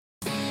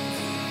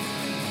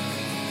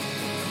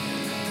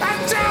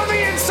And down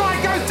the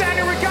inside goes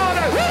Daniel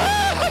Ricciardo.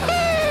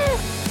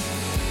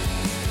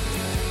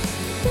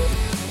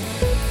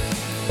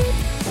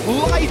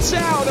 Lights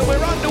out and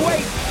we're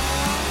underway.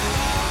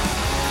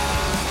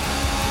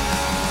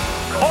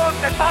 All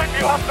the time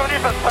you have to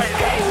leave the space.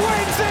 He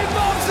wins in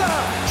Monza.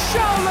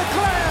 Charles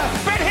Leclerc.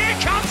 But here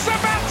comes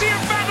Sebastian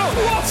Vettel.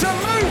 What a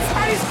move.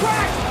 And he's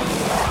cracked.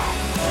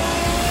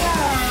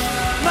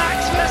 Max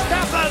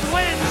Verstappen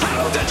wins.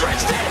 Hamilton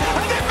drifts in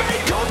and they've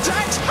made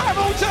contact.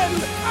 Hamilton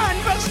and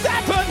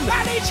Verstappen,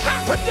 and it's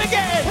happened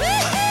again.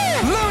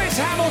 Lewis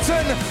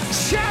Hamilton,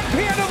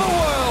 champion of the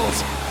world.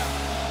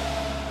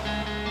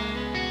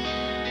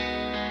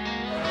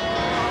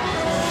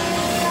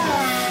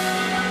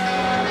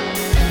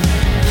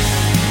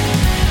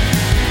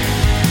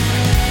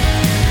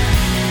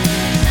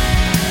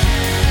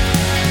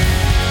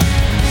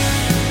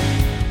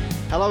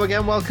 Hello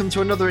again, welcome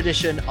to another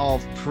edition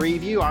of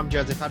Preview. I'm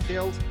Joseph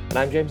Hadfield. And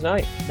I'm James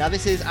Knight. Now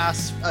this is a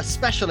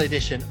special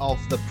edition of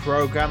the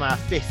programme, our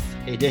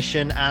 5th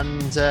edition,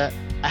 and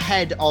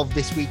ahead of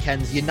this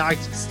weekend's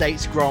United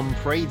States Grand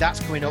Prix. That's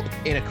coming up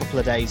in a couple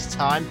of days'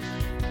 time.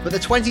 But the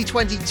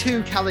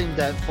 2022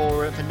 calendar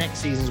for next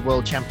season's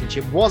World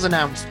Championship was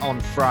announced on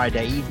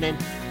Friday evening.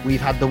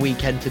 We've had the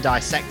weekend to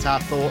dissect our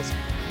thoughts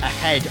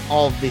ahead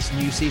of this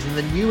new season,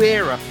 the new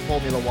era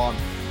for Formula One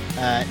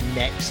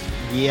next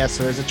year.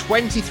 So there's a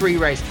 23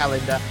 race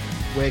calendar.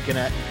 We're going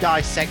to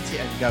dissect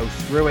it and go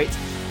through it.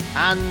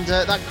 And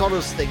that got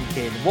us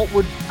thinking, what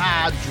would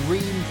our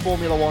dream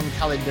Formula One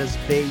calendars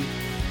be?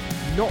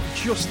 Not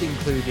just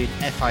including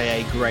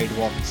FIA Grade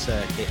 1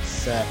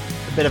 circuits. A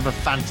bit of a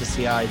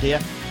fantasy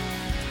idea.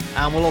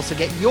 And we'll also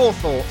get your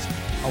thoughts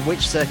on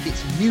which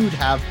circuits you'd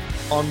have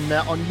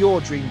on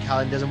your dream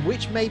calendars and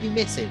which may be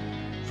missing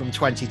from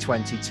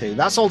 2022.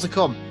 That's all to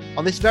come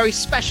on this very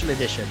special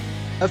edition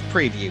of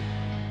Preview.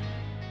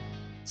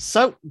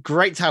 So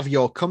great to have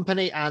your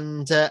company,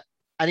 and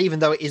even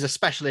though it is a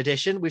special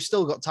edition, we've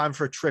still got time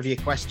for a trivia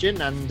question,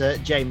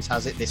 and James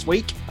has it this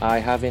week. I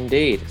have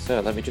indeed. So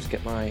let me just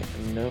get my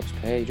notes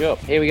page up.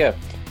 Here we go.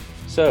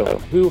 So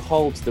who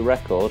holds the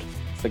record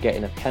for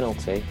getting a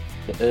penalty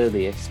the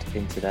earliest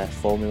into their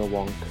Formula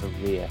One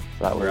career?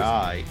 So that was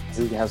right.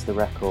 Who has the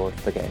record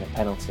for getting a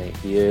penalty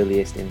the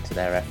earliest into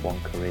their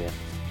F1 career?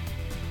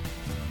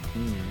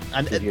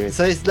 And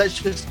so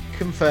let's just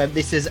confirm,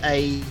 is this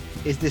a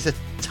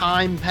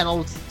time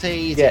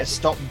penalty? Is it a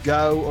stop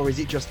go, or is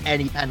it just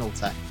any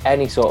penalty?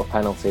 Any sort of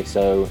penalty.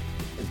 So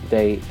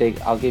they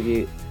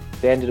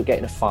ended up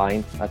getting a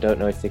fine. I don't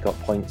know if they got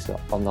points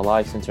on the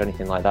license or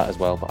anything like that as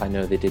well, but I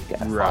know they did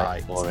get a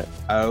fine for it.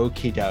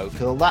 Okie doke.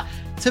 Well, that,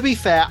 to be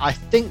fair, I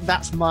think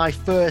that's my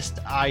first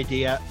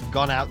idea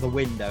gone out the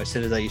window as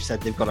soon as you said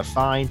they've got a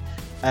fine.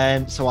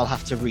 So I'll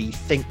have to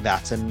rethink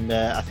that, and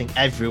I think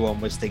everyone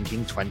was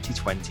thinking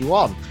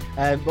 2021.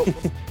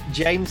 But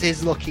James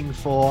is looking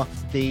for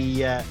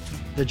the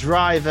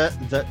driver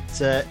that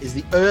is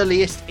the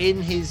earliest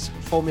in his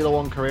Formula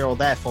One career, or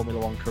their Formula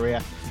One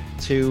career,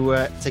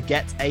 to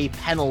get a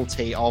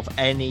penalty of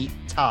any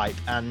type.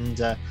 And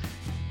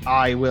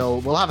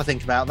we'll have a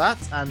think about that,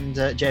 and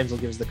James will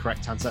give us the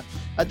correct answer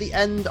at the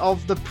end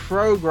of the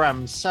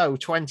programme. So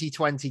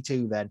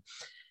 2022 then.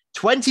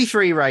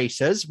 23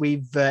 races.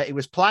 It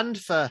was planned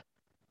for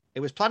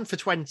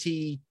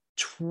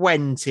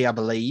 2020, I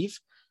believe.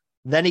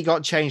 Then it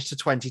got changed to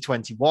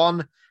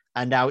 2021,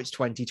 and now it's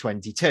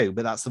 2022.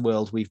 But that's the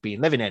world we've been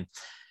living in.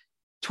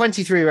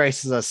 23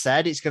 races, as I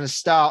said. It's going to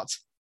start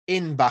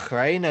in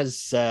Bahrain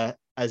as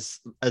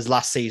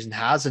last season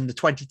has, and the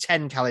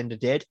 2010 calendar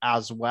did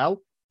as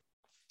well.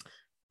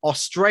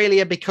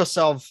 Australia, because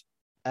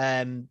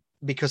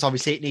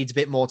obviously it needs a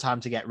bit more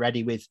time to get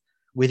ready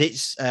with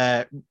its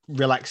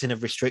relaxing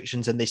of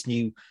restrictions, and this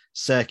new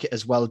circuit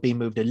as well being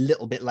moved a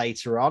little bit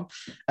later on.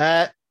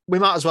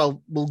 We'll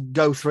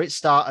go through it,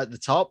 start at the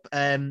top.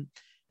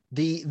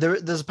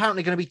 There's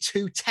apparently going to be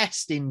 2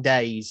 testing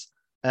days,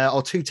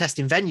 or 2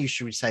 testing venues,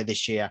 should we say,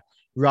 this year,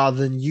 rather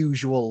than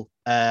usual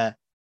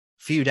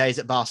few days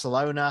at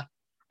Barcelona.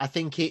 I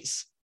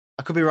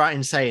could be right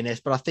in saying this,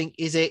 but I think,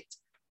 is it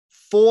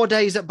 4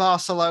 days at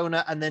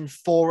Barcelona and then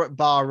 4 at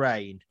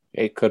Bahrain?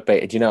 It could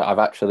be. Do you know, I've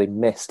actually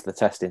missed the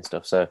testing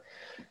stuff, so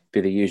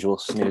be the usual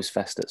snooze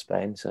fest at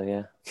Spain, so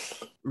yeah.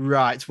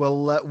 Right.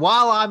 Well,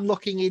 while I'm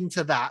looking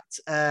into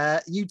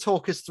that, you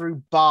talk us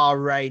through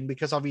Bahrain,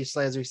 because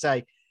obviously, as we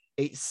say,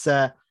 it's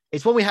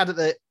one we had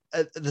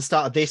at the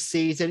start of this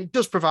season. It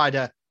does provide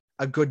a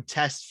good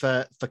test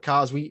for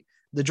cars.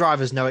 The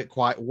drivers know it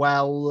quite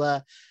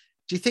well.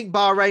 Do you think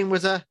Bahrain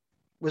was a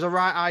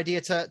right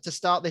idea to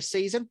start this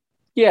season?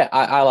 Yeah,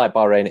 I like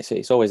Bahrain.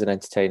 It's always an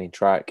entertaining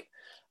track.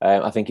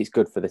 I think it's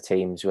good for the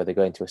teams where they're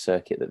going to a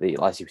circuit that they,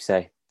 as you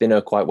say, they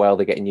know quite well.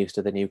 They're getting used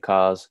to the new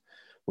cars,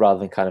 rather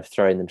than kind of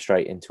throwing them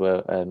straight into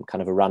a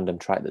kind of a random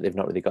track that they've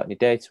not really got any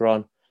data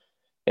on.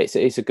 It's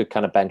a good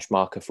kind of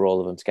benchmarker for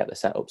all of them to get the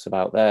setups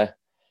about there.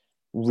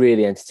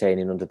 Really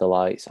entertaining under the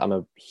lights. I'm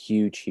a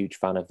huge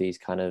fan of these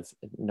kind of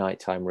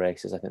nighttime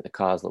races. I think the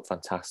cars look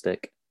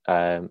fantastic,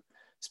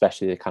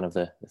 especially the kind of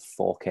the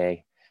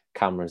 4K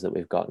cameras that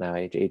we've got now.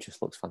 He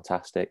just looks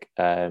fantastic.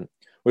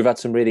 We've had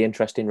some really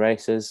interesting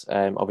races.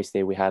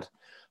 Obviously, we had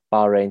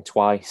Bahrain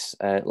twice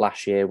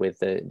last year with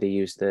they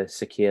used the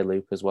Sakir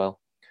loop as well.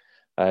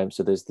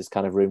 So there's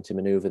kind of room to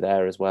manoeuvre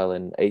there as well,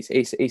 and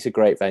it's a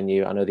great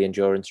venue. I know the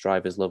endurance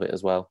drivers love it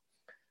as well,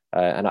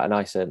 and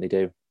I certainly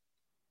do.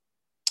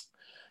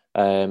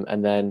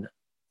 And then,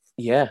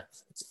 yeah,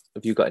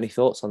 have you got any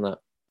thoughts on that?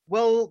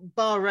 Well,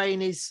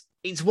 Bahrain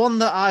it's one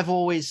that I've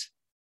always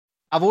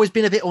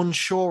been a bit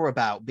unsure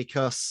about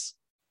because,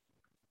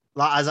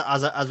 like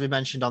as we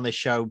mentioned on this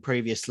show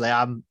previously,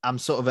 I'm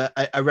sort of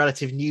a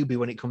relative newbie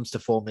when it comes to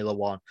Formula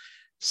One.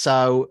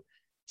 So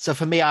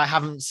for me, I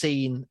haven't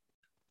seen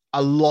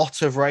a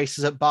lot of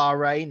races at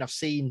Bahrain. I've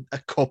seen a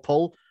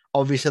couple.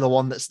 Obviously, the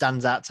one that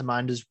stands out to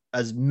mind,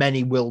 as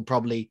many will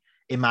probably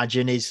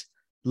imagine, is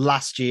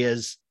last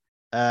year's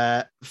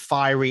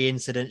fiery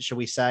incident, shall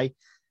we say.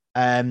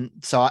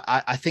 So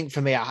I think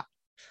for me,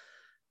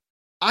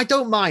 I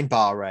don't mind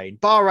Bahrain.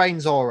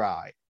 Bahrain's all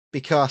right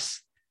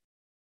because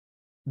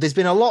there's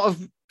been a lot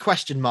of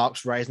question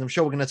marks raised, and I'm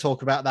sure we're going to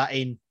talk about that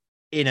in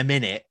a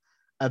minute,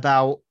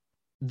 about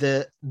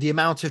the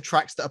amount of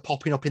tracks that are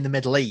popping up in the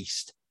Middle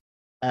East.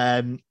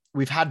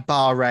 We've had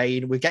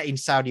Bahrain, we're getting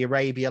Saudi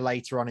Arabia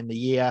later on in the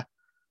year.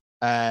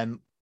 We're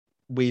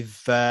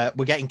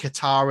getting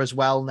Qatar as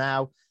well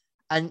now.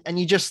 And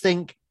you just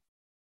think,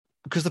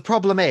 because the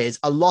problem is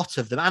a lot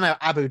of them, and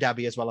Abu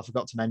Dhabi as well, I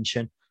forgot to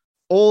mention,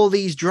 all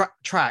these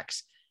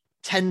tracks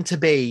tend to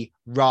be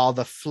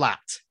rather flat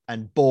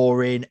and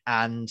boring.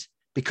 And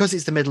because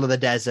it's the middle of the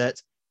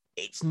desert,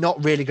 it's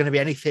not really going to be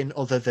anything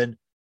other than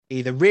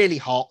either really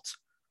hot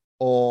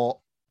or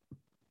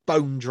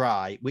bone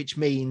dry, which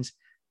means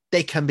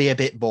they can be a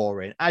bit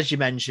boring. As you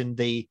mentioned,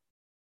 the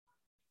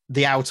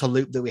outer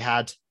loop that we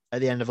had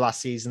at the end of last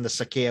season, the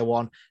Sakir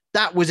one,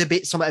 that was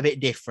something a bit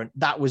different.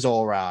 That was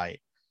all right.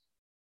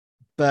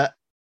 But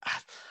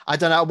I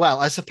don't know. Well,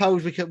 I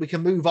suppose we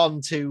can move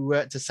on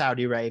to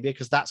Saudi Arabia,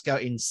 because that's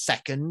going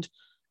second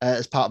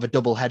as part of a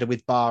double header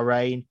with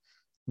Bahrain.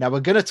 Now,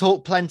 we're going to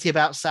talk plenty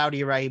about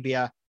Saudi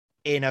Arabia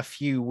in a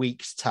few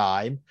weeks'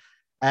 time,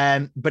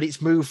 but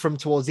it's moved from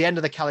towards the end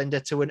of the calendar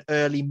to an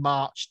early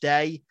March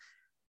day.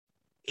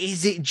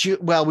 Is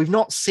it well, we've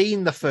not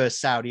seen the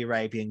first Saudi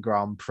Arabian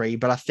Grand Prix,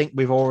 but I think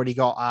we've already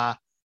got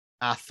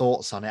our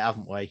thoughts on it,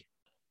 haven't we?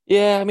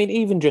 Yeah, I mean,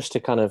 even just to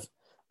kind of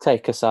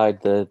take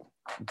aside the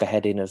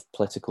beheading of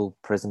political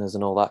prisoners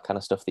and all that kind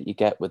of stuff that you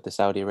get with the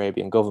Saudi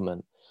Arabian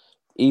government,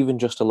 even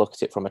just to look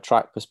at it from a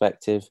track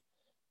perspective,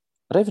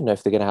 I don't even know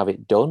if they're going to have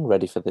it done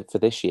ready for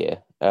this year.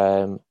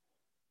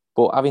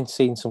 But having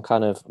seen some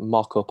kind of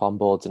mock-up on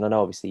boards, and I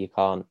know obviously you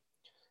can't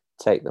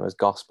take them as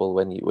gospel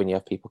when you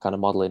have people kind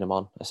of modelling them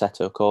on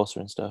Assetto Corsa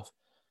and stuff,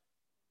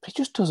 but it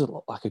just doesn't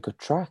look like a good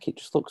track. It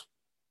just looks,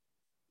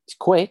 it's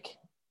quick,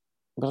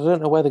 but I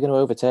don't know where they're going to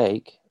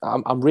overtake.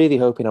 I'm really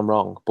hoping I'm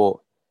wrong, but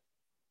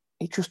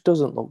it just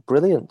doesn't look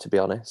brilliant, to be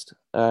honest.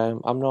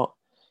 I'm not,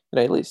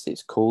 at least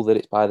it's cool that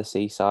it's by the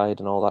seaside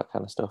and all that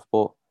kind of stuff,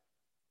 but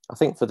I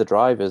think for the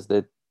drivers,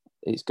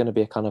 it's going to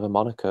be a kind of a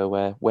Monaco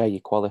where you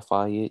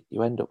qualify,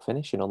 you end up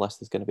finishing, unless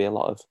there's going to be a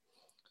lot of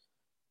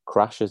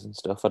crashes and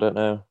stuff. I don't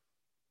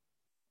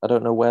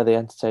know where the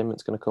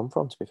entertainment's going to come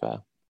from, to be fair.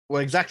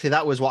 Well, exactly.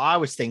 That was what I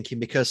was thinking,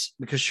 because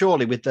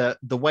surely with the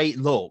way it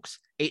looks,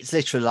 it's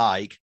literally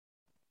like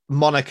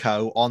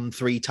Monaco on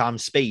 3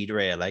 times speed,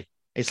 really.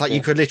 It's like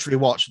you could literally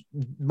watch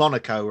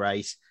Monaco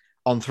race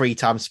on 3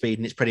 times speed,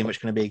 and it's pretty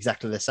much going to be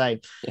exactly the same.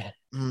 Yeah.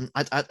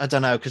 I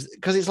don't know,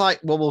 because it's like,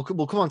 well, we'll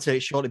come on to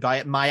it shortly,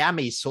 but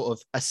Miami's sort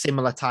of a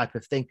similar type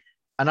of thing.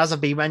 And as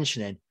I've been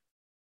mentioning,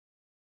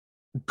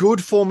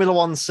 good Formula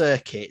One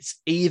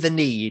circuits either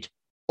need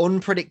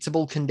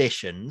unpredictable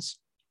conditions,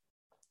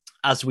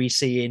 as we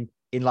see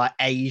in like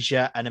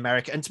Asia and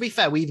America, and to be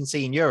fair, we even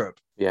see in Europe.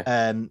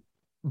 Yeah.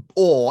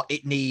 Or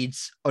it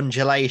needs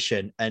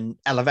undulation and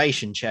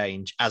elevation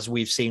change, as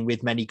we've seen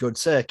with many good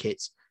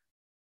circuits.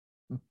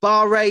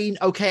 Bahrain,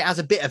 okay, has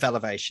a bit of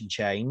elevation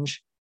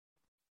change.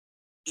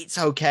 It's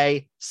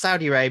okay.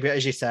 Saudi Arabia,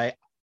 as you say,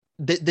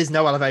 there's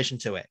no elevation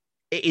to it.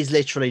 It is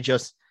literally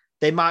just,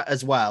 they might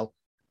as well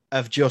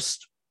have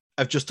just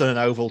done an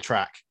oval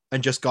track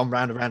and just gone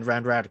round and round and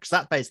round and round, because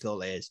that's basically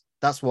all it is.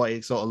 That's what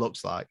it sort of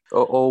looks like.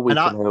 All we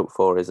can hope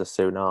for is a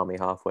tsunami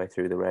halfway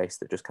through the race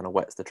that just kind of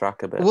wets the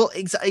track a bit. Well,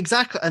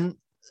 exactly. And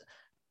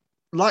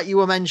like you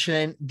were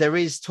mentioning, there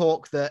is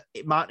talk that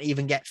it might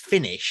even get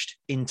finished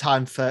in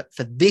time for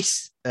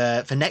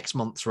next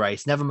month's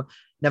race. Never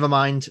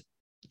mind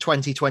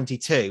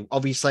 2022.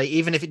 Obviously,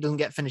 even if it doesn't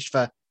get finished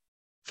for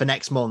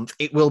next month,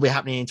 it will be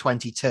happening in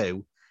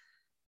 22.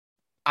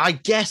 I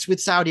guess with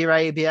Saudi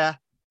Arabia,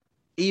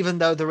 even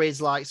though there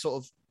is like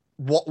sort of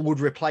what would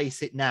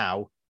replace it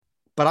now,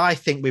 but I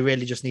think we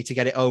really just need to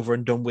get it over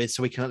and done with,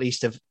 so we can at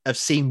least have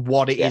seen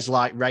what it is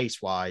like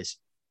race-wise.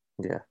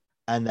 Yeah.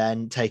 And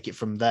then take it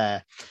from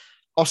there.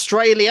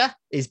 Australia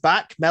is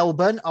back,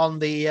 Melbourne, on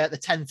the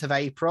 10th of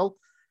April.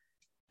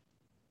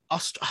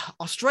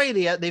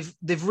 Australia, they've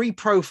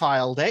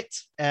reprofiled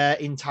it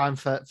in time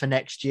for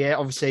next year.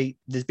 Obviously,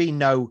 there's been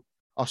no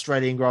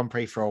Australian Grand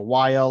Prix for a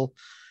while.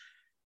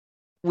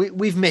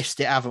 We've missed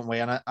it, haven't we?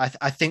 And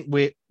I think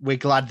we're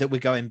glad that we're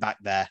going back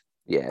there.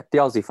 Yeah, the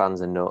Aussie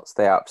fans are nuts.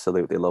 They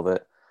absolutely love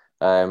it.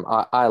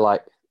 I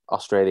like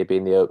Australia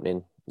being the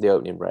opening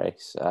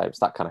race. It's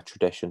that kind of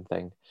tradition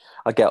thing.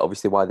 I get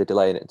obviously why they're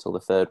delaying it until the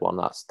third one.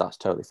 That's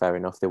totally fair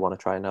enough. They want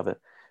to try and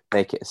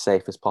make it as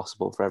safe as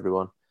possible for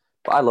everyone.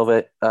 But I love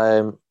it.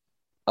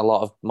 A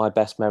lot of my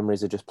best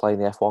memories are just playing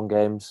the F1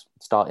 games,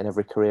 starting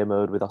every career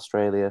mode with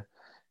Australia,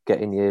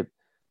 getting your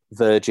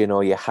Virgin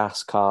or your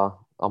Haas car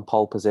on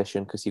pole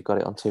position because you've got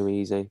it on too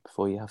easy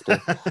before you have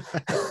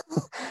to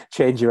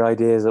change your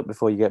ideas up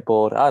before you get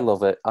bored. I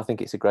love it. I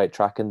think it's a great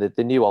track, and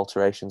the new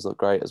alterations look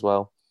great as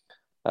well.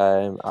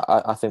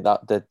 I think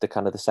that the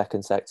kind of the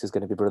second sector is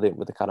going to be brilliant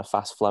with the kind of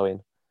fast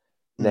flowing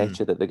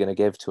nature that they're going to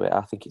give to it.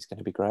 I think it's going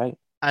to be great.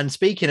 And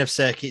speaking of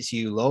circuits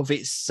you love,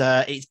 it's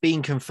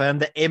been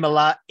confirmed that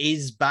Imola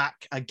is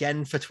back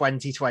again for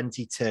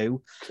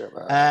 2022.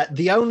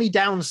 The only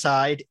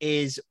downside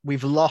is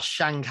we've lost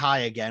Shanghai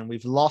again.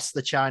 We've lost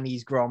the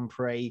Chinese Grand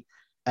Prix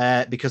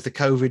because the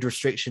COVID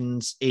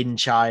restrictions in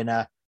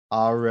China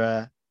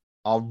are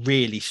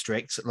really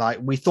strict. Like,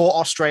 we thought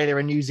Australia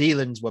and New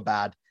Zealand's were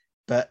bad,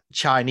 but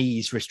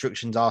Chinese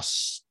restrictions are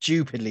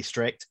stupidly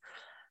strict.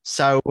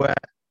 So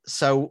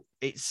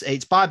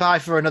it's bye-bye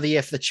for another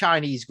year for the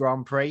Chinese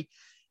Grand Prix.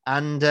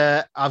 And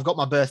I've got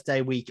my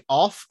birthday week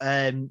off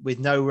with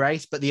no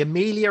race, but the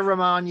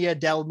Emilia-Romagna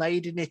del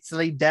Made in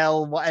Italy,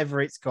 del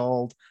whatever it's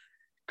called,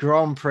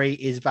 Grand Prix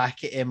is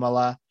back at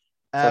Imola.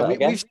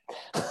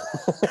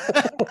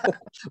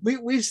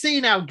 We've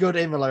seen how good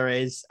Imola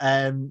is.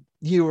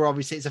 You were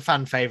obviously, it's a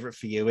fan favourite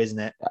for you, isn't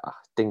it?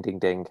 Ding, ding,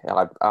 ding.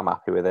 I'm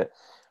happy with it.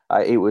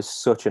 It was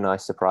such a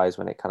nice surprise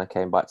when it kind of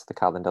came back to the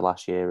calendar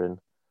last year, and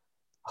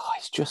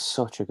it's just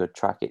such a good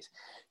track.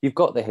 You've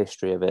got the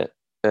history of it,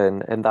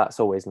 and that's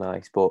always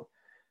nice. But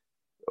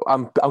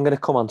I'm going to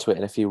come onto it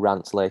in a few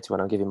rants later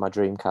when I'm giving my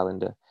dream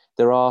calendar.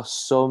 There are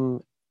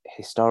some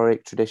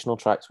historic traditional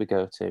tracks we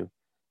go to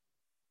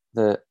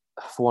that,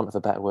 for want of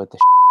a better word,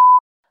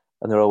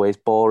 and they're always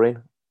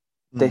boring.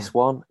 This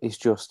one is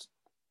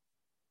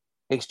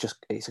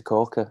it's a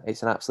corker.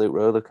 It's an absolute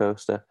roller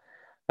coaster.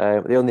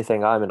 The only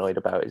thing I'm annoyed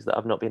about is that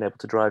I've not been able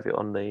to drive it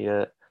on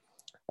the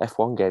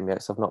F1 game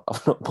yet, so I've not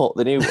bought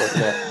the new one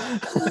yet.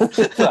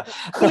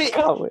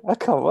 I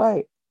can't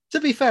wait. To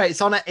be fair,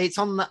 it's on the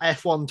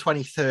F1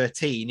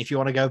 2013. If you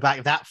want to go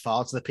back that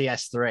far to the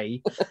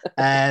PS3,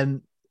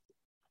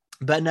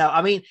 but no,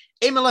 I mean,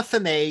 Imola for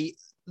me,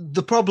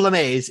 the problem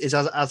is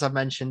as I've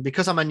mentioned,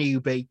 because I'm a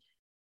newbie.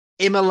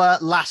 Imola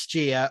last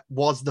year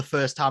was the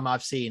first time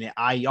I've seen it.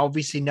 I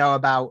obviously know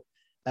about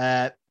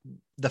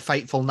the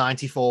fateful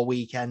 94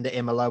 weekend at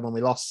Imola when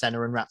we lost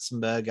Senna and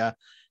Ratzenberger.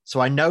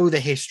 So I know the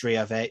history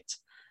of it.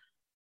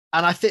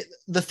 And I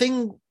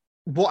think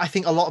what I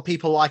think a lot of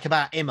people like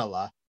about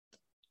Imola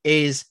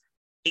is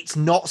it's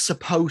not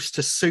supposed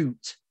to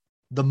suit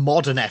the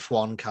modern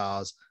F1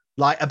 cars.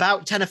 Like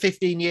about 10 or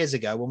 15 years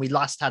ago, when we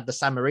last had the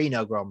San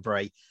Marino Grand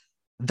Prix,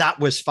 that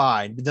was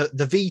fine. The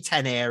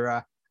V10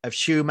 era of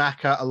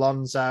Schumacher,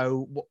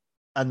 Alonso,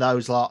 and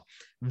those lot,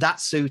 that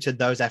suited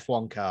those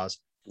F1 cars.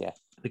 Yeah.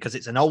 Because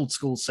it's an old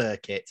school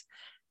circuit.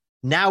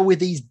 Now with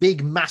these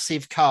big,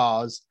 massive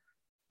cars,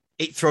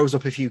 it throws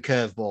up a few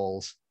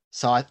curveballs.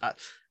 So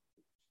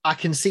I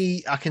can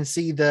see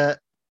the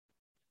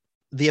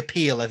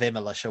appeal of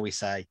Imola, shall we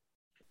say?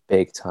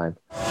 Big time.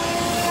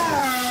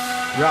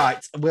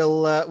 Right,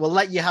 we'll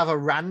let you have a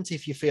rant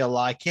if you feel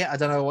like it. I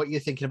don't know what you're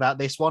thinking about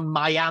this one,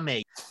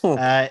 Miami,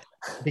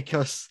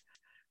 because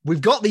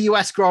we've got the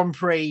US Grand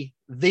Prix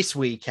this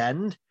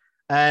weekend,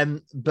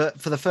 but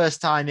for the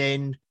first time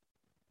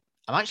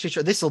I'm actually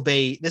sure this will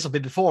be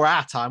before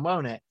our time,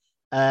 won't it?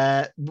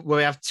 Where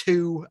we have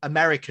two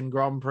American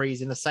Grand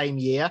Prix in the same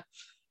year.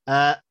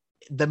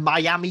 The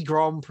Miami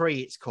Grand Prix,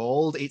 it's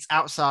called. It's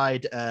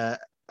outside an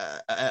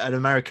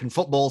American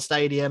football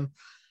stadium.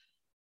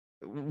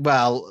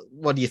 Well,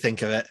 what do you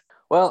think of it?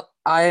 Well,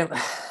 I'm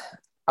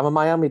a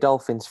Miami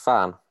Dolphins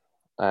fan,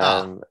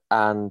 and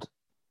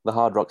the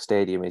Hard Rock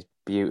Stadium is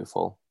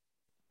beautiful,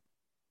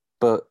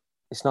 but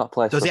it's not a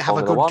place. Does for it have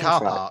a good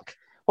car park?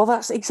 Well,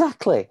 that's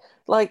exactly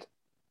like.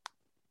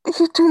 If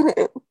you're doing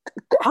it,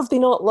 have they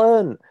not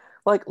learned?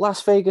 Like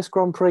Las Vegas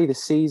Grand Prix, the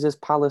Caesars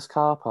Palace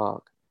car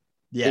park.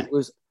 Yeah. It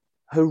was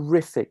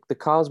horrific. The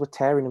cars were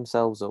tearing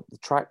themselves up. The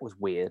track was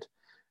weird.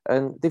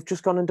 And they've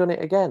just gone and done it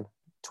again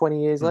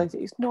 20 years later.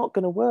 It's not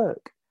going to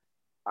work.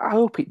 I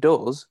hope it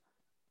does.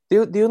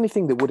 The only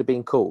thing that would have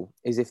been cool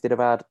is if they'd have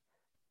had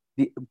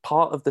the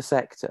part of the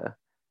sector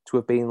to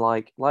have been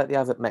like they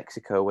have at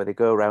Mexico, where they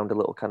go around a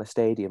little kind of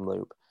stadium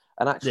loop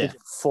and actually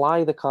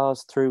fly the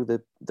cars through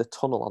the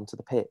tunnel onto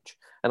the pitch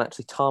and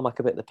actually tarmac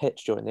a bit of the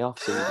pitch during the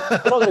off-season.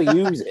 They're not going to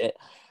use it.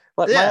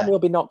 Miami will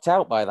be knocked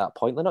out by that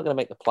point. They're not going to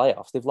make the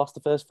playoffs. They've lost the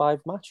first 5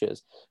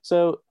 matches.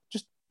 So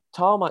just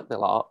tarmac the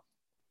lot,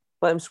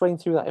 let them swing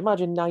through that.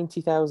 Imagine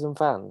 90,000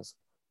 fans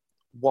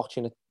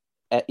watching,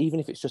 even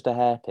if it's just a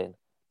hairpin.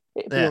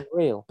 It'd be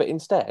unreal. But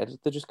instead,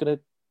 they're just going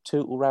to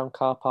tootle round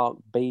car park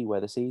B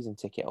where the season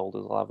ticket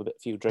holders will have a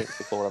few drinks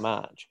before a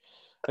match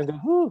and go,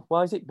 "Oh,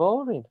 why is it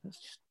boring?" It's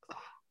just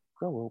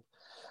grow up.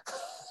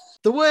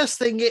 The worst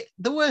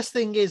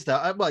thing is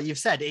that, well, you've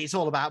said it's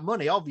all about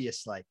money,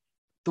 obviously.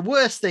 The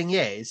worst thing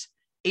is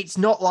it's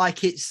not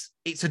like it's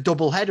a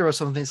double header or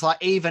something. It's like,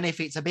 even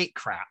if it's a bit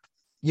crap,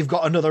 you've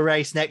got another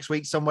race next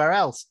week somewhere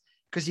else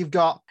because you've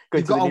got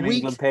a New week.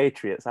 England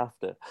Patriots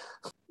after.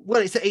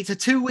 Well, it's a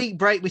 2-week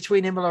break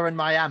between Imola and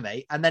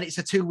Miami, and then it's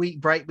a 2-week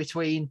break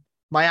between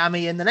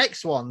Miami and the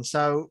next one.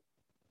 So,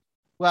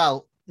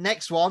 well,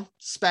 next one,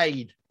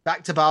 Spain,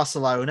 back to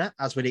Barcelona,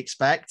 as we'd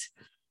expect.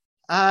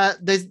 I'll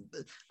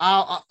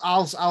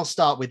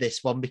start with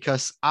this one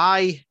because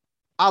I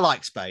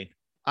like Spain.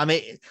 I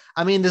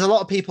mean, there's a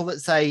lot of people that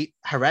say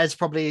Jerez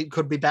probably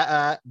could be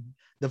better.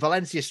 The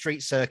Valencia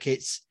street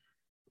circuits,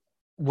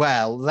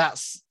 well,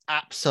 that's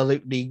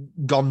absolutely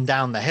gone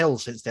down the hill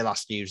since they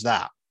last used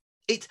that.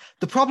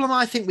 The problem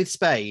I think with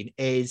Spain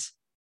is,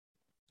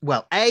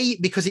 well, A,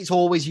 because it's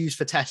always used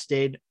for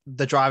testing,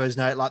 the drivers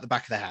know it like the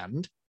back of their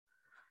hand.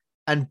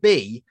 And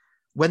B,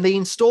 when they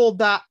installed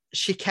that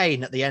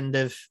chicane at the end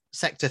of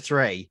Sector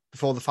 3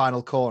 before the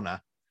final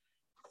corner,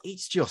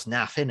 it's just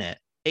naff, innit?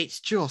 It's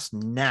just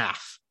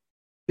naff.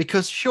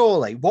 Because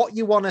surely what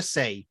you want to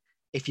see,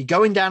 if you're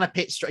going down a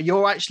pit straight,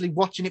 you're actually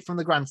watching it from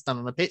the grandstand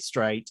on a pit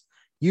straight,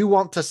 you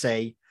want to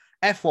see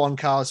F1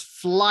 cars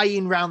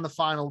flying round the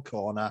final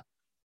corner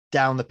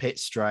down the pit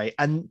straight.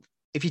 And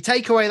if you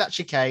take away that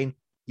chicane,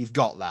 you've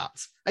got that.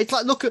 It's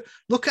like, look at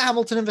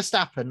Hamilton and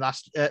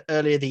Verstappen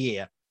earlier the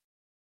year.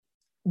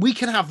 We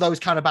can have those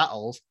kind of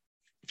battles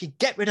if you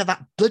get rid of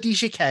that bloody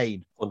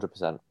chicane.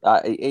 100%.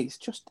 It's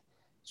just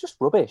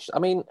rubbish. I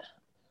mean,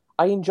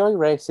 I enjoy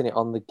racing it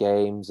on the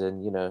games,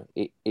 and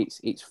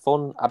it's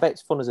fun. I bet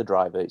it's fun as a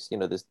driver. It's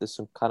there's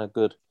some kind of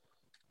good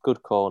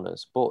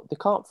corners, but they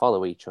can't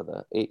follow each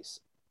other. It's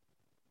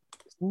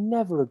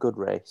never a good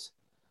race.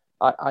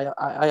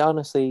 I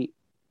honestly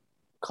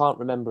can't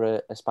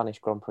remember a Spanish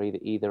Grand Prix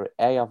that either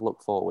A, I've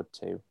looked forward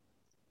to,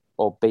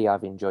 or B,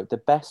 I've enjoyed. The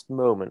best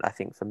moment, I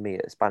think, for me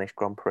at a Spanish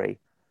Grand Prix,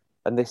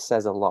 and this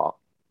says a lot,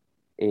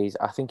 is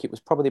I think it was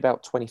probably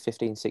about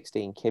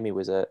 2015-16. Kimi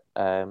was at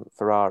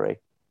Ferrari,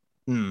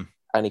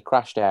 and he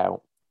crashed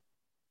out,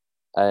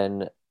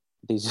 and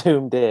they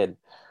zoomed in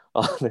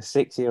on a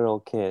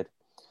 6-year-old kid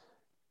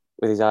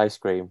with his ice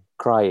cream,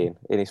 crying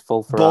in his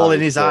full Ferrari. Ball in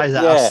his kit. eyes.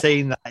 Yeah. I've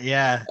seen that,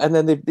 yeah. And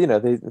then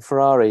the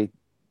Ferrari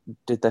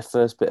did their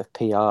first bit of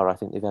PR I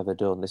think they've ever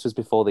done. This was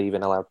before they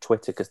even allowed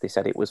Twitter because they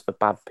said it was for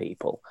bad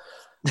people.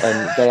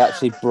 And they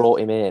actually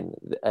brought him in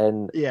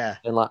and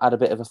like had a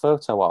bit of a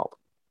photo op.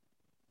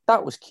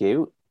 That was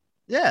cute.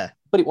 Yeah.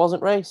 But it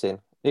wasn't racing.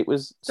 It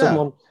was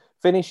someone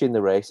finishing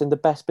the race, and the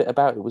best bit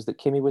about it was that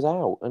Kimi was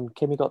out and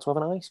Kimi got to have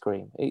an ice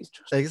cream. It's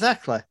just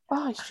exactly.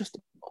 It's just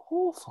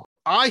awful.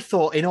 I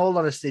thought, in all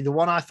honesty, the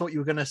one I thought you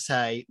were going to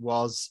say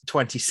was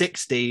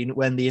 2016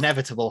 when the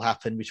inevitable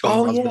happened between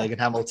Rosberg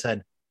and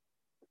Hamilton.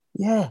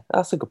 Yeah,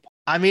 that's a good point.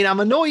 I mean, I'm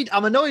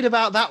annoyed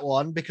about that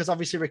one because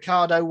obviously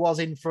Ricciardo was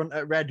in front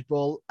at Red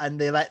Bull and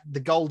they let the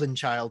golden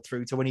child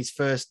through to win his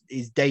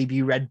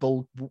debut Red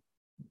Bull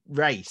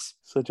race.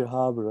 Such a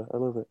harbourer. I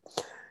love it.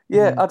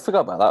 Yeah, I'd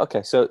forgot about that.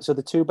 Okay, so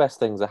the two best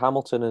things are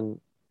Hamilton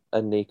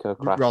and Nico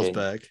crashing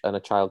Rosberg. And a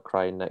child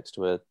crying next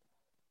to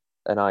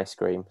an ice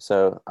cream.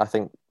 So I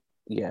think,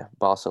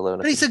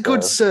 Barcelona. But it's a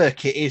good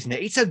circuit, isn't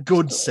it? It's a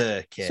good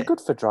circuit. It's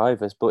good for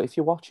drivers, but if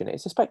you're watching it,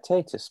 it's a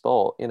spectator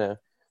sport, And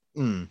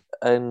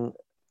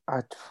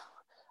I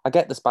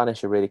get the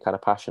Spanish are really kind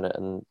of passionate,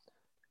 and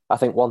I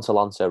think once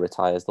Alonso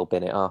retires, they'll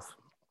bin it off.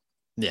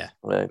 Yeah.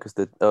 Because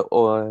I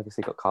guess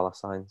they got Carlos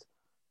Sainz.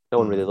 No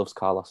one really loves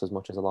Carlos as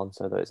much as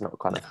Alonso, though. It's not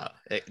kind of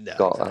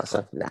got that.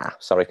 So,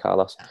 sorry,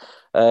 Carlos.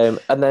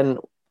 And then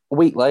a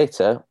week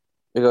later,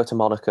 we go to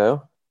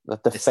Monaco.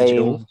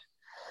 The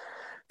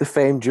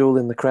famed jewel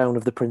in the crown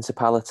of the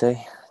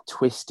Principality.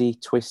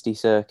 Twisty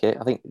circuit.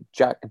 I think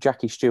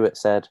Jackie Stewart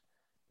said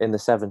in the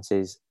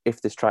 70s,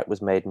 if this track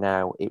was made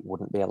now, it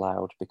wouldn't be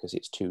allowed because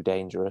it's too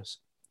dangerous.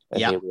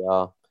 And here we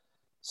are,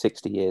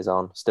 60 years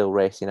on, still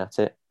racing at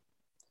it.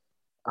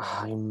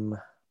 I'm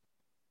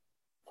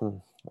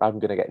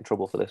going to get in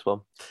trouble for this one.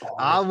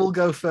 I will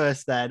go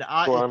first then.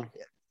 Go on.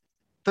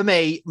 For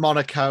me,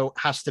 Monaco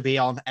has to be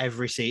on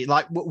every seat.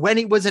 Like when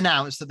it was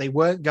announced that they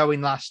weren't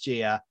going last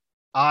year,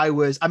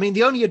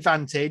 the only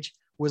advantage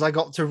was I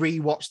got to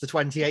rewatch the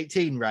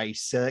 2018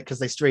 race because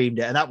they streamed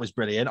it, and that was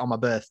brilliant on my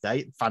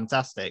birthday.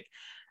 Fantastic.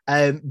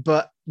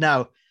 But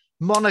no,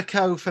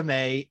 Monaco for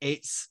me,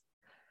 it's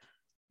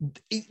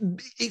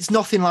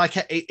nothing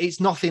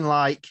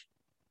like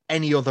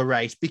any other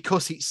race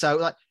because it's so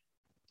like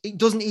it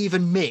doesn't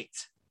even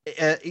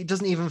it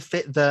doesn't even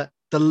fit the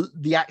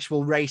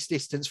actual race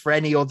distance for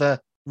any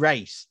other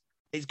race.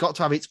 It's got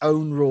to have its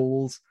own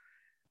rules.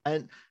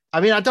 And I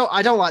mean, I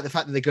don't like the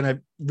fact that they're going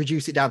to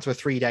reduce it down to a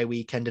 3-day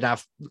weekend and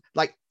have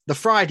like the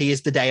Friday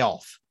is the day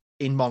off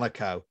in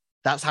Monaco.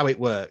 That's how it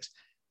works.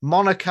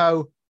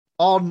 Monaco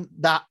on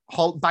that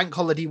whole bank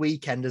holiday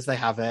weekend as they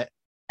have it,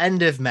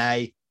 end of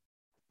May,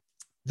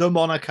 the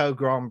Monaco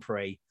Grand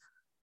Prix.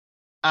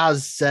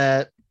 as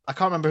I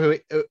can't remember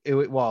who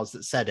it was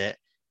that said it,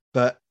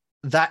 but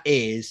that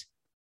is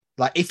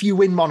like, if you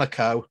win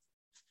Monaco,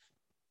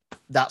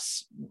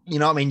 that's, you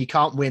know what I mean? You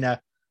can't win the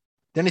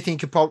only thing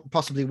you could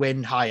possibly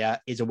win higher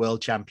is a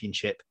world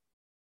championship.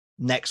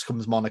 Next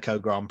comes Monaco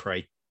Grand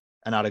Prix.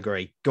 And I'd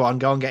agree. Go on,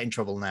 get in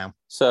trouble now.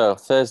 So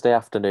Thursday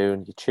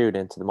afternoon, you tune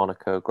into the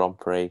Monaco Grand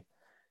Prix.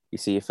 You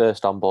see your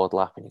first onboard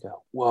lap and you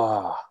go,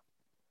 whoa,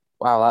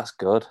 wow, that's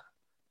good.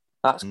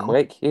 That's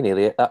quick. You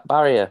nearly hit that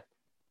barrier.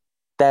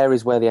 There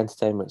is where the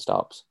entertainment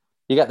stops.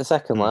 You get the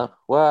second lap.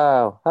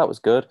 Wow, that was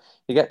good.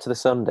 You get to the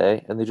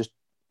Sunday and they just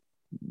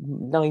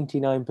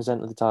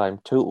 99% of the time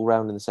total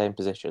round in the same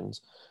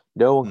positions.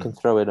 No one can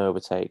throw an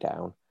overtake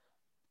down.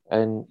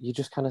 And you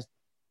just I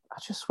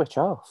just switch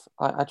off.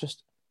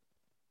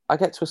 I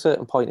get to a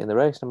certain point in the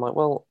race and I'm like,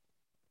 well,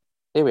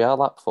 here we are,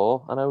 lap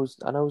 4. I know who's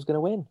going to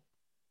win.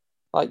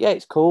 Like, yeah,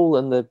 it's cool,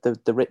 and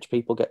the rich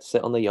people get to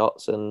sit on the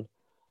yachts and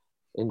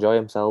enjoy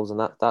themselves, and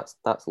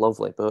that's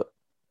lovely. But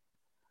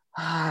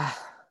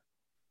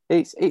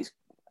it's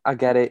I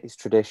get it, it's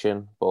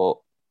tradition, but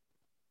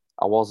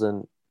I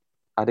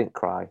didn't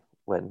cry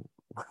when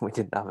we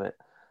didn't have it.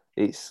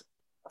 It's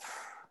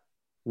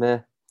meh.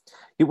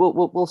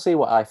 We'll see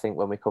what I think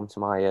when we come to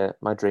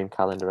my dream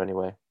calendar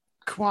anyway.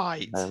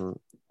 Quite.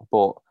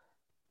 But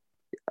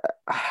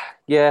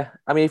yeah,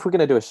 I mean, if we're going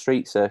to do a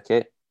street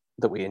circuit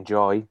that we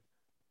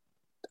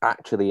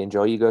actually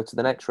enjoy, you go to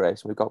the next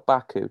race. We've got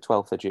Baku,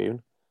 12th of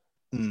June.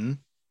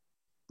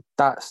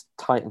 That's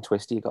tight and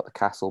twisty. You've got the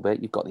castle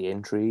bit, you've got the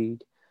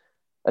intrigue,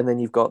 and then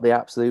you've got the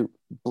absolute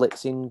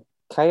blitzing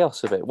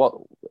chaos of it. What,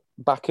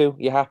 Baku,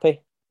 you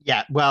happy?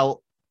 Yeah,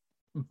 well,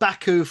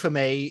 Baku for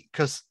me,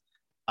 because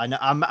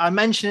I'm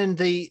mentioning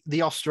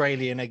the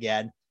Australian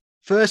again.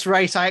 First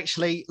race, I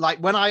actually like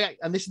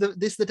and this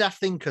is the daft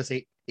thing, because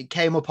it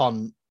came up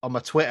on my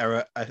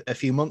Twitter a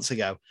few months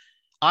ago.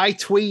 I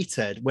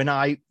tweeted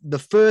the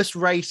first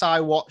race I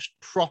watched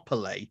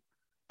properly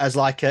as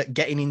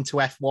getting into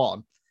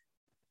F1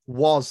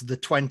 was the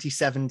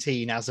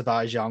 2017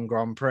 Azerbaijan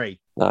Grand Prix.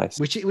 Nice.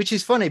 Which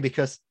is funny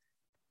because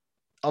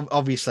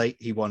obviously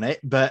he won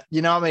it, but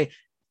you know what I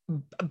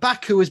mean?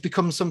 Baku has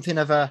become something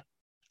of a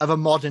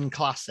modern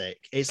classic.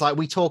 It's like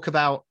we talk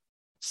about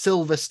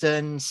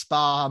Silverstone,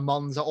 Spa,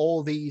 Monza,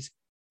 all these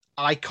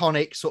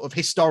iconic sort of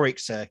historic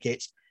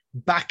circuits.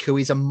 Baku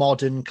is a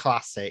modern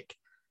classic.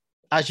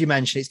 As you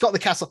mentioned, it's got the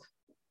castle.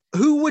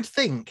 Who would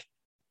think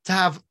to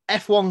have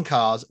F1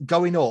 cars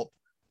going up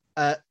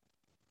a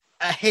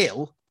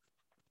hill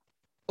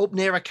up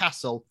near a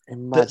castle?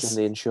 Imagine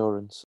the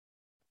insurance.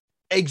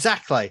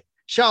 Exactly.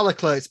 Charles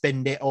Leclerc's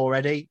binned it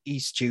already.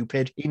 He's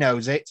stupid. He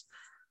knows it.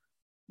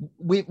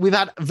 We've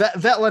had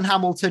Vettel and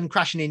Hamilton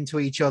crashing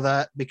into each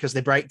other because they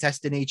brake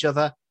testing each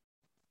other.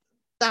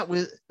 That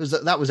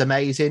was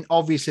amazing.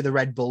 Obviously, the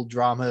Red Bull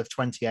drama of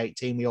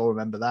 2018, we all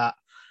remember that.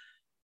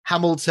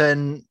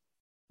 Hamilton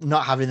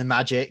not having the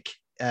magic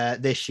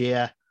this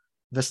year.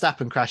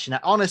 Verstappen crashing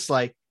out.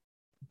 Honestly,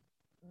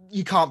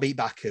 you can't beat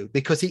Baku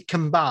because it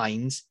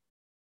combines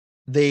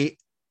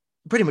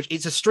pretty much,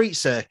 it's a street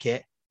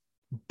circuit,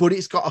 but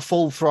it's got a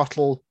full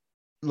throttle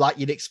like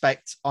you'd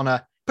expect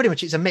pretty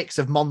much it's a mix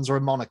of Monza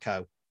and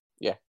Monaco.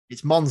 Yeah.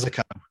 It's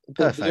Monzaco.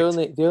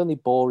 Perfect. The only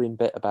boring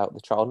bit about the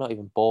trial, not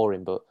even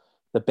boring, but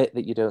the bit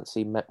that you don't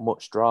see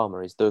much drama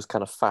is those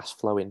kind of fast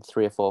flowing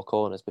 3 or 4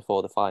 corners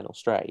before the final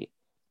straight.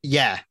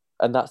 Yeah.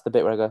 And that's the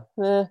bit where I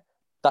go,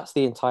 that's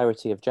the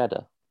entirety of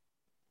Jeddah.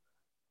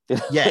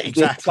 Yeah,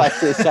 exactly.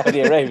 It's Saudi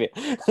Arabia.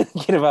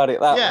 Thinking about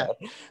it that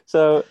way.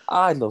 So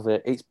I love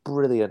it. It's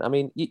brilliant. I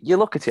mean, you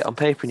look at it on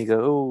paper and you go,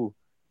 oh,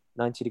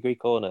 90-degree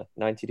corner,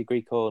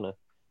 90-degree corner.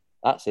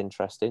 That's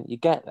interesting. You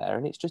get there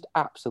and it's just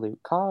absolute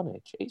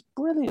carnage. It's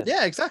brilliant.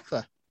 Yeah,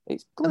 exactly.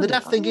 It's brilliant. And the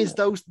daft thing is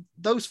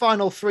those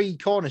final 3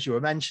 corners you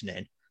were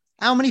mentioning,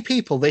 how many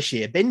people this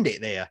year binned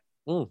it there?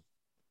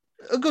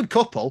 A good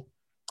couple.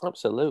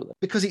 Absolutely.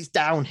 Because it's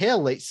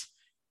downhill. That's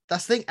the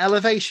thing.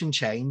 Elevation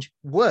change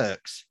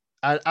works,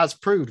 as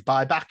proved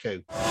by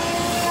Baku.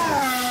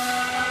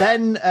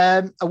 Then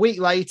a week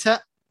later,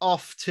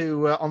 off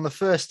to on the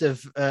first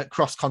of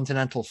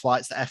cross-continental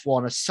flights that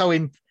F1 are so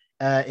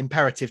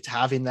imperative to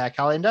have in their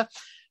calendar,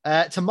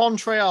 to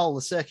Montreal,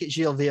 the Circuit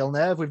Gilles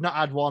Villeneuve. We've not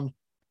had one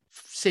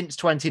since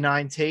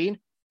 2019,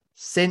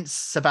 since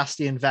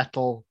Sebastian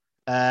Vettel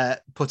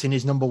putting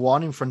his number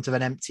 1 in front of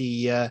an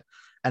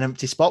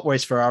empty spot where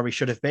his Ferrari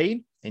should have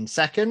been in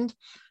second.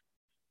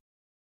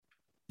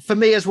 For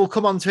me, as we'll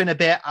come on to in a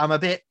bit,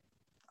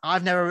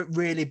 I've never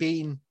really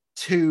been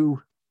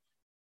too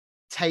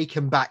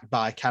taken back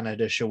by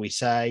Canada, shall we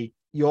say.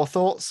 Your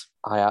thoughts?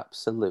 I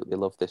absolutely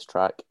love this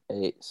track.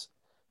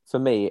 For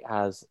me, it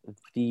has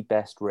the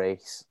best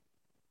race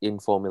in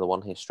Formula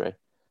One history.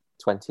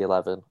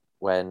 2011,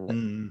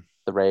 when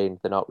the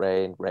not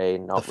rain.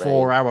 The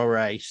 4-hour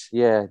race.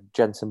 Yeah,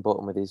 Jenson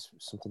Button with his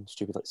something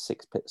stupid like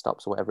 6 pit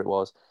stops or whatever it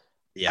was.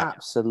 Yeah.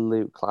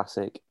 Absolute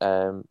classic.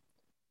 And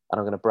I'm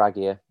going to brag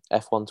here.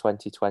 F1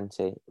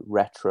 2020,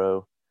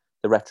 retro.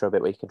 The retro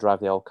bit where you can drive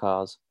the old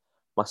cars.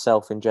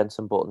 Myself in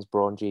Jenson Button's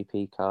Braun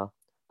GP car.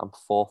 I'm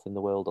fourth in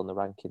the world on the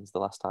rankings the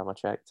last time I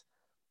checked.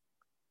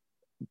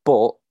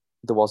 But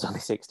there was only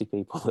 60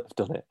 people that have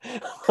done it.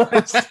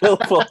 I'm still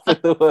fourth in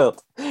the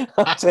world.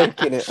 I'm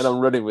taking it and I'm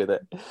running with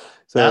it.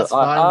 So That's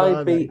fine I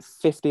by me. beat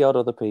 50 odd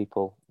other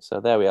people. So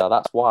there we are.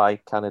 That's why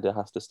Canada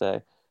has to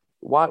stay.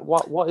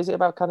 What is it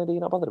about Canada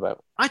you're not bothered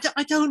about? I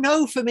don't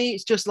know. For me,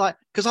 it's just like,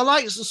 because I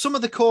like some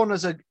of the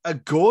corners are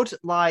good,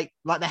 like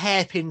the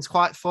hairpin's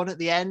quite fun at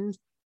the end.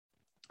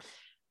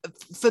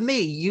 For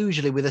me,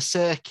 usually with a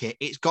circuit,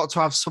 it's got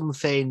to have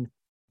something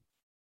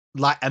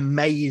like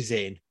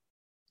amazing.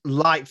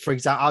 Like, for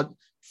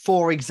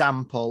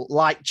example,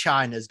 like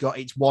China's got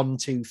its 1,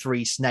 2,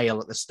 3 snail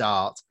at the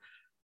start.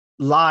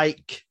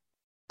 Like,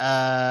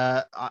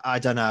 I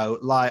don't know.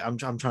 Like, I'm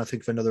trying to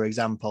think of another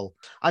example.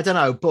 I don't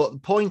know, but the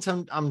point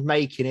I'm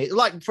making it,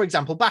 like, for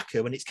example,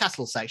 Baku and its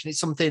castle section, it's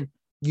something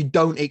you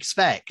don't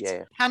expect.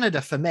 Yeah.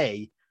 Canada, for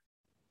me,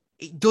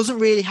 it doesn't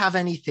really have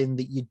anything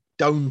that you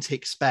don't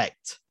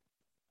expect.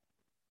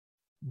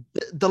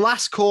 The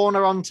last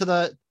corner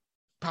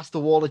past the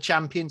wall of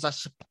champions, I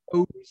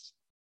suppose.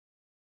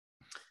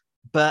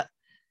 But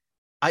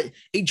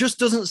it just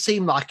doesn't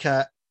seem like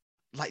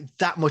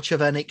that much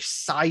of an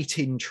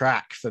exciting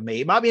track for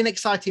me. It might be an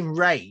exciting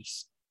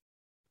race,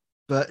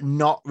 but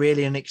not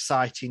really an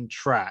exciting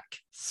track.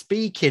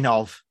 Speaking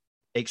of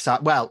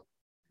well,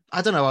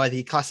 I don't know whether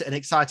you class it an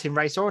exciting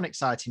race or an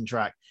exciting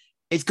track.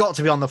 It's got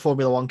to be on the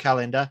Formula One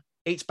calendar.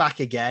 It's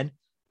back again.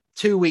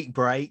 2-week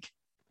break.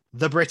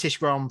 The British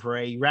Grand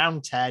Prix,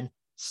 round 10,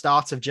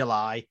 start of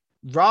July.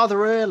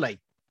 Rather early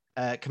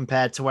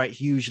compared to where it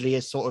usually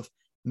is, sort of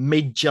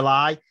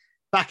mid-July,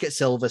 back at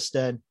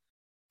Silverstone.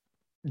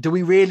 Do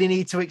we really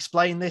need to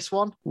explain this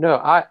one? No,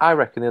 I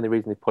reckon the only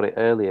reason they put it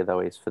earlier,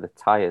 though, is for the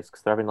tyres,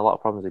 because they're having a lot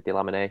of problems with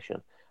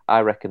delamination. I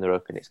reckon they're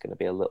hoping it's going to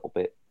be a little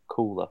bit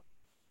cooler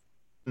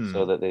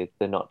so that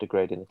they're not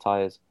degrading the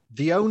tyres.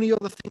 The only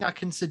other thing I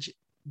can suggest...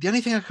 The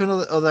only thing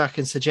I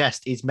can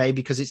suggest is maybe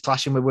because it's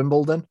clashing with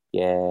Wimbledon.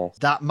 Yeah.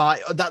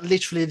 That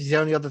literally is the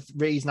only other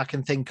reason I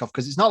can think of,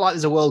 because it's not like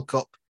there's a World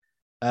Cup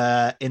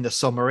in the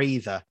summer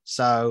either.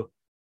 So,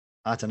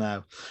 I don't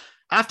know.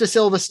 After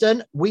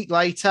Silverstone, week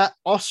later,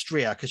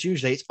 Austria, because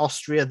usually it's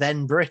Austria,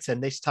 then Britain.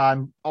 This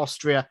time,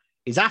 Austria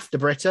is after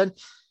Britain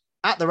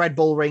at the Red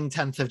Bull Ring,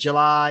 10th of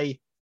July.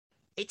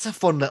 It's a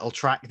fun little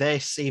track,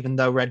 this, even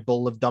though Red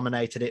Bull have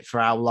dominated it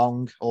for how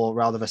long, or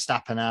rather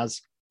Verstappen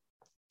has.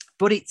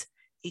 But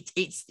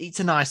it's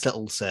a nice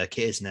little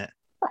circuit, isn't it?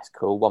 That's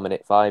cool. 1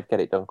 minute 5, get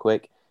it done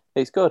quick.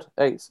 It's good.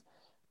 There's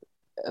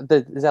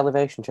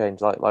elevation change,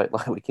 like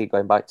we keep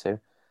going back to.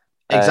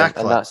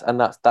 Exactly. And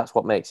that's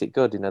what makes it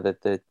good. You know,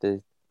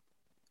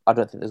 I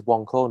don't think there's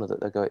one corner that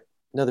they're going.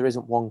 No, there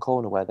isn't one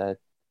corner where they're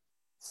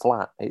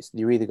flat.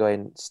 You're either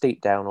going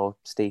steep down or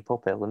steep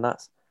uphill, and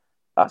that's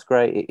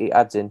great. It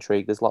adds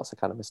intrigue. There's lots of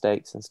kind of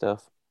mistakes and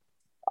stuff.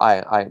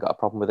 I ain't got a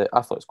problem with it.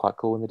 I thought it was quite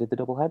cool when they did the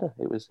double header.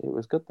 It was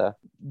good there.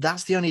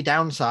 That's the only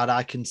downside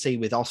I can see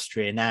with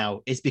Austria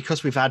now, is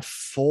because we've had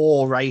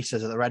 4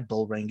 races at the Red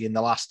Bull Ring in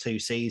the last 2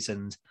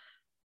 seasons.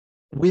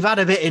 We've had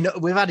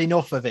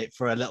enough of it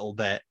for a little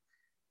bit.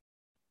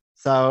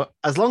 So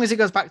as long as it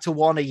goes back to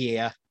 1 a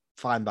year,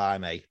 fine by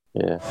me.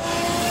 Yeah.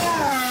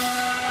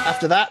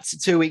 After that,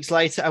 2 weeks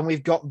later, and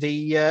we've got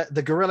the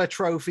Gorilla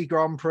Trophy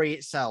Grand Prix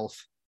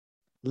itself.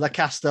 Le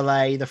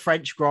Castellet, the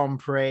French Grand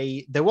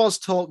Prix. There was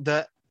talk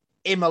that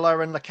Imola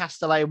and Le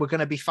Castellet were going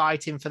to be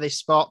fighting for this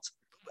spot.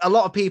 A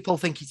lot of people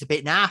think it's a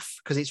bit naff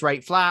because it's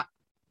right flat.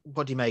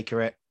 What do you make of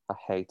it? I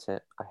hate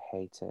it.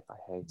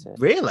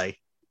 Really?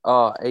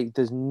 Oh,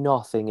 there's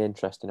nothing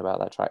interesting about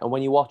that track. And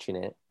when you're watching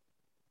it,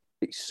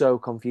 it's so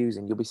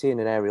confusing. You'll be seeing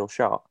an aerial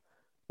shot.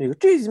 And you go,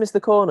 Jesus, missed the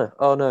corner.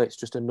 Oh, no, it's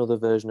just another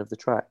version of the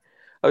track.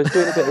 I was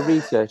doing a bit of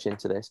research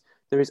into this.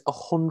 There is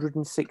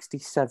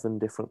 167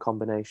 different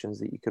combinations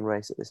that you can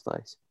race at this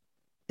place.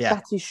 Yeah.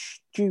 That is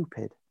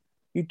stupid.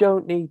 You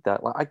don't need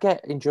that. Like, I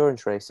get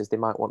endurance races, they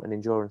might want an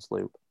endurance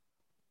loop.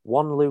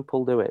 1 loop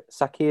will do it.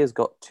 Sakir's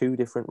got 2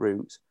 different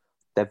routes.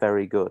 They're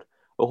very good.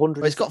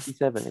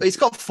 167. It's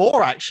got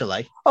 4,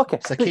 actually. Okay.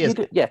 Sakir's...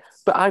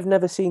 But I've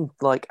never seen,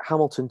 like,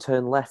 Hamilton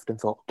turn left and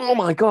thought, oh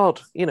my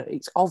God, you know,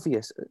 it's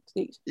obvious.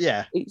 It's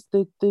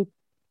the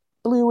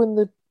blue and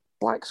the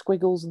black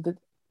squiggles and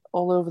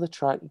all over the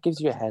track. It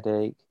gives you a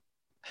headache.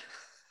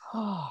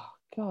 Oh,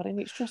 God. And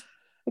it's just,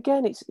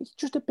 again, it's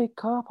just a big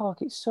car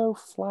park. It's so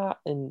flat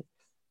and,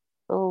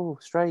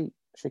 straight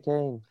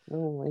chicane.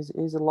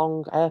 Here's a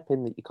long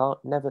hairpin that you can't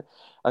never,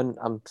 and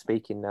I'm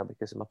speaking now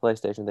because of my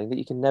PlayStation thing, that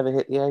you can never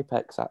hit the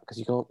apex at because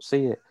you can't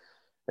see it.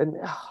 And,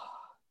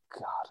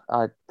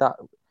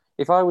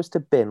 if I was to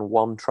bin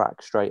one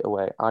track straight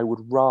away, I would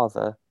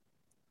rather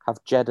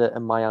have Jeddah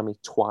and Miami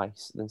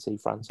twice than see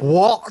France.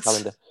 What?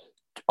 Calendar.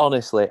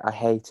 Honestly, I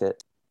hate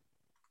it.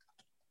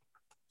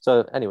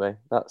 So anyway,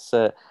 that's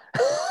I'm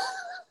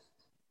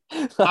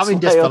in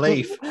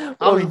disbelief.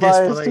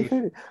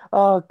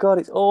 Oh God,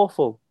 it's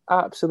awful.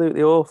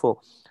 Absolutely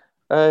awful.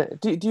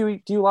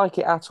 Do you like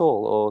it at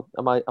all, or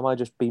am I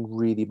just being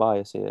really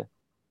biased here?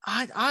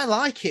 I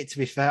like it, to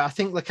be fair. I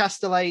think Le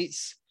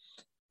Castellet's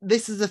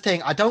this is the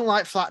thing. I don't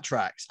like flat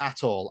tracks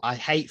at all. I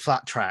hate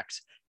flat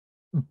tracks.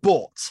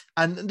 But,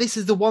 and this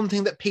is the one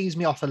thing that peeves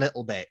me off a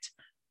little bit,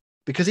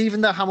 because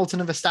even though Hamilton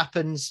and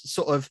Verstappen's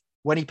sort of,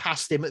 when he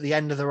passed him at the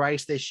end of the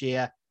race this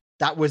year,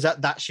 that was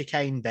at that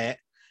chicane bit,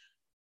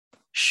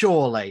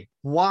 surely,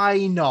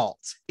 why not,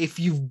 if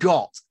you've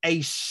got a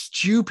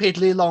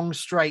stupidly long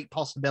straight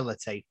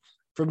possibility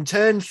from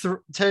turn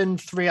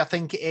 3, I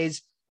think it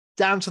is,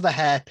 down to the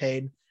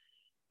hairpin,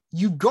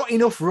 you've got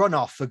enough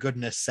runoff, for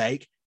goodness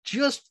sake,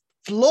 just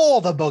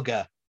floor the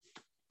bugger.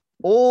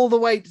 All the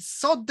way,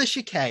 sod the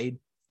chicane,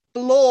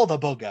 floor the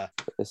bugger.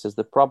 But this is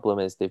the problem,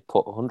 is they've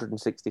put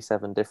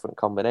 167 different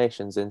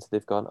combinations in, so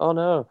they've gone, oh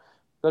no,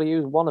 got to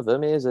use one of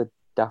them. Here's a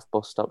daft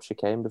bus stop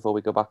chicane before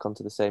we go back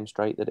onto the same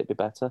straight. That it'd be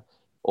better.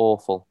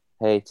 Awful.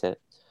 Hate it.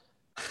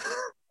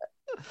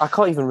 I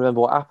can't even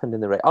remember what happened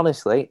in the race.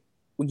 Honestly,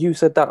 you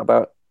said that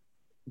about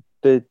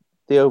the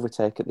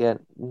overtake at the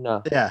end.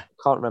 No. Yeah.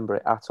 Can't remember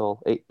it at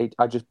all.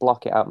 I just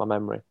block it out of my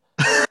memory.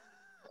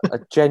 I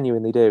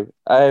genuinely do.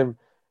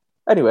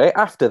 Anyway,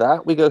 after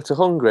that, we go to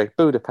Hungary,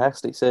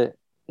 Budapest. It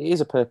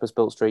is a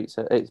purpose-built street.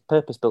 It's a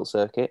purpose-built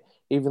circuit,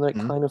 even though it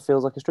kind of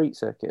feels like a street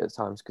circuit at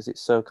times because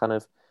it's so kind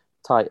of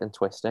tight and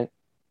twisty.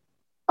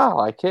 I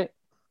like it.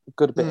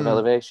 Good bit of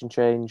elevation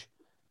change.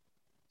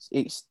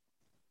 I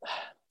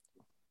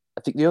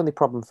think the only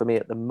problem for me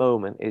at the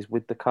moment is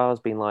with the cars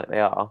being like they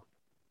are,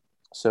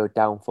 so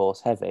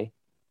downforce heavy.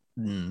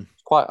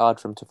 It's quite hard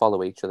for them to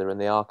follow each other, and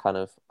they are kind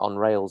of on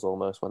rails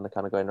almost when they're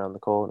kind of going around the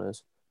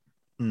corners.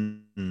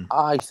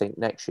 I think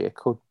next year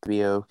could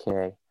be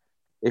okay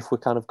if we're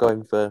kind of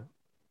going for,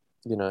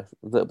 a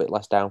little bit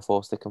less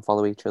downforce. They can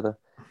follow each other.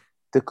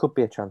 There could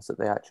be a chance that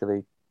they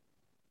actually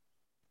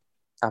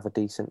have a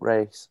decent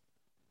race.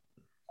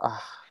 I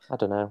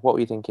don't know. What were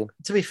you thinking?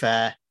 To be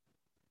fair,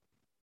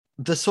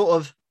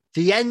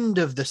 the end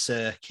of the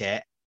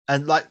circuit,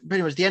 and like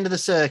pretty much the end of the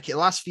circuit,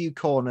 last few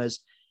corners,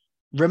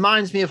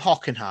 reminds me of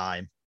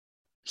Hockenheim,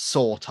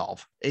 sort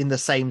of, in the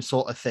same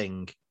sort of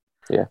thing.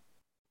 Yeah.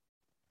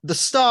 The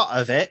start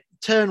of it,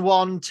 turn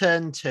 1,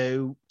 turn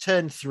 2,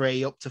 turn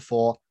 3, up to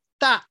 4,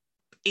 that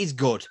is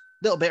good.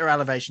 Little bit of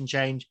elevation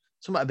change,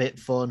 something a bit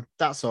fun.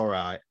 That's all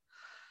right.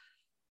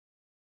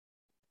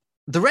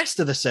 The rest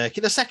of the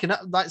circuit, the second,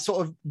 like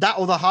sort of that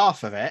other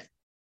half of it,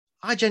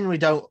 I genuinely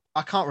don't.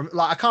 I can't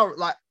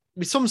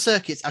with some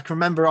circuits I can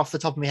remember off the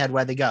top of my head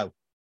where they go.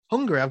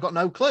 Hungary, I've got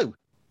no clue.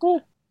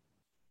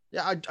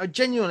 Yeah, I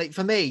genuinely,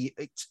 for me,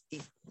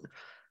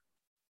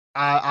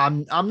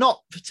 I'm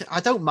not. I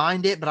don't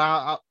mind it, but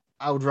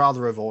I would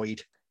rather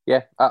avoid.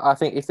 Yeah, I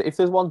think if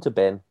there's one to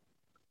bin,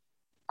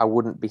 I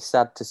wouldn't be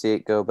sad to see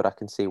it go, but I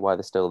can see why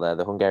they're still there.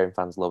 The Hungarian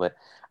fans love it,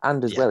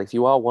 and as well, if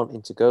you are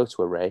wanting to go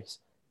to a race,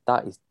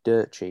 that is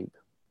dirt cheap.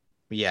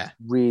 Yeah,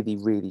 really,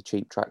 really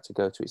cheap track to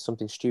go to. It's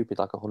something stupid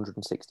like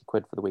 160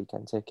 quid for the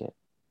weekend ticket.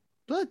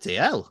 Bloody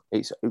hell!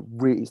 It's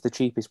the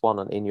cheapest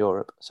one in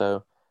Europe.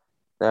 So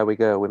there we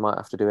go. We might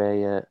have to do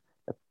a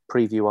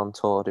preview on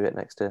tour. Do it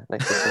next to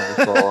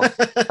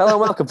 24. Hello,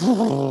 welcome.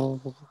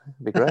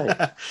 It'd be great.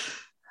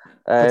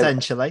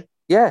 Potentially.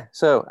 Yeah.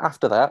 So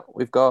after that,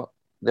 we've got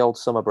the old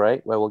summer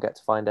break where we'll get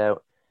to find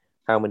out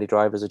how many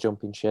drivers are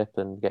jumping ship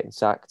and getting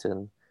sacked,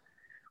 and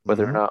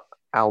whether or not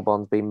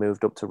Albon's been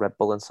moved up to Red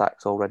Bull and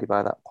sacked already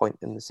by that point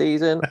in the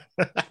season.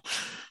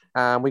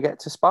 And we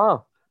get to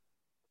Spa.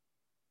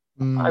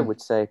 I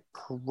would say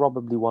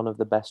probably one of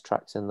the best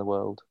tracks in the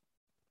world.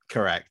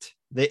 Correct.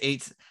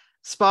 It's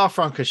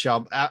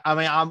Spa-Francorchamps. I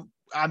mean,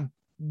 I'm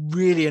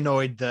really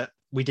annoyed that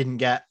we didn't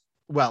get.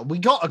 Well, we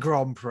got a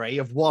Grand Prix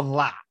of one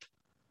lap,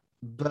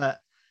 but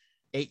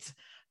it's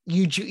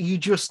you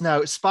just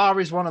know Spa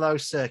is one of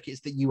those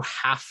circuits that you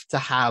have to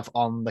have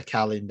on the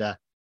calendar.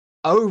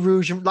 Eau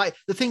Rouge, like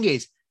the thing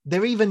is,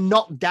 they're even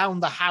knocked down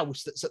the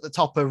house that's at the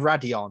top of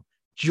Radion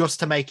just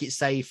to make it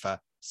safer,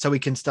 so we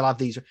can still have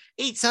these.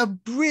 It's a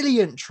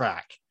brilliant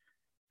track.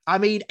 I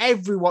mean,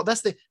 everyone.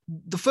 That's the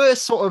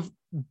first sort of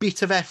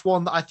bit of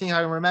F1 that I think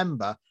I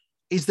remember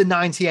is the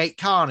 '98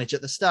 Carnage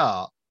at the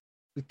start,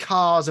 with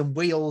cars and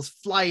wheels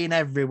flying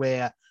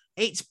everywhere.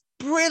 It's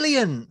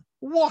brilliant.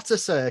 What a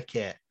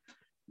circuit!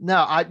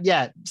 No,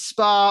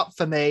 Spa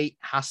for me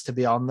has to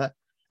be on there.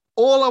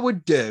 All I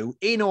would do,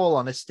 in all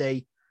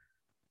honesty,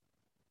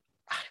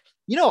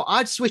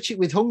 I'd switch it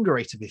with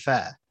Hungary, to be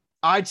fair.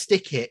 I'd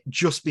stick it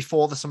just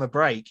before the summer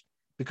break,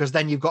 because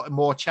then you've got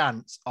more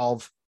chance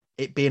of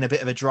it being a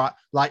bit of a dry,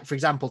 like, for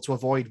example, to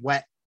avoid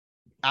wet,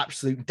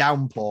 absolute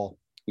downpour.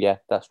 Yeah,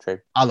 that's true.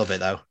 I love it,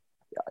 though.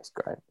 Yeah, it's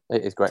great.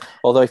 It is great.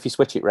 Although if you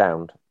switch it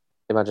round,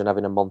 imagine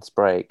having a month's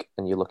break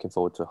and you're looking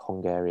forward to a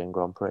Hungarian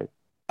Grand Prix.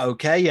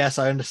 Okay, yes,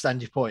 I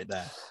understand your point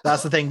there.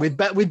 That's the thing. With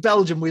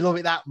Belgium, we love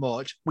it that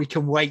much. We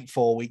can wait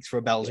 4 weeks for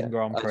a Belgian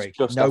Grand Prix.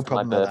 Just no after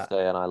problem my with birthday,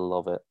 that. and I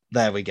love it.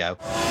 There we go.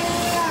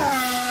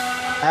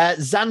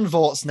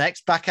 Zandvoort's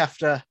next, back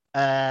after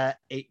it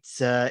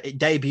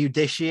debuted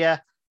this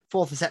year,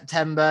 4th of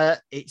September.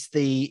 It's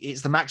the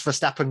Max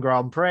Verstappen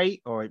Grand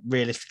Prix, or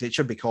realistically, it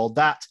should be called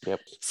that. Yep.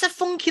 It's a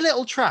funky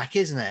little track,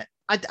 isn't it?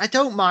 I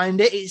don't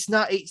mind it. It's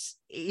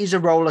is a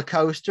roller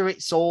coaster.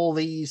 It's all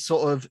these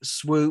sort of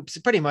swoops.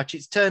 Pretty much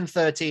it's turn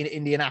 13 at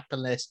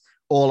Indianapolis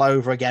all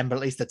over again, but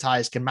at least the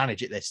tyres can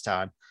manage it this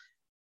time.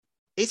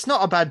 It's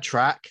not a bad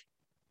track.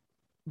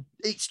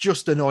 It's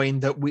just annoying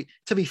that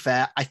to be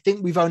fair, I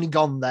think we've only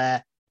gone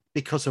there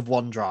because of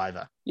one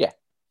driver. Yeah,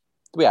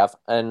 we have.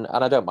 And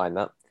I don't mind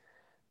that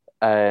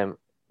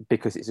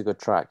because it's a good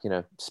track. You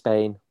know,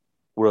 Spain,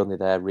 we're only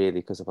there really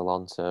because of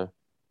Alonso.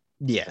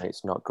 Yeah.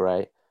 It's not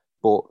great.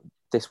 But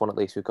this one, at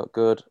least, we've got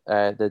good.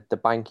 The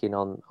banking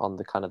on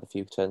the kind of the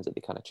few turns that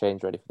they kind of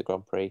changed ready for the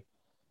Grand Prix,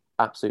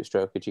 absolute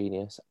stroke of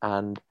genius.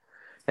 And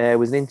there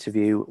was an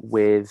interview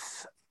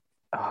with,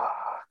 I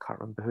can't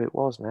remember who it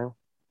was now.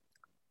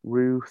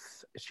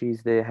 Ruth,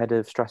 she's the head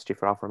of strategy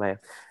for Alfa Romeo.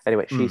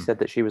 Anyway, she said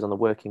that she was on the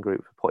working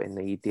group for putting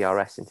the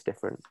DRS into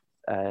different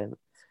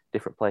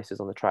places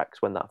on the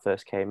tracks when that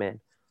first came in.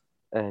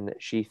 And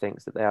she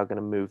thinks that they are going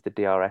to move the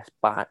DRS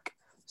back.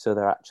 So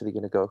they're actually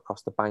going to go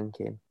across the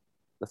banking,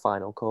 the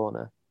final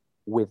corner,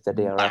 with the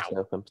DRS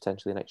open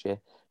potentially next year.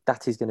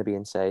 That is going to be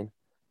insane.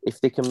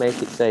 If they can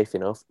make it safe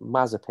enough,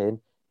 Mazepin,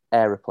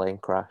 aeroplane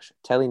crash.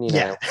 Telling you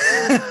now,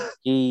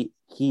 he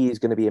is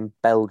going to be in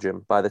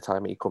Belgium by the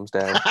time he comes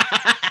down.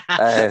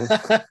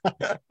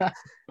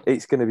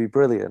 It's going to be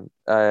brilliant.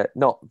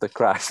 Not the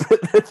crash.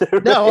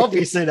 No,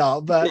 obviously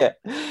not. But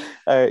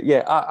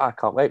I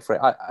can't wait for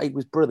it. It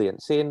was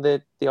brilliant seeing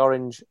the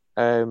orange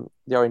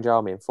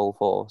army in full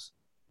force.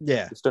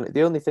 Yeah,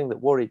 the only thing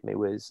that worried me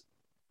was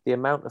the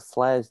amount of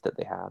flares that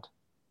they had.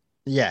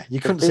 Yeah, you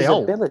couldn't see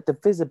all. The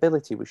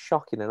visibility was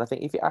shocking, and I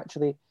think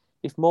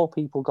if more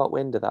people got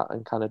wind of that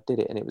and kind of did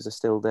it, and it was a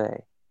still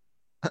day,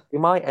 we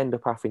might end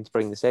up having to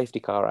bring the safety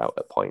car out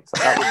at points.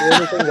 Like, that was the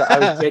only thing that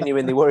I was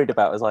genuinely worried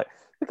about. I was like,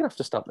 we're gonna have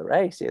to stop the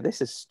race here.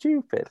 This is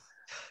stupid.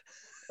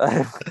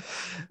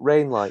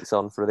 Rain lights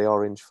on for the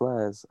orange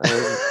flares.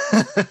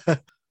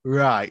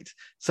 Right.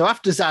 So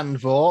after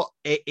Zandvoort,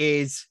 it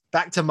is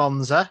back to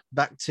Monza,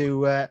 back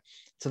to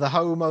the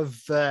home of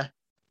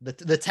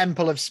the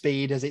Temple of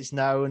Speed, as it's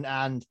known.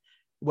 And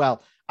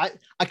well, I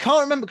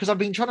can't remember because I've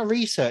been trying to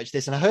research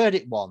this and I heard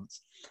it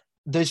once.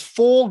 There's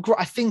four,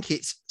 I think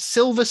it's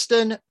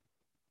Silverstone,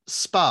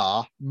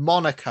 Spa,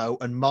 Monaco,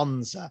 and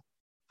Monza.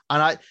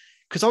 And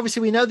because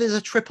obviously we know there's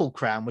a Triple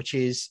Crown, which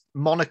is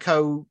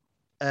Monaco,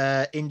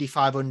 Indy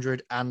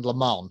 500, and Le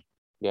Mans.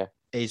 Yeah.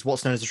 Is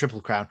what's known as the Triple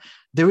Crown.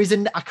 There is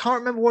I can't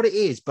remember what it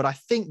is, but I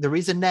think there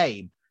is a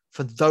name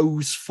for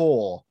those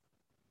four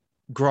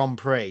Grand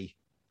Prix.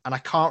 And I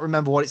can't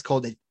remember what it's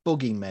called. It's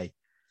bugging me.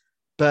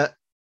 But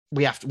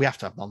we have to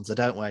have Monza,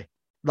 don't we?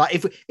 Like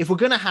if we're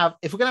gonna have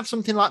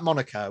something like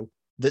Monaco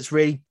that's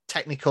really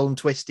technical and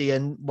twisty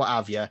and what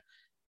have you,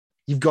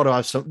 you've got to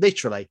have some.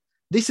 Literally,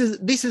 this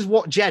is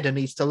what Jeddah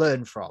needs to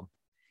learn from.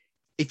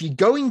 If you're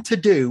going to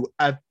do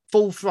a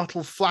full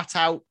throttle, flat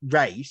out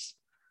race,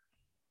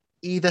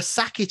 either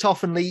sack it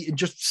off and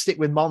just stick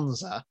with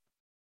Monza,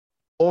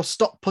 or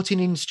stop putting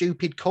in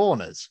stupid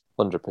corners.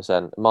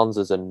 100%.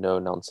 Monza's a no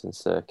nonsense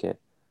circuit.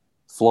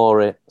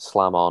 Floor it,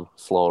 slam on.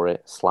 Floor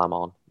it, slam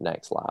on.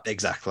 Next lap.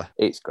 Exactly.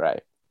 It's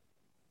great.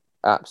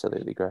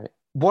 Absolutely great.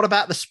 What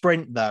about the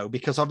sprint, though?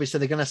 Because obviously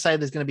they're going to say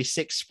there's going to be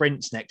 6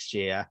 sprints next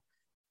year.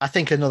 I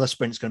think another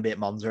sprint's going to be at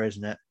Monza,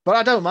 isn't it? But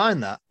I don't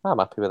mind that. I'm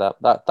happy with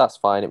that. That's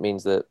fine. It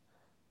means that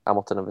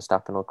Hamilton and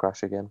Verstappen will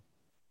crash again.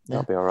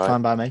 That'll be all right.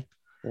 Fine by me.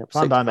 Yep,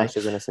 fine 6 by me.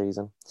 crashes in a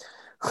season.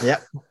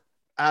 Yep.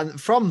 And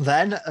from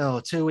then,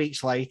 2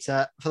 weeks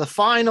later, for the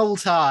final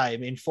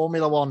time in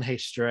Formula One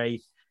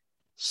history,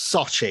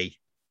 Sochi.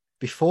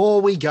 Before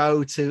we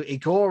go to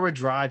Igora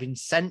Drive in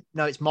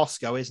it's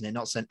Moscow, isn't it?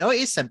 Not it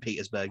is St.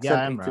 Petersburg.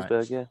 Yeah, St.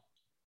 Petersburg, yeah.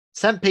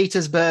 St.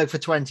 Petersburg for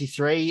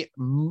 23.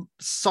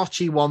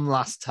 Sochi won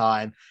last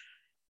time.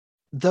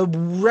 The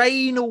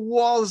rain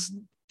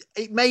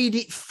it made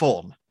it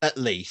fun, at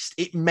least.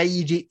 It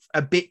made it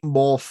a bit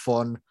more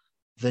fun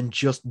than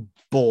just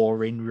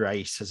boring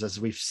races as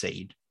we've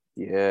seen.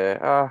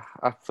 Yeah,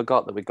 I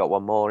forgot that we got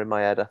one more in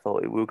my head. I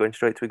thought we were going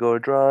straight to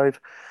Igora Drive.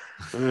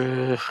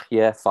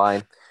 Yeah,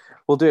 fine.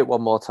 We'll do it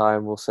one more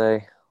time. We'll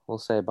say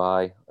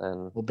bye,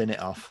 and we'll bin it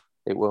off.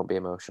 It won't be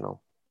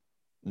emotional.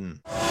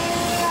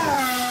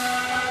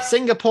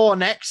 Singapore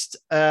next,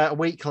 a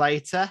week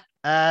later.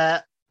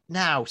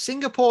 Now,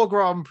 Singapore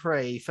Grand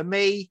Prix, for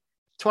me,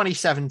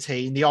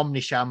 2017, the Omni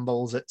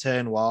Shambles at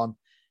turn 1,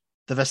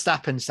 the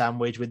Verstappen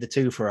sandwich with the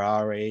 2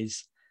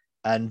 Ferraris,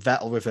 and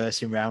Vettel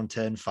reversing round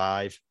turn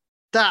 5.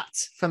 That,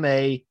 for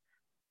me,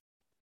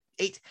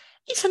 it's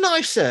a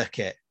nice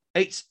circuit.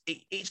 It's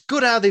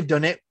good how they've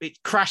done it. It's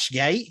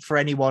Crashgate for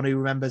anyone who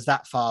remembers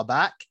that far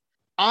back.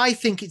 I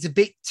think it's a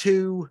bit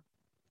too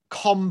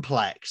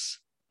complex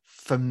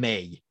for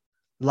me.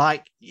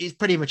 Like, it's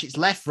pretty much it's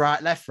left,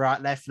 right, left, right,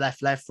 left,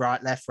 left, left,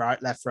 right, left,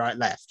 right, left, right,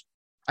 left.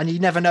 And you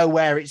never know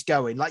where it's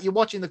going. Like, you're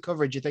watching the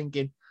coverage, you're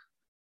thinking,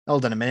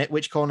 hold on a minute,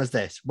 which corner's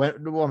this?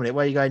 1 minute,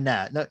 where are you going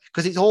now? No,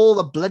 because it's all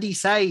the bloody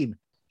same.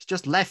 It's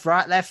just left,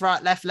 right, left,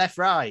 right, left, left,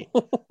 right.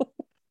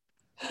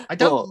 I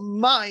don't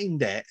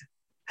mind it.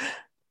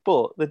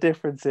 But the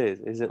difference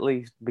is at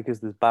least because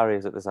there's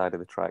barriers at the side of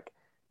the track,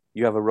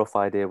 you have a rough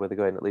idea where they're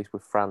going, at least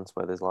with France,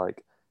 where there's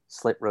like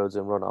slip roads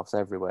and runoffs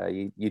everywhere.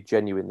 You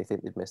genuinely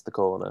think they'd missed the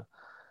corner.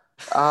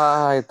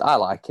 I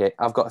like it.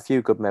 I've got a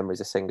few good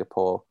memories of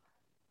Singapore.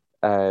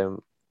 I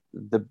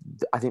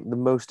think the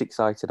most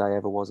excited I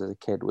ever was as a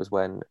kid was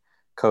when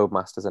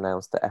Codemasters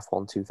announced that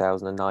F1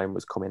 2009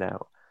 was coming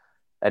out,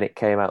 and it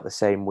came out the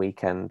same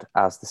weekend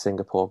as the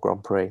Singapore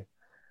Grand Prix,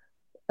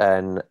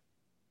 and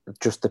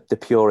just the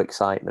pure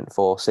excitement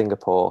for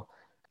Singapore,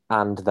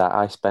 and that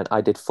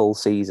I did full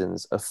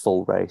seasons of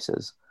full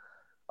races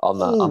on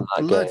that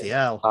bloody game.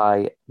 hell.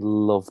 I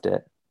loved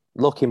it.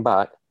 Looking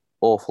back,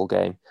 awful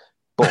game.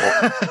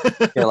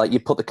 But like you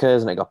put the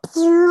curves and it go,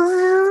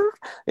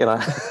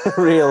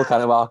 real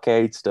kind of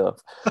arcade stuff.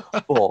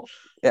 But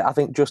yeah, I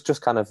think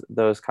just kind of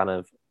those kind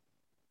of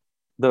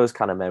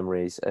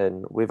memories,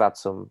 and we have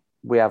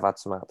had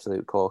some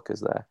absolute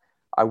corkers there.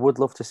 I would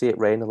love to see it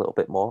rain a little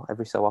bit more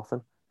every so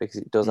often because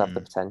it does have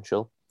the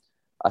potential.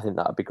 I think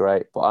that'd be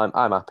great. But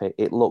I'm happy.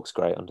 It looks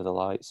great under the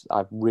lights.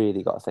 I've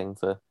really got a thing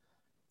for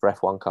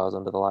F1 cars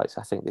under the lights.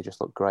 I think they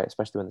just look great,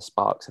 especially when the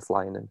sparks are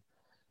flying in.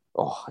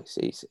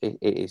 It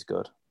is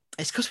good.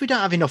 It's because we don't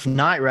have enough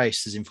night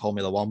races in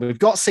Formula One. We've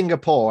got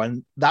Singapore,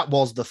 and that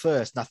was the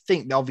first. And I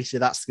think obviously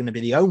that's going to be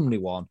the only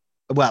one.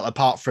 Well,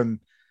 apart from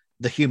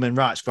the Human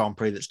Rights Grand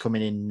Prix that's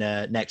coming in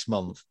next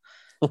month.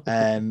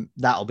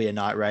 That'll be a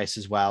night race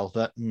as well.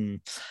 But a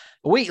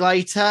week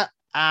later,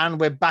 and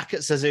we're back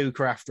at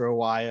Suzuka after a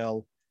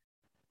while.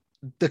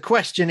 The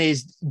question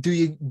is, do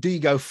you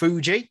go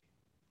Fuji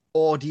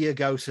or do you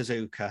go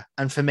Suzuka?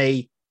 And for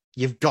me,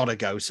 you've got to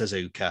go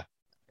Suzuka.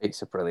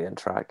 It's a brilliant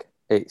track.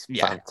 It's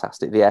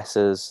fantastic. The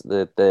S's,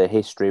 the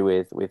history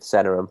with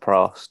Senna and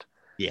Prost.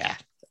 Yeah.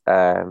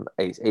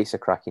 It's a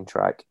cracking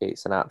track.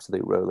 It's an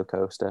absolute roller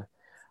coaster.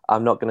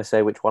 I'm not going to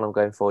say which one I'm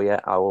going for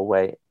yet. I will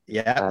wait.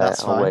 Yeah,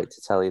 that's fine. I'll wait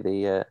to tell you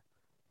the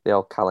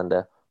old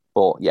calendar.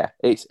 But yeah,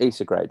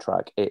 it's a great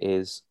track.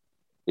 It's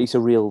a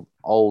real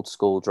old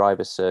school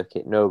driver's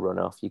circuit. No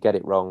runoff. You get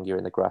it wrong, you're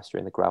in the grass, you're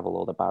in the gravel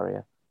or the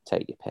barrier.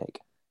 Take your pick.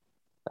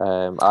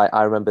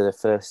 I remember the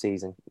first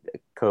season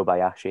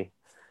Kobayashi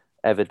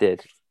ever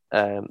did.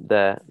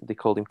 They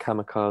called him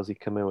Kamikaze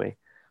Kamui.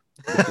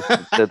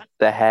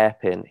 The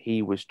hairpin,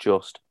 he was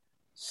just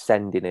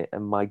sending it,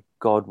 and my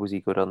God, was he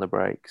good on the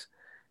brakes.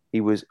 He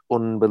was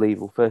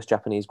unbelievable. First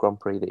Japanese Grand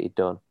Prix that he'd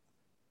done,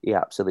 he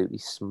absolutely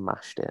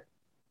smashed it.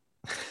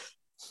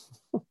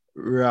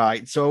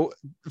 Right, so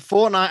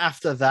fortnight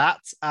after that,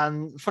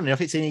 and funny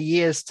enough, it's in a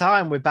year's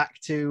time, we're back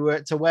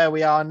to where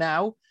we are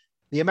now,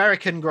 the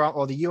American Grand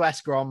or the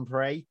US Grand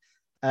Prix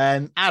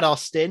at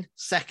Austin,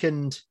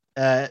 second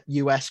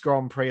US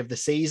Grand Prix of the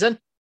season.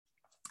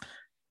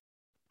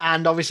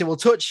 And obviously we'll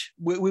touch,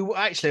 we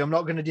actually, I'm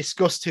not going to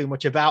discuss too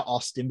much about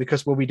Austin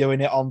because we'll be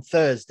doing it on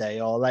Thursday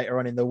or later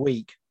on in the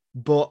week.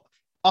 But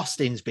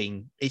Austin's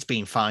been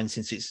fine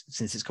since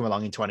it's come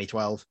along in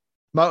 2012.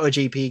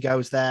 MotoGP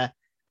goes there.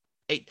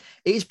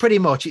 It's pretty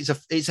much, it's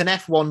an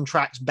F1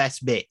 track's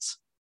best bits,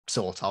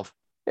 sort of.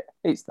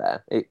 It's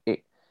there.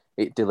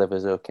 It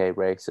delivers okay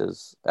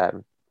races. I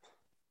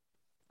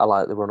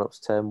like the run-ups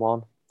turn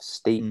one.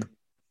 Steep.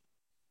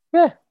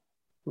 Yeah,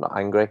 I'm not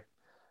angry.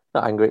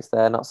 Not angry it's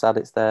there, not sad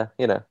it's there.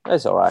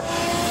 It's all right.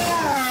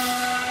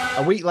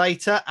 A week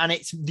later, and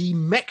it's the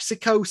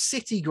Mexico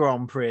City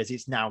Grand Prix, as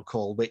it's now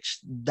called, which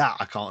that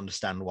I can't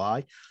understand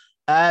why.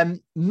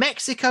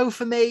 Mexico,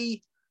 for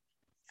me,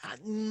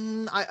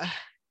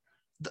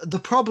 the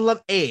problem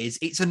is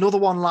it's another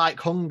one like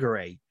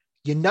Hungary.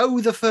 You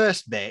know the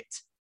first bit,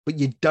 but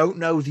you don't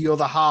know the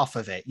other half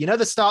of it. You know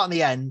the start and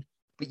the end,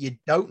 but you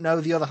don't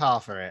know the other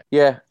half of it.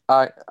 Yeah,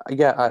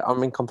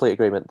 I'm in complete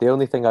agreement. The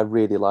only thing I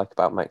really like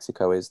about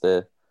Mexico is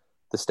the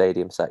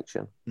stadium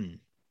section.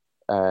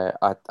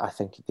 I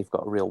think they've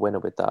got a real winner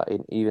with that.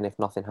 Even if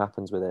nothing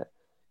happens with it,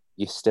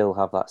 you still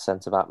have that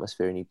sense of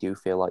atmosphere and you do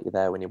feel like you're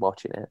there when you're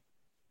watching it.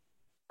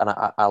 And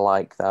I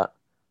like that.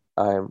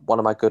 One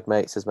of my good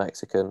mates is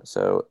Mexican,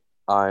 so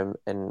I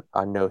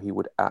know he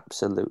would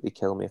absolutely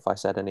kill me if I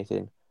said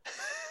anything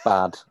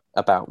bad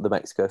about the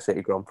Mexico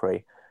City Grand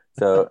Prix.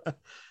 So,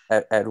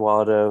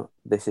 Eduardo,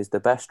 this is the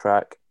best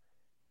track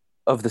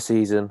of the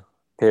season,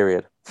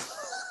 period.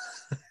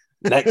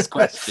 Next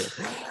question.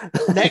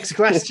 Next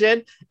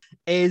question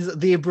is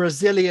the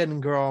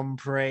Brazilian Grand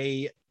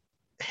Prix.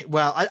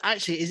 Well, I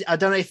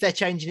don't know if they're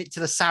changing it to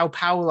the Sao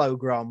Paulo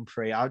Grand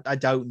Prix. I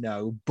don't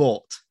know,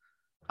 but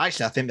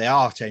actually, I think they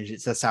are changing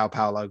it to the Sao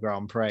Paulo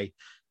Grand Prix,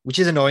 which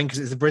is annoying because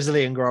it's the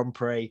Brazilian Grand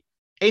Prix.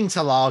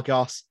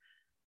 Interlagos.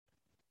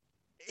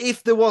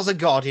 If there was a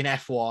god in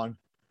F1,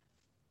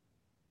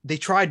 they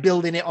tried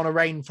building it on a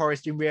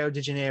rainforest in Rio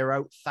de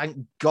Janeiro. Thank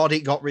God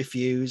it got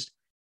refused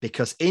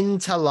because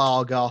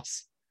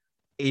Interlagos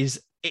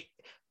is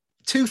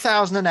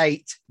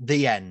 2008,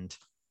 the end.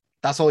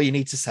 That's all you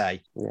need to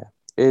say. Yeah.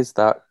 Is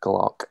that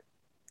Glock?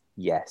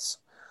 Yes.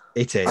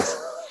 It is.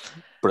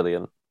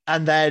 Brilliant.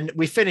 And then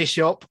we finish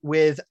up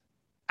with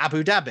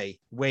Abu Dhabi,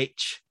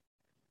 which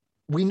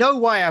we know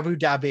why Abu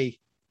Dhabi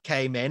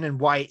came in and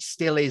why it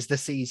still is the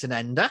season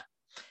ender,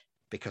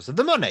 because of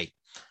the money.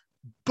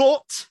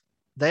 But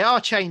They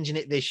are changing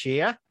it this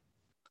year.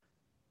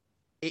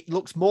 It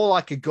looks more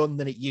like a gun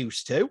than it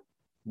used to,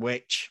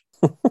 which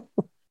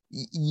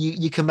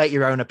you can make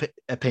your own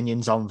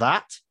opinions on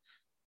that.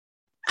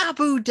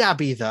 Abu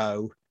Dhabi,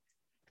 though,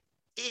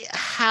 it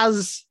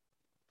has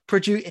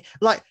produced,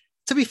 like,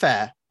 to be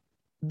fair,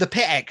 the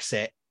pit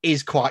exit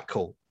is quite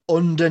cool.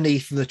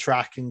 Underneath the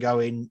track and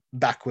going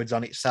backwards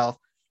on itself.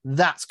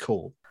 That's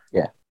cool.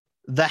 Yeah.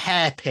 The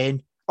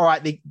hairpin, all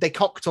right, they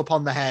cocked up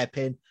on the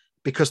hairpin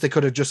because they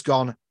could have just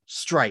gone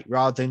straight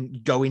rather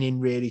than going in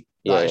really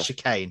like a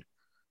chicane.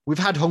 We've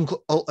had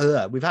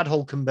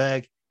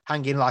Hulkenberg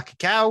hanging like a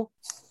cow.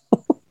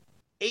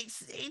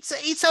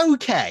 It's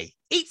okay.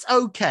 It's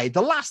okay.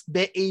 The last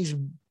bit is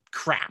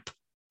crap.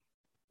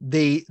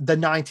 The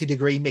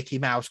 90-degree Mickey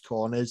Mouse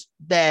corners,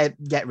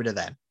 get rid of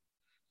them.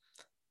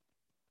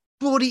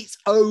 But it's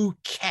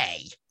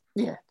okay.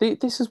 Yeah,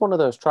 this is one of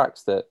those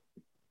tracks that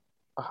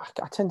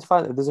I tend to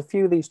find that there's a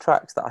few of these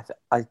tracks that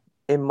I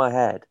in my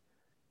head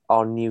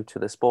are new to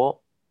the sport.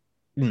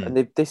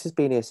 And this has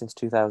been here since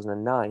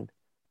 2009.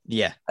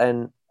 Yeah.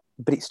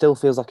 But it still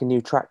feels like a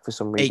new track for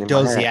some reason. It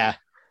does, yeah.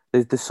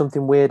 There's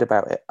something weird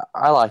about it.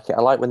 I like it.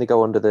 I like when they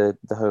go under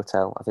the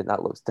hotel. I think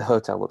the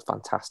hotel looks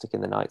fantastic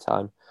in the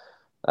nighttime.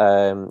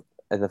 And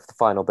the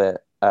final bit,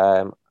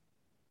 I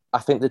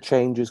think the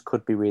changes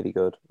could be really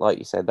good. Like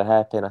you said, the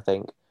hairpin, I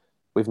think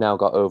we've now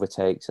got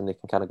overtakes and they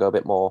can kind of go a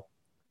bit more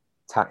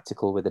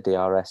tactical with the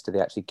DRS. Do they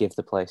actually give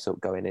the place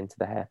up going into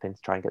the hairpin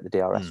to try and get the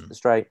DRS for the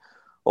straight?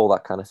 All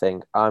that kind of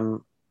thing.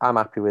 I'm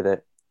happy with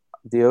it.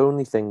 The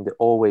only thing that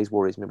always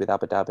worries me with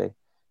Abu Dhabi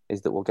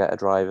is that we'll get a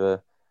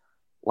driver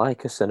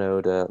like a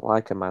Tsunoda,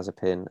 like a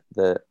Mazepin,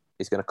 that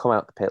is going to come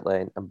out the pit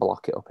lane and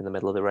block it up in the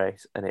middle of the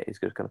race, and it is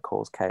just going to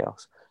cause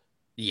chaos.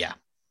 Yeah.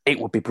 It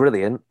would be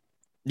brilliant,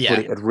 but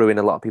it would ruin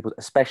a lot of people,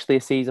 especially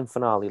a season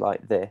finale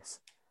like this.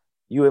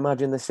 You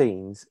imagine the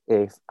scenes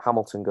if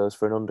Hamilton goes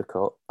for an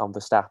undercut on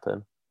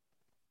Verstappen,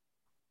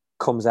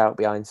 comes out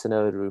behind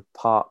Tsunoda, who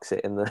parks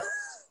it in the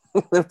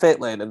the pit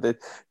lane, and the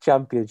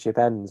championship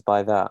ends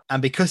by that.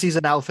 And because he's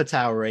an Alpha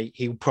Tauri,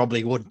 he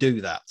probably would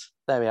do that.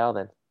 There we are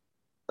then.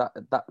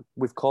 That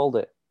we've called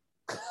it.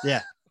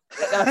 Yeah.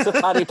 That's a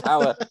Paddy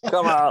Power.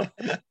 Come on.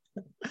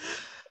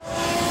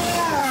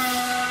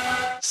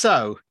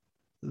 So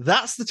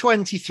that's the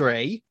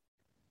 23.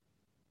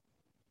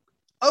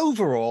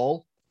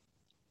 Overall,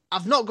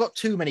 I've not got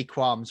too many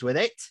qualms with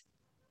it.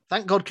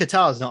 Thank God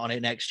Qatar's not on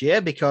it next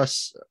year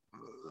because,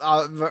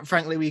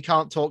 frankly, we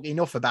can't talk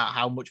enough about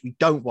how much we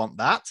don't want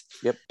that.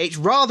 Yep. It's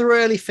rather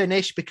early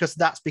finish because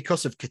that's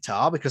because of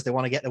Qatar, because they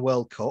want to get the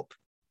World Cup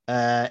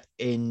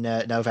in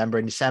November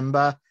and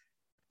December.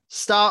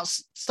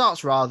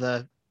 Starts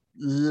rather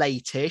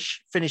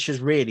late-ish, finishes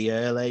really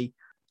early.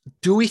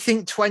 Do we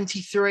think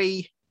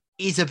 23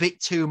 is a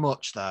bit too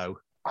much, though?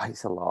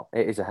 It's a lot.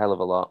 It is a hell of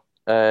a lot.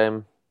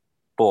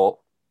 But,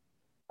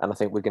 and I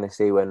think we're going to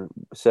see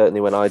certainly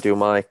when I do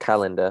my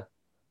calendar,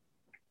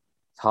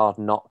 it's hard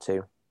not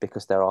to,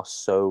 because there are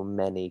so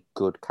many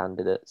good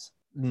candidates.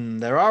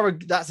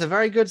 That's a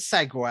very good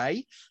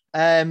segue.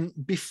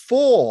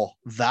 Before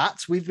that,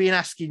 we've been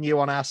asking you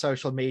on our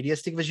social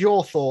medias to give us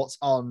your thoughts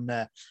on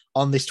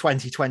this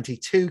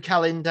 2022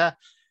 calendar,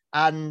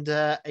 and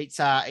it's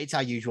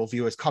our usual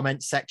viewers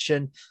comment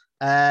section,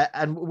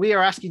 and we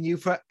are asking you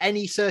for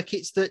any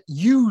circuits that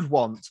you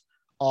want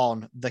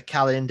on the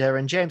calendar,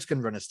 and James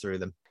can run us through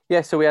them.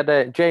 Yeah, so we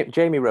had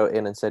Jamie wrote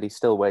in and said he's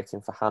still waiting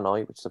for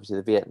Hanoi, which is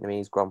obviously the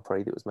Vietnamese Grand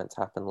Prix that was meant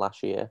to happen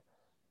last year.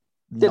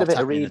 Did a bit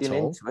of reading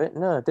into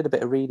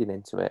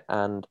it,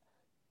 and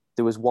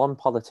there was one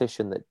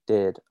politician that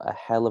did a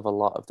hell of a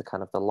lot of the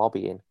kind of the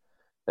lobbying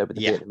with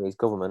the Vietnamese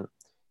government.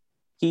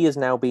 He is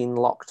now being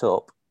locked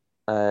up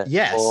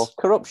for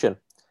corruption.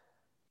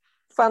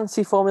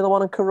 Fancy Formula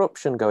One and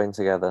corruption going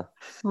together.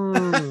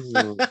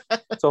 So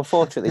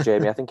unfortunately,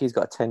 Jamie, I think he's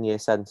got a 10-year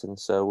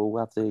sentence, so we'll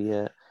have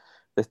the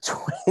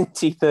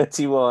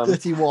 2031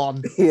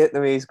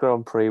 Vietnamese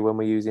Grand Prix when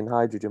we're using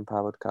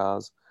hydrogen-powered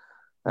cars.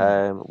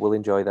 We'll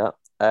enjoy that.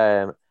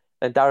 And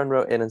Darren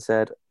wrote in and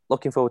said,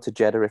 looking forward to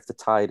Jeddah if the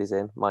tide is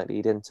in. Might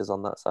need Inters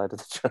on that side of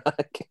the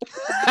track.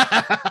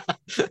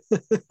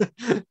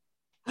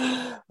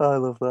 I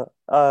love that.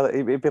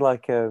 It'd be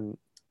like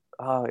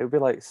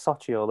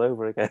Sochi all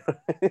over again.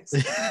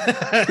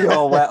 You're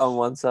all wet on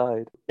one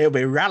side. It'll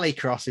be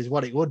rallycross is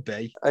what it would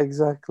be.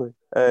 Exactly.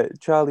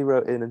 Charlie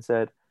wrote in and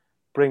said,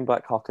 bring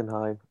back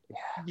Hockenheim. Yeah,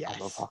 yes. I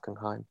love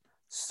Hockenheim.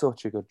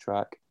 Such a good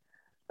track.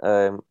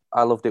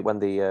 I loved it when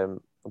they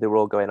were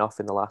all going off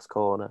in the last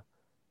corner.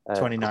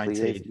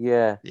 2019.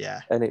 Yeah.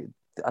 Yeah. And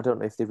I don't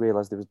know if they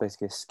realised there was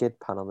basically a skid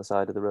pan on the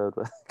side of the road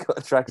where they got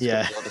a track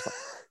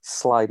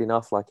sliding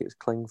off like it was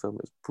cling film.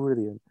 It was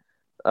brilliant.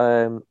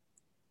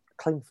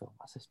 Cling film,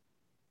 that's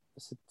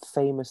a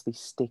famously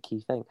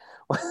sticky thing.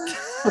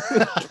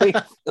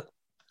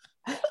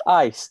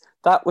 Ice,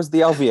 that was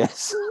the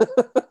obvious.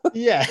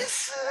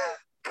 Yes.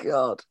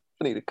 God,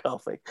 I need a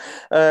coffee.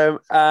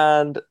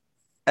 And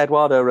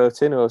Eduardo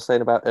wrote in, who I was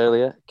saying about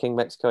earlier, King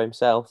Mexico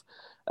himself,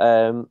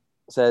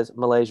 says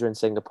Malaysia and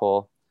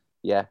Singapore.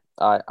 Yeah,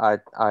 I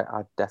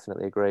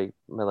definitely agree.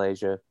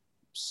 Malaysia,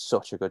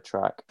 such a good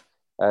track.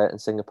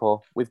 And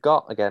Singapore, we've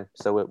got again,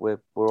 so we're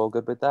all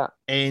good with that.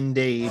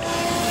 Indeed.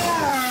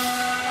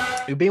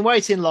 We've been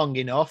waiting long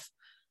enough.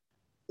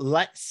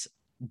 Let's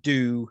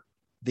do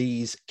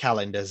these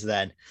calendars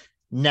then.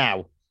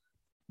 Now,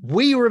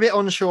 we were a bit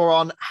unsure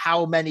on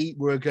how many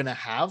we're going to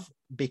have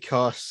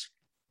because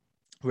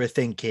we're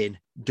thinking,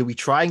 do we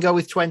try and go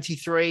with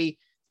 23?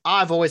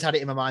 I've always had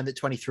it in my mind that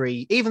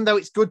 23, even though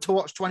it's good to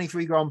watch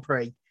 23 Grand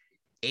Prix,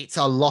 it's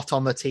a lot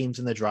on the teams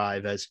and the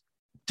drivers.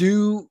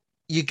 Do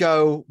you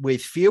go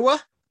with fewer?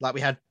 Like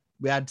we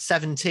had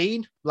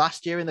 17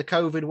 last year in the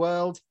COVID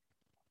world.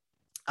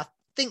 I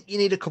think you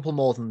need a couple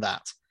more than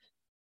that.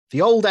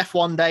 The old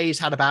F1 days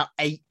had about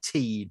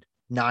 18,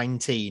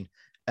 19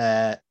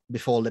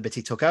 before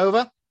Liberty took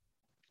over.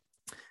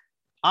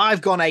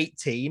 I've gone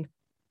 18.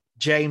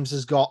 James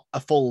has got a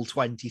full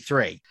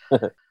 23.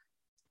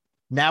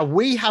 Now,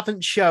 we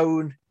haven't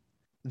shown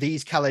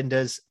these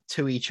calendars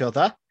to each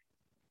other.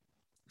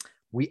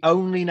 We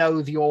only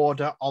know the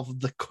order of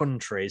the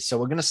countries. So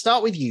we're going to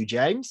start with you,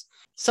 James.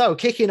 So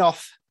kicking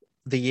off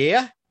the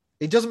year,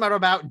 it doesn't matter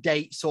about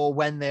dates or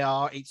when they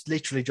are. It's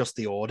literally just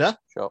the order.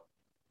 Sure.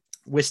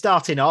 We're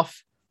starting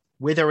off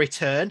with a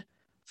return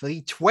for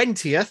the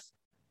 20th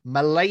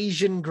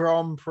Malaysian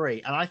Grand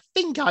Prix. And I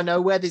think I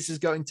know where this is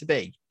going to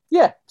be.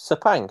 Yeah,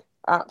 Sepang.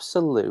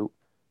 Absolute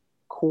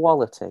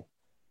quality.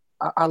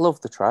 I love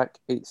the track.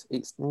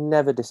 It's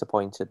never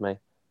disappointed me.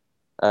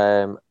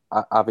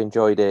 I've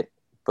enjoyed it,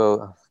 but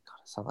God,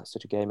 I sound like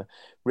such a gamer.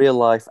 Real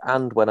life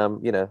and when I'm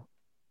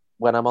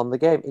on the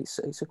game,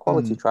 it's a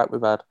quality track.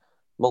 We've had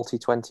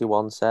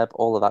multi-21 Seb,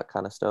 all of that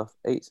kind of stuff.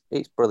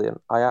 It's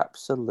brilliant. I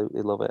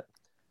absolutely love it.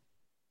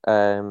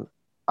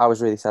 I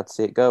was really sad to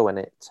see it go when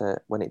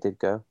it did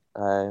go.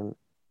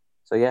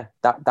 So yeah,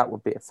 that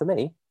would be it for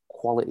me.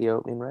 Quality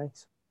opening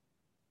race.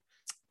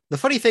 The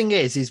funny thing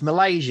is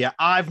Malaysia,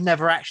 I've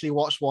never actually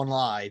watched one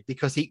live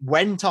because it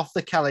went off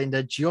the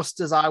calendar just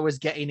as I was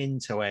getting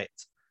into it.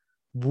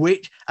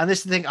 And this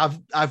is the thing,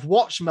 I've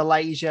watched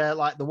Malaysia,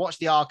 watch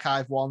the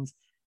archive ones,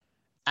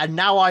 and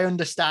now I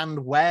understand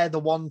where the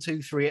 1,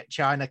 2, 3 at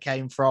China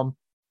came from.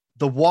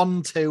 The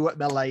 1, 2 at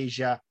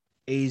Malaysia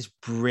is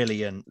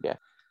brilliant. Yeah.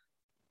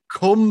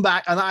 Come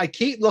back, and I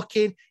keep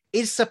looking.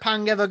 Is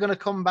Sepang ever going to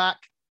come back?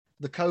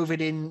 The COVID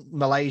in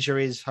Malaysia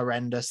is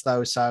horrendous,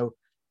 though, so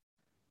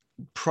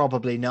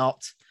probably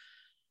not.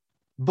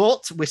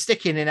 But we're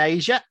sticking in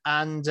Asia,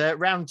 and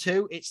round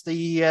 2, it's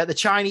the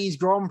Chinese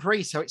Grand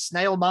Prix, so it's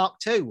Snail Mark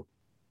 2.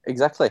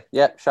 Exactly.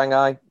 Yeah,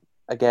 Shanghai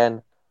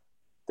again.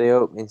 The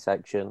opening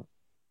section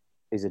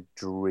is a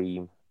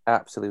dream,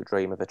 absolute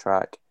dream of a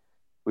track.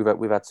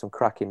 We've had some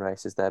cracking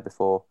races there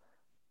before.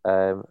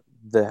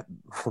 The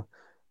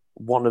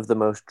one of the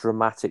most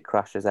dramatic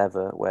crashes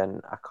ever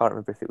when I can't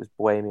remember if it was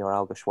Buemi or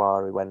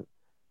Alguersuari went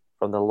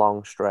from the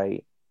long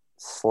straight,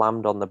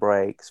 slammed on the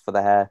brakes for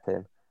the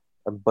hairpin,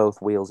 and both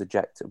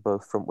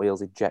front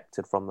wheels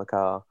ejected from the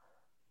car.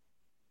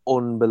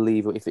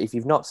 Unbelievable. If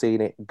you've not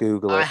seen it,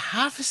 Google it. I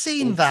have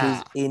seen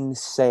that. It is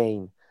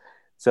insane.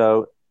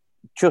 So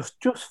just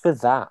for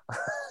that,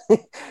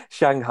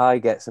 Shanghai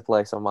gets a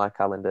place on my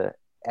calendar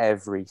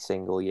every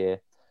single year.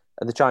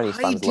 And the Chinese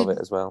fans love it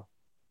as well.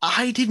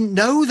 I didn't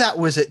know that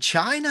was at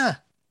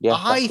China. Yeah,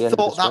 I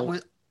thought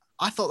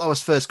that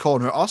was first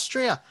corner at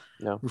Austria.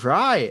 No.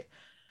 Right.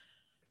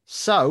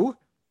 So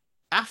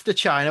after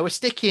China, we're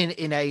sticking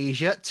in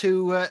Asia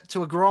to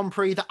a Grand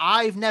Prix that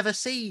I've never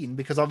seen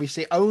because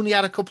obviously it only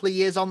had a couple of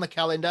years on the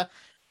calendar.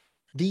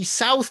 The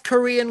South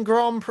Korean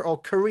Grand Prix or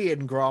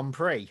Korean Grand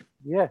Prix.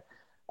 Yeah.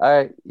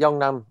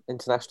 Yeongnam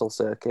International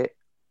Circuit,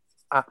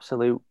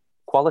 absolute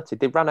quality.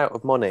 They ran out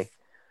of money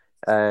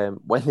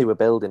when they were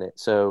building it.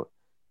 So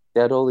they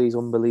had all these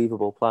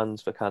unbelievable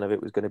plans for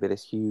it was going to be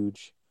this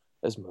huge,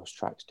 as most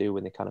tracks do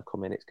when they kind of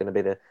come in, it's going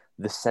to be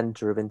the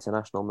centre of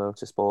international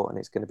motorsport and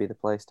it's going to be the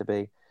place to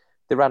be.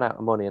 They ran out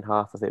of money and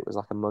half of it was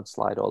like a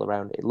mudslide all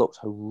around it. It looked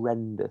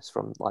horrendous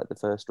from the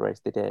first race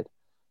they did.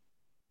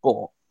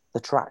 But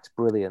the track's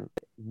brilliant.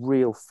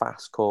 Real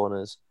fast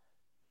corners,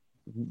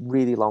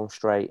 really long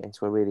straight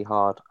into a really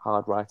hard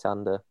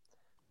right-hander.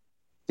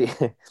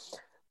 It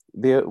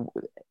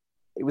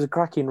was a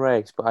cracking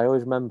race, but I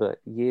always remember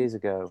years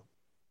ago,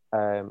 I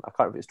can't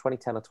remember if it was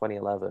 2010 or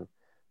 2011,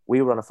 we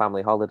were on a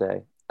family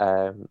holiday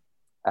and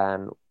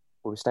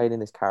we were staying in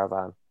this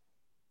caravan,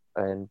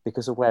 and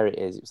because of where it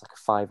is, it was like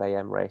a 5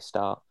 a.m. race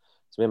start.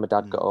 So me and my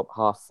dad got up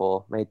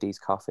 4:30, made these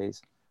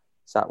coffees,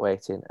 sat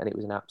waiting, and it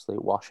was an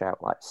absolute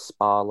washout, like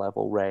spa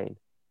level rain.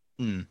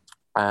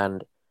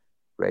 And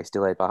race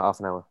delayed by half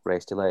an hour,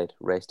 race delayed.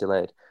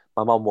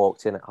 My mum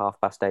walked in at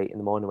 8:30 in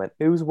the morning and went,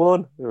 "Who's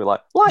won?" We were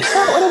like, "Lights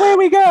out and away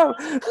we go."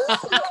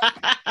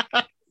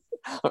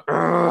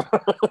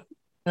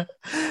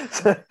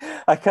 So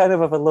I kind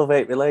of have a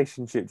love-hate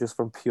relationship just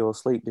from pure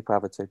sleep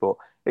depravity, but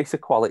it's a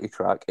quality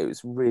track. It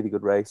was really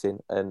good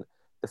racing, and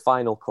the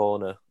final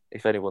corner,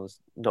 if anyone's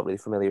not really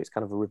familiar, it's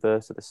kind of a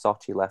reverse of the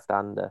Sochi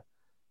left-hander,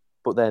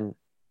 but then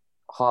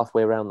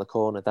halfway around the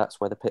corner, that's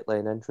where the pit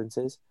lane entrance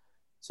is.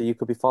 So you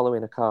could be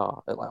following a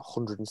car at like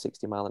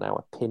 160 mile an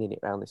hour, pinning it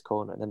around this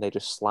corner, and then they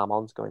just slam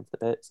on to go into the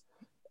pits.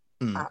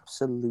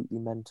 Absolutely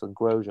mental. And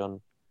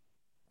Grosjean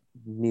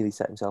nearly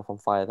set himself on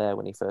fire there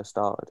when he first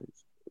started.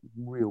 It's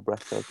real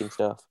breathtaking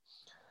stuff.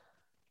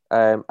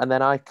 And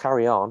then I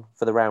carry on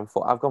for the round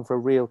 4. I've gone for a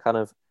real kind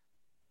of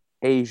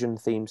Asian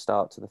themed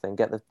start to the thing.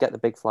 Get the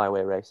big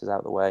flyaway races out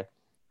of the way.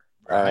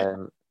 Right.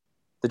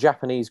 The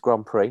Japanese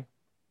Grand Prix.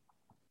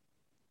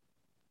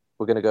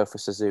 We're going to go for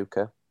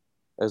Suzuka,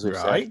 as we've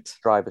said.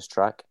 Driver's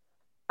track.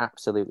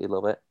 Absolutely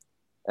love it.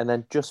 And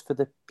then just for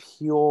the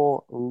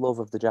pure love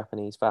of the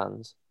Japanese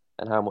fans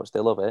and how much they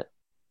love it,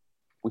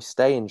 we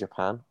stay in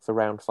Japan for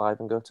round 5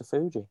 and go to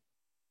Fuji.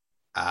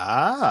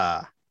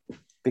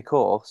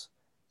 Because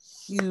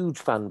huge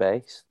fan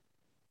base.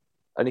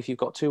 And if you've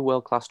got 2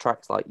 world-class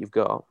tracks like you've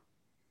got,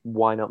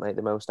 why not make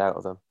the most out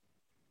of them?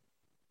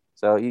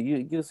 So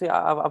you'll see,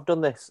 I've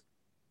done this,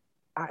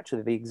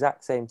 actually the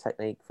exact same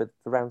technique for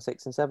round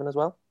 6 and 7 as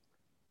well.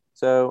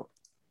 So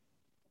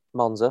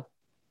Monza,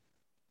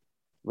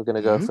 we're going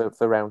to go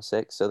for round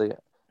 6. So they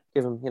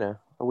give them,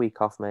 a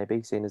week off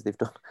maybe, seeing as they've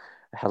done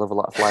a hell of a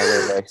lot of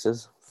flyaway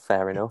races.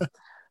 Fair enough.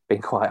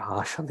 Been quite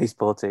harsh on these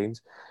poor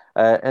teams.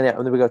 And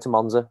then we go to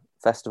Monza,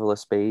 Festival of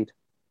Speed.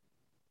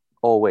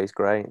 Always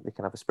great. They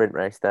can have a sprint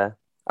race there.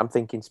 I'm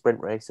thinking sprint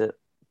race at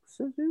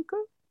Suzuka.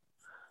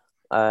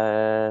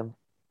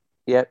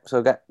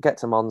 So get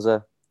to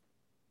Monza.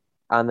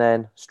 And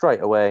then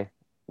straight away,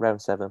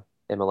 round 7,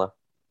 Imola.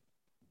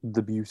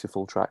 The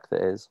beautiful track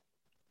that is.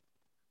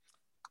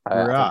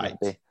 Right.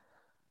 I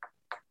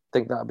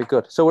think that'd be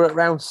good. So we're at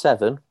round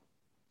 7.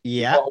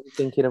 Yeah. What are you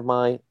thinking of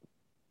my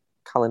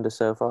calendar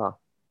so far?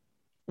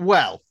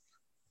 Well,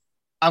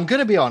 I'm going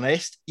to be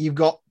honest. You've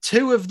got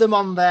 2 of them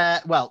on there.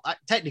 Well,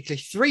 technically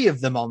 3 of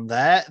them on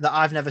there that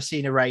I've never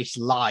seen a race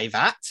live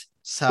at.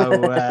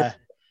 So,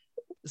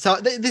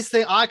 this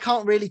thing, I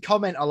can't really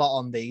comment a lot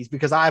on these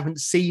because I haven't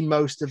seen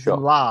most of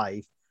them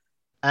live.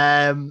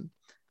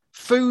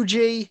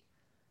 Fuji,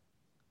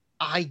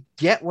 I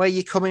get where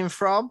you're coming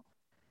from.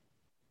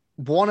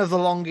 One of the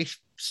longest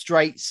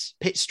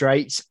pit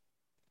straights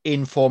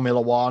in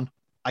Formula One.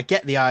 I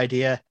get the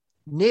idea.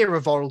 Near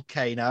a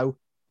volcano,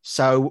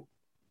 so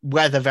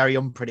weather very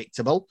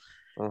unpredictable.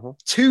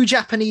 2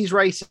 Japanese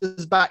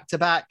races back to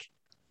back.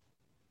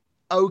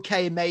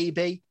 Okay,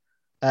 maybe.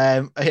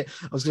 I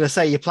was going to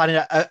say you're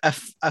planning a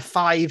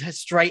 5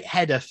 straight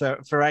header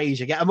for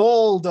Asia. Get them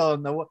all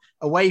done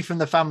away from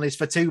the families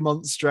for 2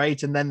 months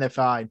straight, and then they're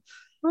fine.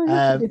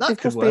 Well,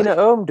 they've just been at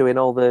home doing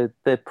all the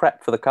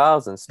prep for the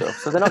cars and stuff,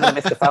 so they're not going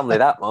to miss the family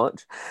that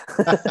much.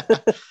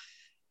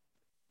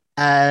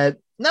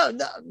 No,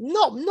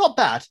 not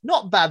bad.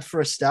 Not bad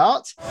for a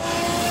start.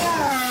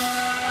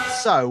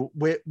 So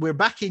we're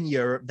back in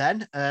Europe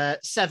then.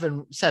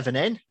 7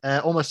 in,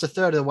 almost a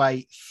third of the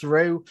way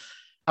through.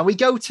 And we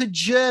go to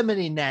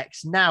Germany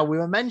next. Now, we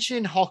were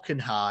mentioning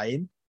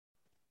Hockenheim.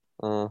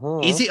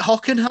 Is it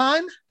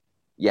Hockenheim?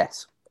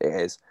 Yes, it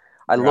is.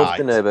 I love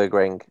the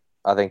Nürburgring.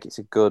 I think it's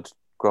a good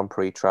Grand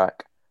Prix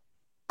track,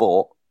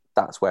 but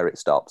that's where it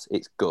stops.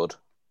 It's good.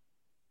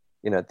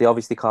 They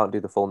obviously can't do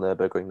the full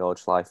Nürburgring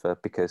Nordschleife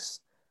because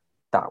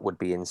that would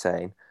be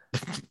insane.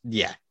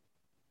 Yeah.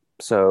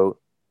 So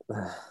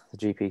the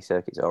GP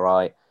circuit's all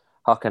right.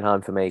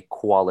 Hockenheim for me,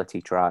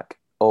 quality track,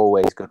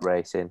 always good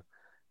racing.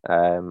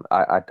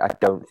 I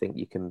don't think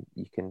you can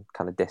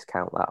kind of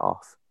discount that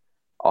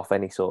off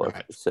any sort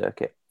of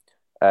circuit.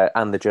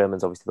 And the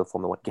Germans obviously love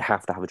Formula One. You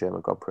have to have a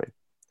German Grand Prix.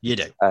 You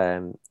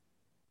do.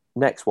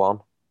 Next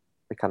one,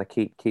 we kind of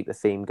keep the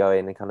theme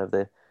going in kind of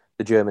the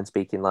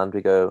German-speaking land.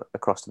 We go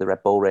across to the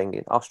Red Bull Ring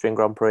in Austrian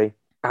Grand Prix.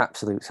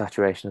 Absolute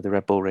saturation of the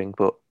Red Bull Ring,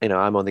 but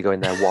I'm only going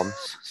there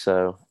once,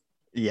 so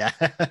yeah,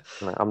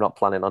 I'm not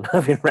planning on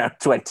having round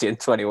 20 and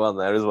 21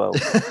 there as well.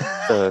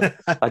 So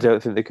I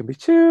don't think there can be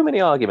too many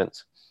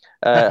arguments.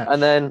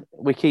 And then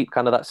we keep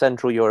kind of that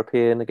Central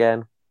European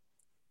again.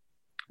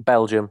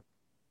 Belgium.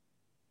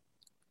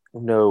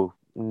 No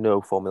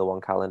Formula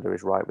One calendar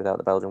is right without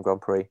the Belgium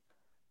Grand Prix.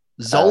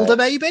 Zolder,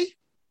 maybe?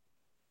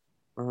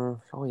 Oh,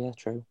 yeah,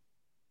 true.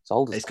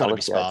 Zolder's it's got to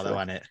be Spa, though,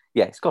 hasn't it?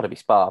 Yeah, it's got to be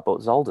Spa, but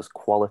Zolder's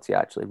quality,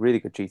 actually. Really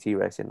good GT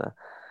racing there.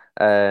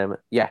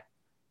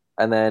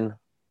 And then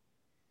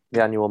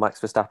the annual Max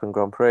Verstappen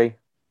Grand Prix.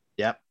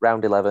 Yep.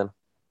 Round 11,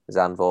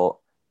 Zandvoort.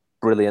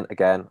 Brilliant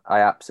again. I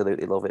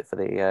absolutely love it for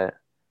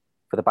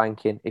the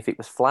banking. If it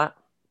was flat,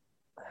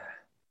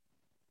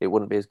 it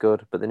wouldn't be as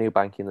good, but the new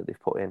banking that they've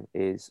put in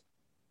is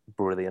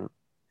brilliant.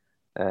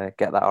 Get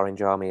that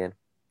Orange Army in.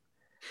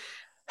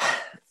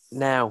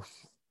 Now,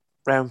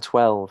 round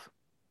 12.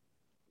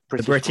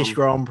 The British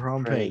Grand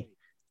Prix.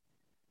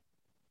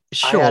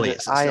 Surely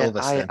it's at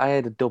Silverstone. I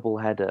had a double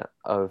header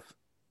of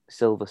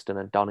Silverstone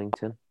and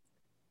Donington,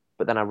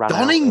 but then I ran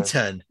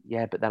Donington?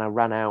 but then I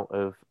ran out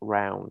of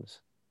rounds.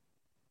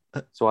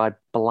 So I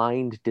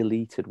blind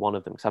deleted one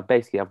of them because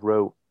I've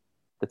wrote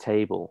the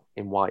table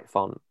in white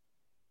font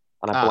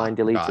and I blind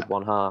deleted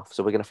one half.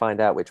 So we're going to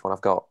find out which one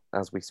I've got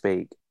as we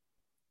speak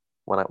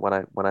when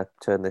I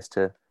turn this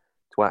to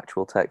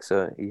actual text.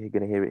 So you're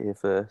going to hear it here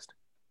first.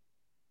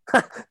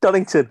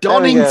 Donington.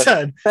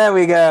 Donington. There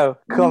we go.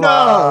 Come No.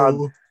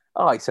 on.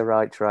 Oh, it's a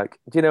right track.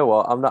 Do you know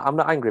what? I'm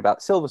not angry about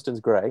it. Silverstone's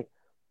great,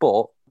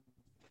 but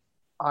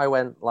I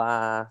went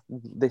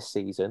this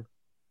season.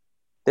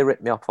 They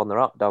ripped me off on their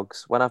hot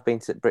dogs. When I've been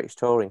to British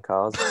touring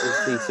cars,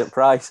 it's decent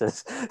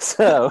prices.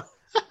 So,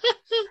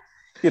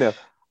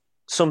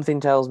 something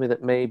tells me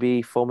that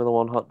maybe Formula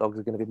One hot dogs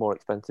are going to be more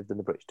expensive than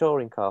the British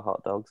touring car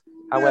hot dogs.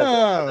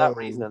 However, for that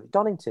reason,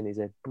 Donington is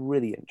a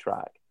brilliant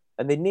track,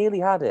 and they nearly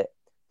had it.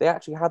 They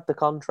actually had the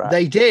contract.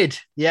 They did,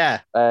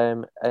 yeah.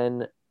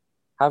 And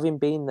having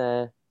been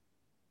there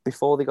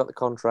before they got the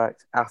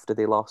contract, after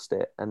they lost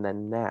it, and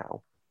then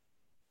now,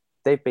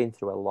 they've been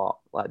through a lot.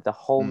 Like the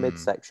whole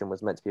midsection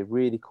was meant to be a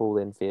really cool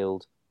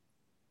infield.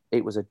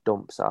 It was a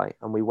dump site,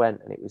 and we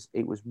went, and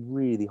it was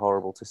really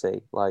horrible to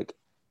see. Like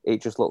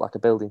it just looked like a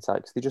building site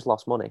because they just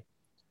lost money.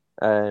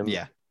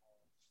 Yeah.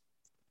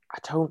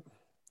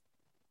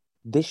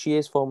 This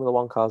year's Formula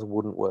One cars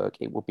wouldn't work.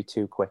 It would be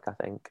too quick, I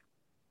think.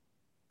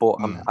 But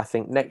I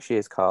think next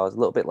year's cars, a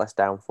little bit less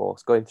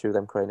downforce, going through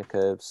them corner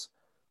curves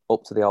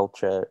up to the old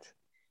church.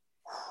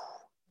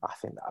 I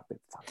think that'd be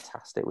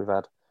fantastic. We've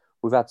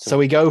had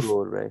some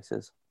good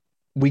races.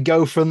 We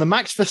go from the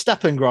Max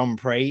Verstappen Grand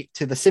Prix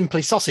to the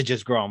Simply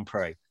Sausages Grand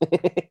Prix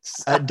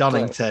at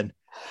Donington.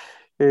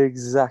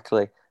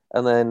 Exactly.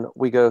 And then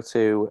we go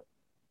to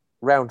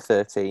round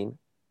 13,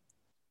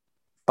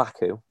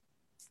 Baku.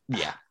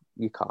 Yeah.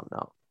 You can't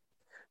not.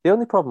 The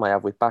only problem I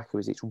have with Baku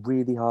is it's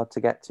really hard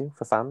to get to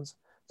for fans.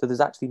 So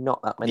there's actually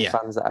not that many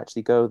fans that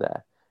actually go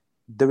there.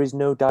 There is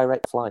no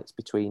direct flights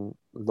between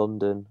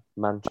London,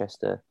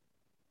 Manchester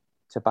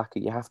to Baku.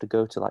 You have to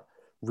go to like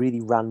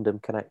really random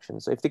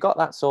connections. So if they got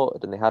that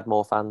sorted and they had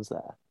more fans there,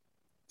 a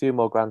few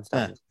more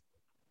grandstands,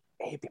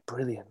 it'd be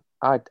brilliant.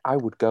 I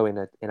would go in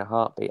a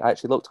heartbeat. I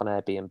actually looked on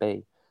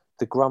Airbnb.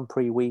 The Grand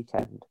Prix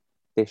weekend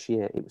this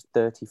year, it was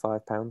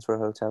 £35 for a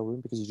hotel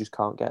room because you just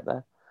can't get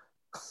there.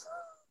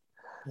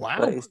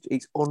 Wow.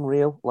 It's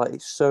unreal. Like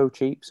it's so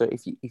cheap. So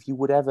if you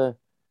would ever,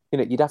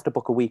 you'd have to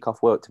book a week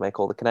off work to make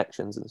all the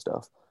connections and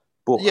stuff.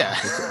 But I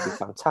think it'd be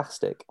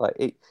fantastic.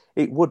 Like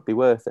it would be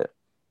worth it.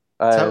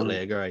 Totally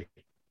agree.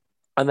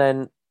 And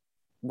then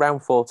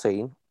round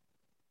 14,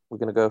 we're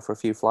going to go for a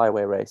few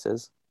flyaway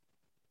races.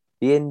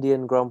 The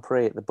Indian Grand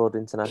Prix at the Bud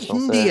International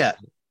India.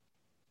 Circuit.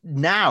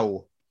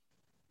 Now.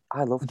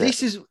 I loved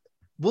this it.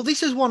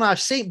 This is one I've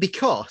seen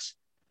because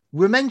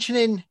we're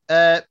mentioning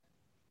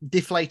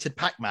deflated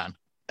Pac-Man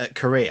at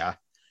Korea.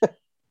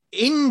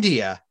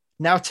 India.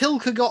 Now,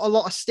 Tilke got a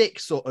lot of stick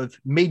sort of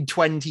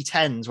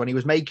mid-2010s when he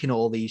was making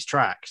all these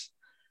tracks.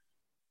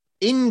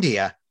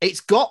 India,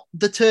 it's got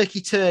the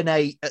Turkey turn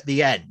 8 at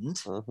the end,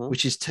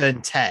 which is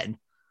turn 10.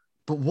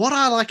 But what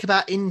I like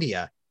about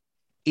India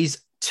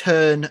is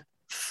turn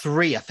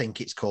 3, I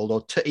think it's called,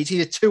 or it's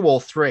either 2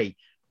 or 3.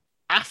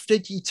 After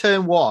you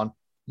turn 1,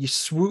 you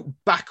swoop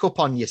back up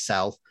on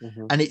yourself,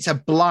 and it's a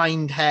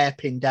blind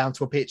hairpin down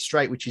to a pit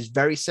straight, which is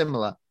very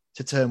similar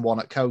to turn 1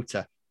 at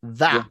Kota.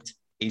 That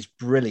is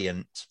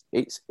brilliant.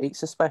 It's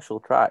a special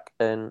track,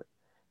 and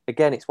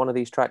again, it's one of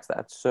these tracks that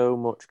had so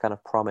much kind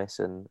of promise,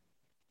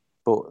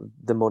 but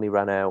the money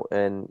ran out,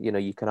 and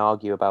you can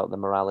argue about the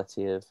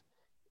morality of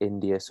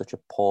India, such a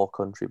poor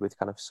country with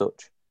kind of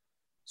such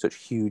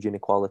huge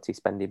inequality,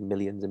 spending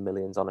millions and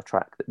millions on a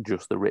track that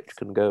just the rich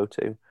can go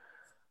to.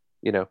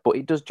 But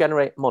it does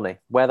generate money.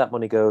 Where that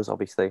money goes,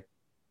 obviously,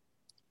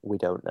 we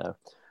don't know.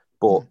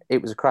 But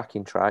it was a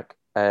cracking track,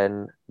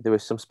 and there were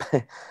some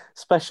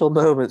special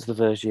moments the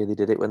first year they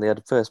did it when they had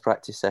a first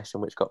practice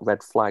session, which got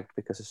red flagged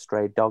because a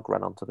stray dog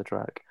ran onto the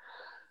track.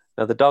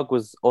 Now, the dog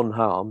was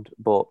unharmed,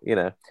 but,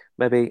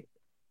 maybe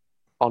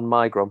on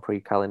my Grand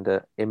Prix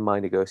calendar, in my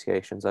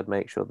negotiations, I'd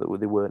make sure that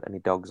there weren't any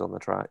dogs on the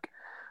track.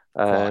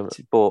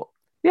 But,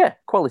 yeah,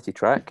 quality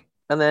track.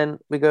 And then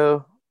we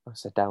go,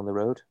 down the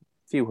road,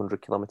 a few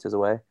 100 kilometres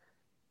away,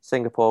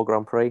 Singapore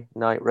Grand Prix,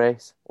 night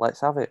race.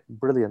 Let's have it.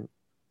 Brilliant.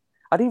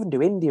 I'd even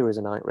do India as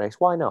a night race.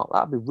 Why not?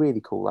 That'd be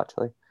really cool,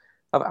 actually.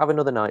 Have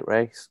another night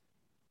race,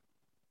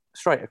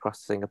 straight across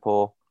to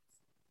Singapore.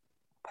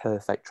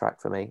 Perfect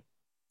track for me.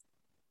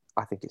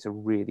 I think it's a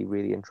really,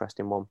 really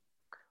interesting one.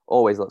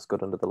 Always looks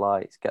good under the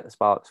lights. Get the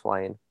sparks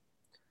flying.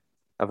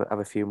 Have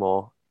a few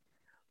more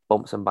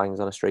bumps and bangs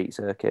on a street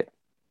circuit.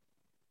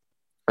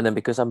 And then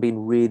because I'm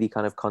being really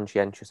kind of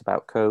conscientious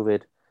about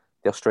COVID,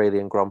 the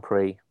Australian Grand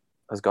Prix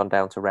has gone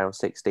down to round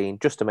 16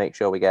 just to make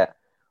sure we get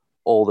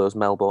all those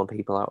Melbourne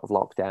people out of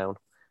lockdown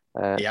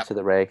to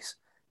the race.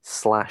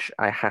 /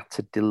 I had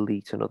to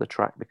delete another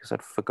track because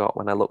I'd forgot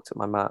when I looked at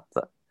my map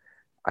that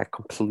I'd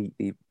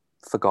completely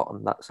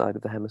forgotten that side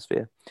of the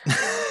hemisphere.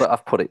 But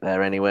I've put it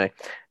there anyway.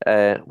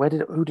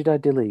 Who did I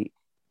delete?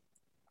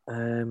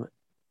 Silverstone.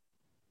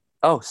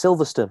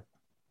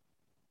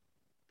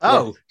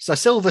 So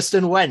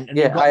Silverstone went, and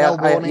you got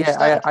Melbourne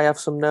instead. I have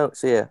some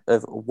notes here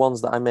of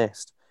ones that I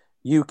missed.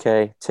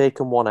 UK,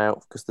 taken one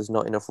out because there's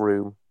not enough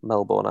room.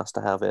 Melbourne has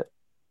to have it.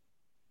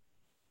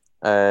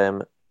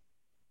 And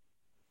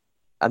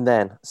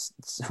then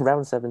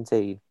round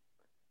 17.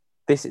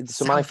 This is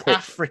South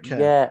Africa.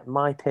 Yeah,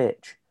 my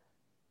pitch.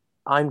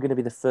 I'm going to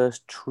be the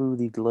first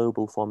truly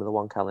global Formula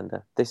One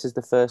calendar. This is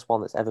the first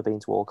one that's ever been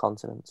to all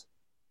continents.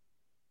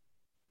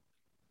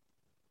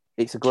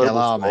 It's a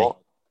global sport.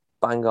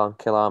 Bang on,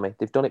 Killarmy.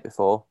 They've done it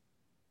before.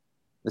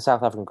 The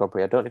South African Grand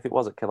Prix. I don't know if it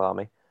was at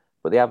Killarmy,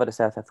 but they have had a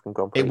South African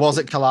Grand Prix. It was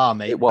at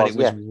Killarmy, but it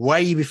was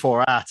way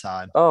before our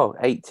time. Oh,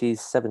 80s,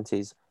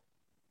 70s.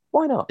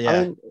 Why not? Yeah.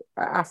 I mean,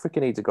 Africa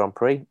needs a Grand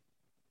Prix.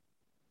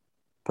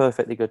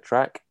 Perfectly good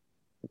track.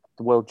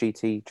 The World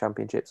GT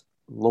Championships,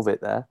 love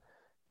it there.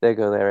 They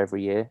go there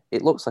every year.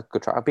 It looks like a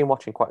good track. I've been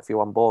watching quite a few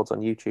on boards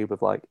on YouTube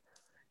of like,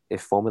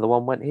 if Formula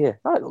One went here.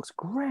 Oh, it looks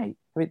great.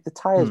 I mean, the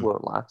tyres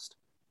won't last.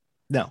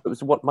 No. It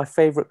was what my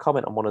favourite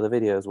comment on one of the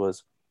videos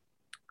was,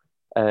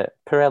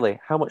 Pirelli,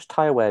 how much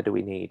tyre wear do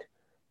we need?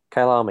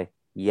 Kyalami,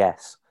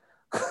 yes.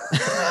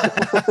 It's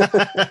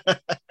a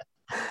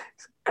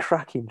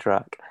cracking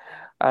track.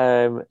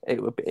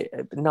 It would be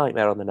a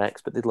nightmare on the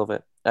necks, but they'd love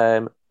it.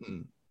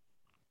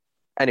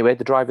 Anyway,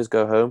 the drivers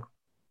go home,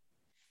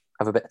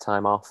 have a bit of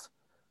time off,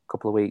 a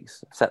couple of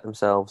weeks, set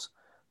themselves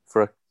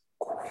for a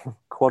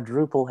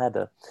quadruple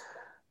header.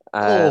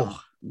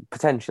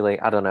 Potentially,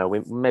 I don't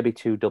know, maybe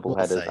 2 double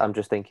headers. I'm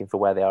just thinking for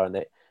where they are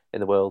in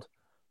the world.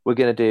 We're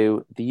going to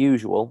do the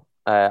usual.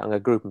 I'm going to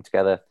group them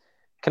together.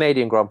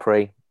 Canadian Grand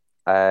Prix,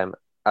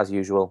 as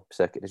usual,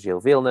 Circuit de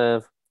Gilles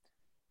Villeneuve.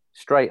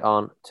 Straight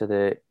on to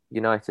the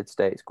United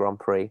States Grand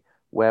Prix,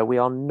 where we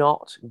are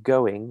not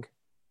going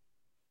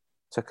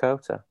to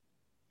COTA.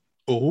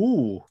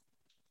 Ooh.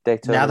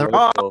 Daytona. Now there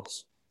are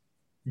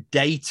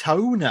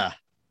Daytona.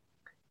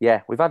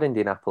 Yeah, we've had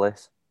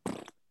Indianapolis.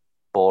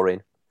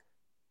 Boring.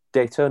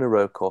 Daytona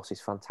road course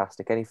is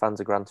fantastic. Any fans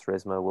of Gran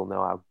Turismo will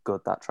know how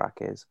good that track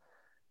is.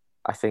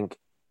 I think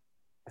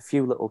a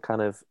few little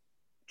kind of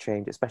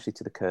change, especially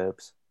to the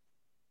curbs.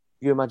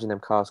 You imagine them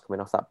cars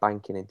coming off that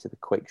banking into the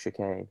quick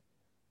chicane.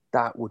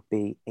 That would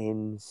be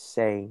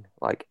insane.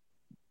 Like,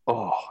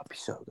 oh, it'd be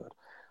so good.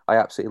 I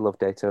absolutely love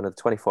Daytona. The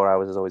 24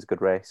 hours is always a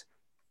good race.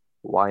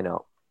 Why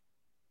not?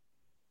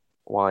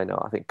 Why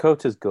not? I think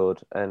COTA's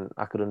good, and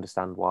I could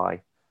understand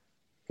why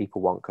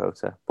people want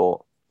COTA, but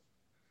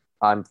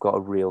I've got a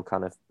real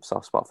kind of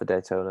soft spot for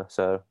Daytona,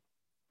 so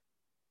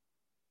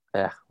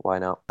yeah, why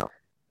not?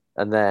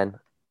 And then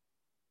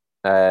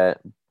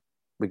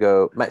we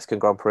go Mexican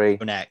Grand Prix.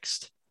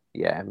 Next.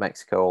 Yeah,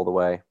 Mexico all the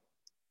way.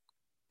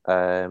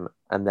 And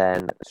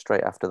then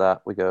straight after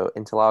that, we go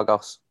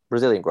Interlagos,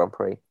 Brazilian Grand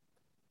Prix.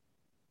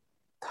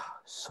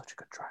 Such a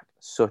good track.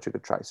 Such a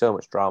good track. So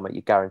much drama.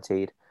 You're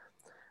guaranteed.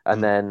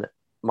 And then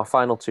my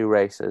final 2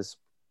 races,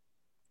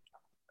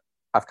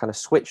 I've kind of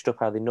switched up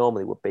how they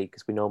normally would be,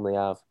 because we normally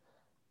have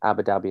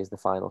Abu Dhabi as the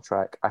final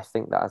track. I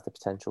think that has the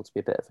potential to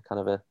be a bit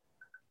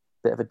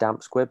of a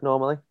damp squib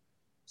normally.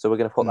 So we're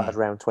going to put that as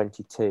round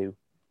 22.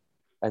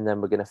 And then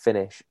we're going to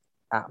finish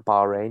at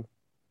Bahrain.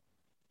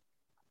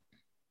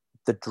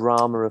 The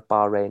drama of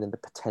Bahrain and the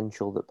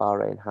potential that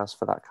Bahrain has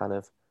for that kind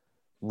of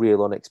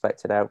real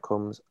unexpected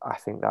outcomes, I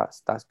think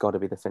that's got to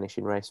be the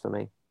finishing race for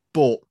me.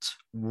 But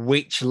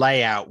which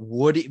layout?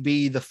 Would it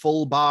be the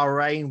full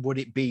Bahrain? Would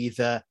it be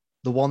the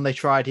one they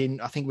tried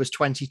in, I think it was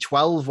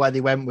 2012, where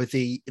they went with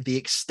the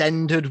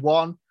extended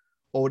one?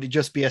 Or would it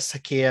just be a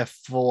Sakir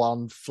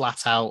full-on,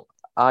 flat-out?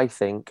 I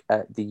think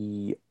on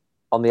the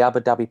Abu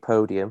Dhabi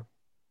podium,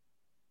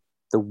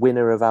 the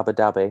winner of Abu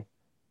Dhabi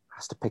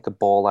has to pick a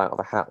ball out of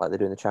a hat like they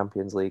do in the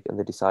Champions League, and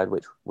they decide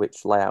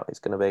which layout it's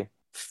going to be.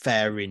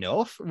 Fair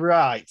enough.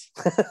 Right.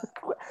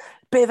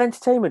 Bit of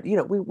entertainment. You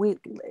know, we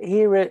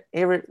here at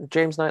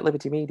James Knight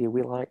Liberty Media,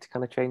 we like to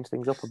kind of change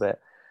things up a bit.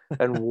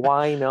 And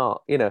why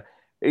not? You know,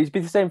 it's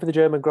been the same for the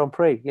German Grand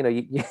Prix. You know,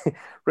 you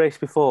race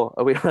before.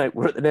 Are we like,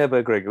 we're at the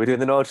Nürburgring? We're doing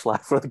the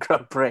Nordschleife for the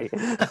Grand Prix.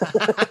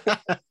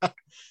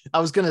 I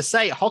was going to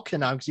say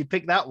Hockenheim, because you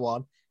picked that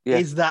one. Yeah.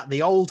 Is that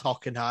the old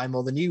Hockenheim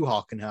or the new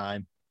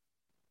Hockenheim?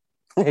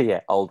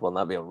 Yeah, old one.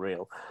 That'd be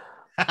unreal.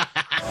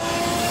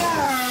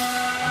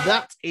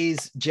 That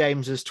is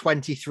James's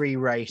 23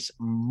 race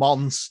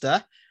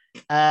monster.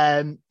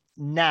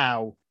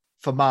 Now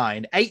for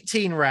mine,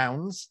 18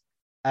 rounds.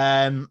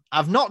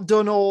 I've not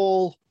done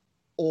all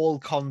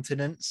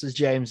continents as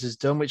James has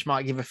done, which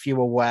might give a few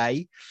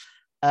away.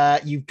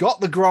 You've got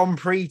the Grand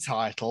Prix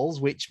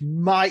titles, which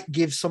might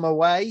give some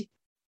away,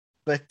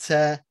 but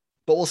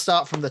we'll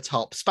start from the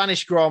top.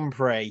 Spanish Grand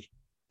Prix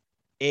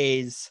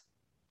is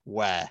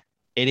where?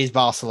 It is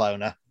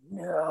Barcelona.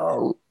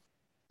 No.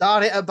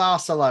 Start it at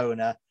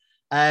Barcelona.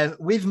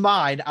 With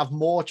mine, I've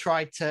more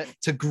tried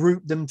to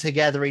group them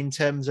together in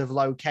terms of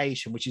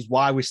location, which is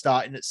why we're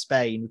starting at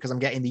Spain, because I'm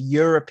getting the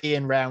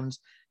European rounds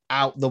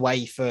out the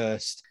way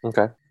first.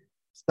 Okay.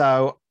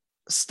 So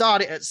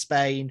start it at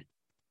Spain.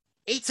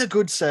 It's a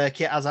good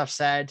circuit, as I've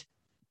said.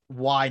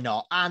 Why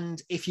not?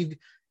 And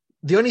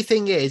the only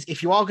thing is,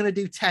 if you are going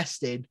to do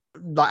testing,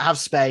 like have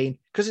Spain,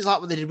 because it's like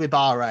what they did with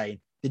Bahrain.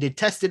 They did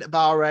testing at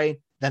Bahrain,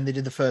 then they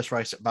did the first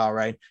race at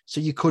Bahrain. So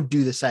you could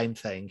do the same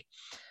thing.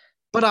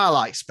 But I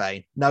like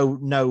Spain. No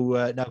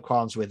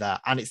qualms with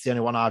that. And it's the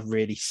only one I've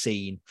really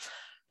seen.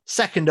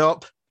 Second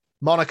up,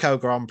 Monaco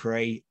Grand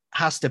Prix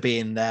has to be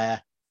in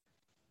there.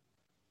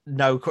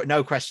 No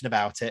question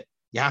about it.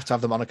 You have to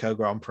have the Monaco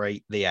Grand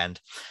Prix, the end.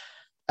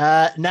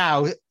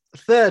 Now,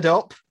 third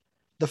up,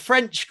 the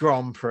French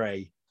Grand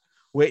Prix,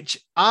 which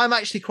I'm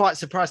actually quite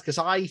surprised because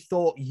I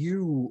thought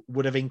you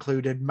would have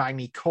included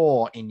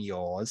Magny-Cours in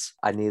yours.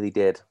 I nearly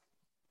did.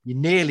 You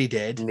nearly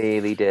did.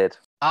 Nearly did.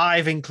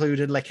 I've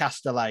included Le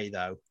Castellet,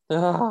 though.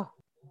 Ah.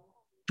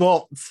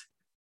 But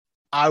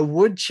I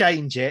would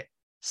change it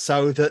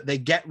so that they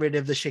get rid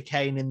of the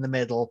chicane in the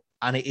middle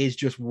and it is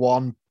just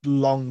one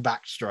long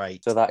back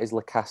straight. So that is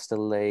Le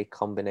Castellet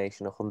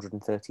combination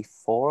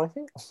 134, I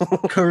think?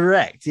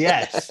 Correct,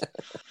 yes.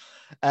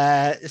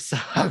 So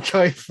I'm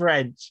going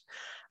French.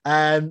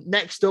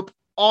 Next up,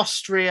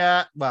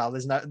 Austria. Well,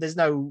 there's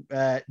no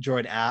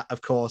drawing it out.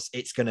 Of course,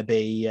 it's going to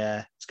be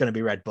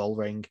Red Bull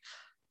Ring.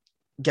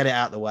 Get it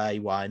out of the way.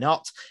 Why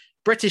not?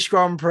 British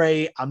Grand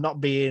Prix. I'm not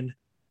being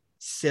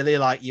silly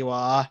like you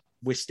are.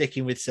 We're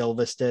sticking with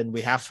Silverstone.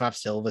 We have to have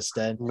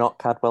Silverstone. Not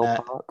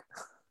Cadwell Park.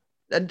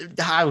 And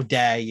how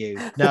dare you?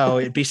 No,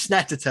 it'd be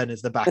Snetterton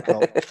as the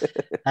backup.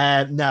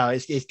 No,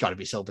 it's got to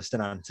be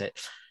Silverstone, hasn't it?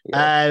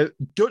 Yeah.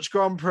 Dutch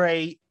Grand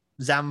Prix,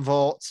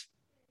 Zandvoort,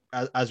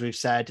 as we've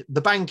said.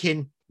 The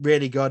banking,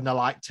 really good, and I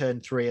like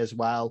turn 3 as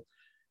well.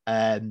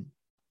 Then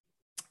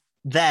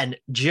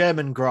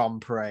German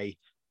Grand Prix.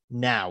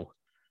 Now,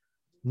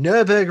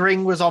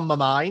 Nürburgring was on my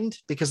mind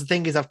because the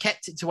thing is I've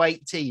kept it to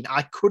 18.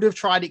 I could have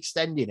tried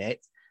extending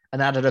it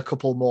and added a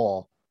couple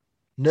more.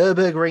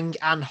 Nürburgring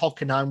and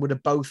Hockenheim would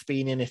have both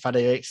been in if I'd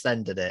have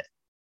extended it.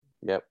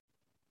 Yep.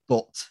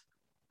 But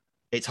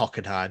it's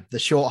Hockenheim. The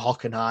short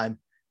Hockenheim,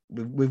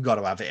 we've got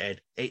to have it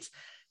in. It's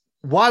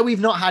why we've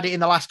not had it in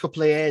the last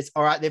couple of years.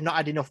 All right, they've not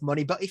had enough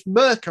money. But if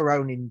Merck are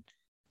owning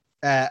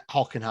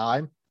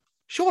Hockenheim,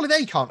 surely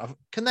they can't.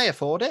 Can they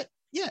afford it?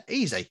 Yeah,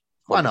 easy.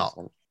 Why not?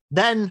 100%.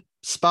 Then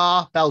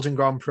Spa, Belgian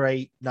Grand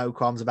Prix. No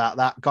qualms about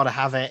that. Got to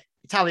have it.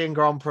 Italian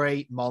Grand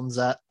Prix,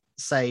 Monza.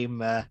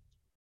 Same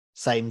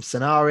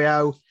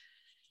scenario.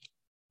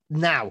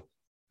 Now,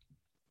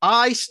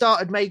 I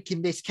started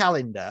making this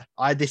calendar.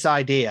 I had this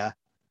idea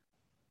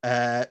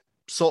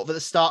sort of at the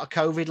start of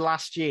COVID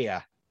last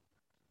year.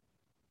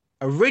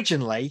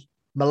 Originally,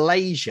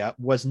 Malaysia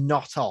was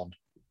not on.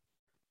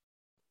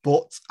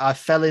 But I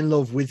fell in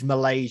love with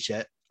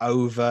Malaysia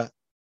over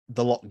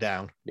the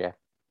lockdown. Yeah.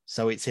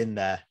 So it's in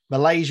there.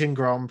 Malaysian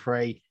Grand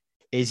Prix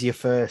is your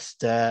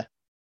first... this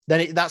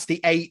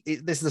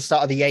is the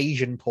start of the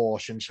Asian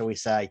portion, shall we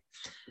say.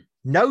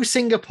 No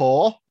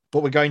Singapore,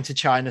 but we're going to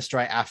China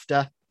straight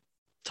after.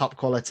 Top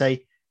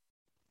quality.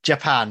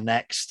 Japan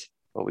next.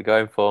 What are we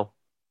going for?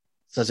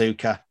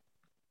 Suzuka.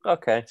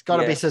 Okay. It's got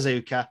to be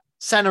Suzuka.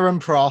 Senna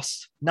and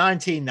Prost,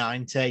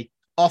 1990.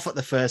 Off at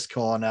the first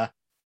corner.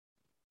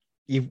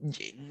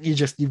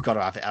 You've got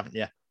to have it, haven't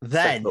you?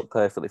 Then set up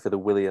perfectly for the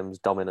Williams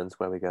dominance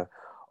where we go,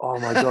 oh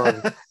my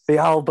God, the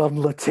Albon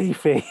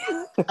Latifi.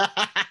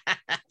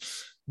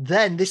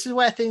 Then this is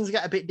where things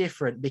get a bit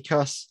different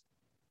because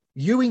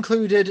you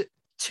included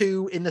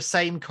 2 in the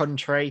same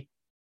country.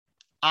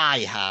 I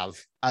have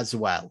as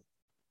well.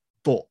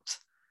 But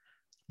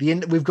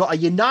we've got a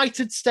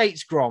United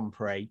States Grand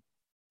Prix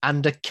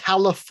and a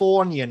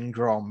Californian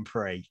Grand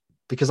Prix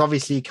because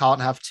obviously you can't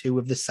have 2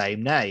 of the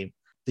same name.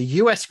 The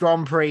US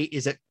Grand Prix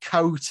is at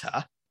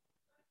COTA,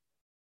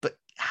 but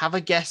have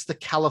a guess the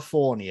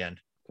Californian.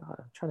 God,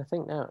 I'm trying to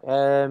think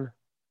now.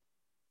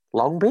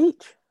 Long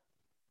Beach?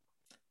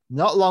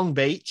 Not Long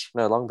Beach.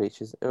 No, Long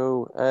Beach is...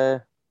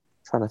 trying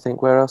to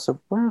think, where else have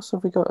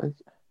we got?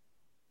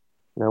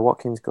 No,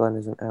 Watkins Glen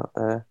isn't out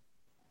there.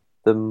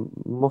 The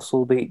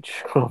Muscle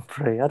Beach Grand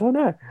Prix. I don't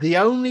know. The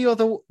only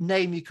other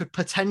name you could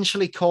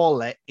potentially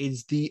call it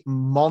is the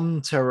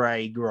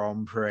Monterey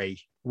Grand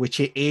Prix, which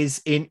it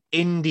is in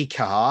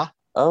IndyCar.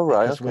 Oh,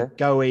 right. Because we're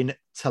going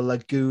to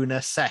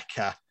Laguna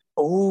Seca.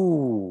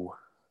 Oh,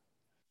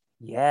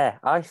 yeah.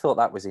 I thought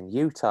that was in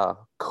Utah.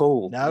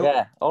 Cool. No.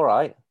 Yeah. All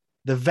right.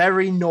 The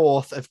very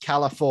north of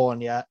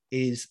California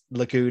is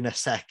Laguna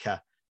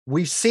Seca.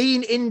 We've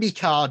seen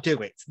IndyCar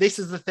do it. This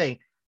is the thing.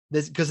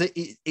 Because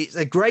it's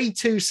a grade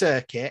 2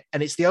 circuit,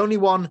 and it's the only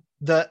one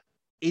that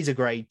is a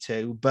grade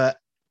 2, but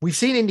we've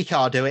seen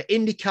IndyCar do it.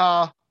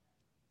 IndyCar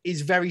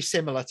is very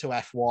similar to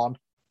F1.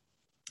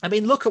 I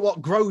mean, look at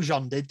what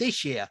Grosjean did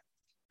this year.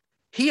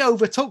 He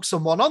overtook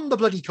someone on the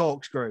bloody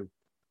corkscrew.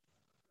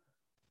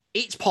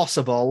 It's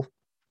possible,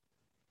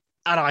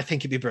 and I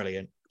think it'd be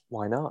brilliant.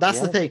 Why not? That's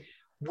the thing.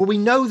 Well, we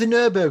know the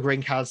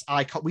Nürburgring has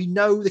icon. We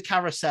know the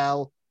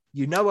carousel.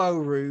 You know Eau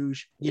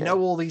Rouge. You know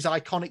all these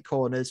iconic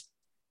corners.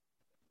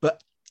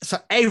 But so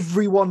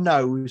everyone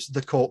knows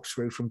the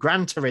corkscrew from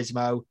Gran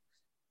Turismo,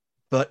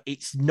 but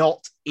it's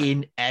not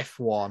in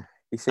F1.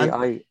 You see,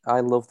 I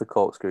love the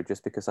corkscrew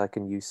just because I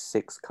can use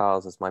 6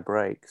 cars as my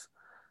brakes.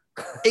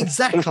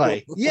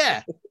 Exactly.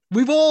 Yeah.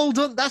 We've all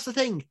done. That's the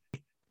thing.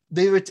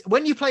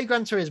 When you play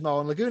Gran Turismo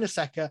on Laguna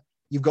Seca,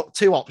 you've got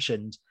 2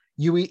 options.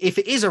 If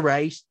it is a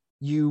race,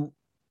 you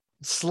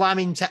slam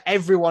into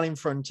everyone in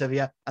front of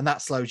you, and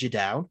that slows you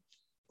down.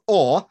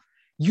 Or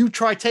you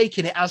try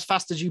taking it as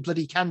fast as you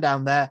bloody can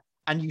down there,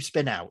 and you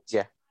spin out.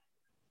 Yeah.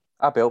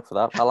 I'd be up for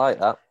that. I like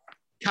that.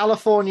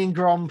 Californian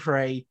Grand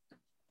Prix.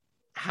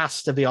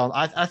 has to be on.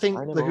 I think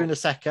Laguna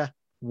Seca,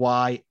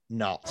 why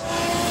not?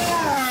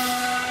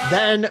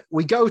 Then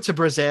we go to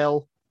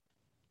Brazil.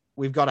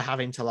 We've got to have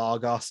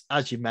Interlagos,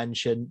 as you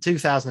mentioned.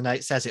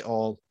 2008 says it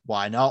all.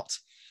 Why not?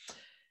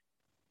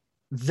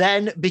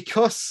 Then,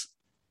 because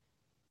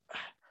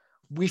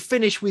we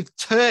finish with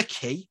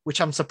Turkey,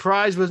 which I'm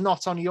surprised was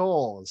not on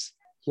yours.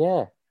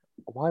 Yeah.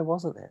 Why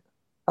wasn't it?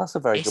 That's a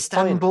very good point.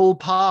 Istanbul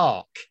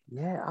Park.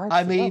 Yeah,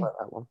 I mean, about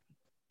that one.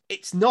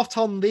 It's not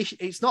on this.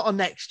 It's not on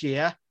next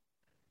year.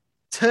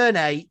 Turn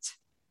 8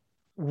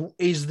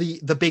 is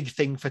the big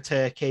thing for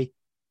Turkey.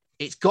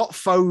 It's got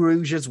Faux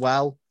Rouge as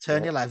well.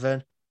 Turn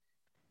 11.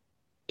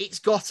 It's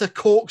got a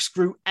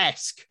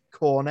corkscrew-esque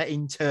corner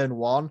in turn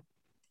 1.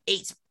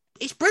 It's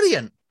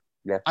brilliant.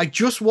 Yeah. I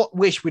just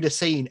wish we'd have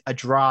seen a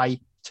dry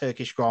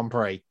Turkish Grand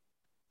Prix,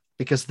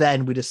 because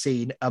then we'd have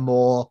seen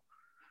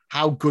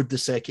how good the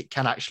circuit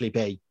can actually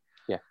be.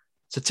 Yeah.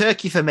 So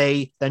Turkey for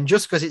me, then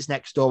just because it's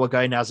next door, we're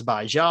going to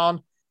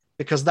Azerbaijan,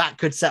 because that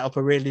could set up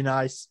a really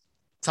nice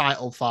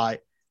title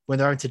fight when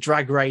they're having to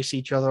drag race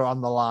each other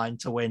on the line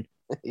to win.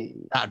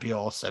 That'd be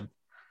awesome.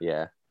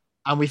 Yeah.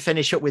 And we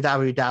finish up with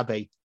Abu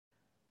Dhabi.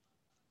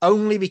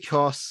 Only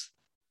because,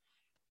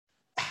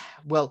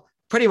 well,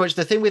 pretty much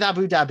the thing with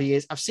Abu Dhabi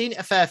is I've seen it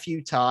a fair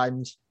few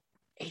times.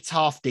 It's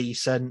half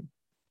decent.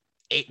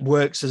 It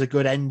works as a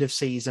good end of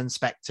season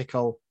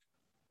spectacle.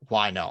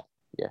 Why not?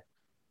 Yeah.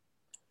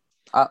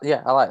 I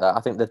like that.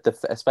 I think that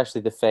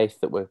especially the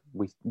faith that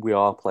we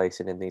are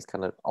placing in these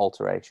kind of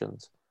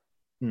alterations.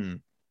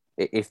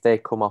 If they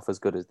come off as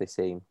good as they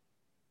seem,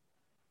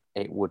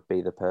 it would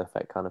be the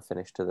perfect kind of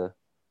finish to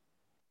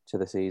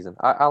the season.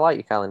 I like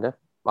your calendar.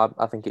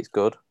 I think it's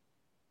good.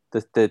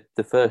 The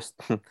first,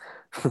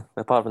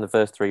 apart from the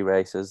first 3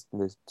 races,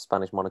 the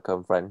Spanish, Monaco,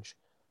 and French,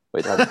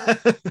 which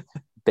I've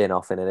been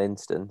off in an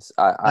instance.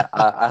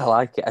 I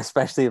like it,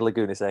 especially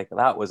Laguna Seca.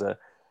 That was a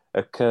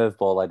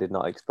curveball I did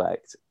not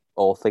expect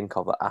or think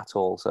of at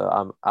all.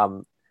 So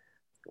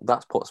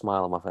that's put a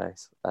smile on my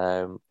face.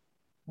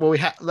 Well,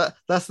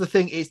 that's the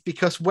thing. It's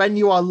because when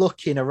you are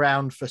looking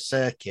around for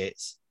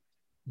circuits,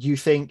 you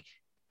think,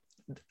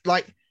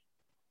 like,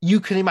 you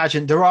can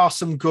imagine there are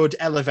some good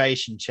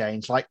elevation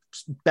change, like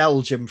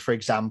Belgium, for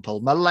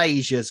example.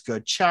 Malaysia's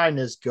good.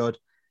 China's good.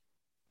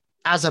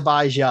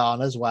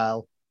 Azerbaijan as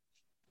well.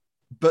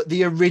 But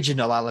the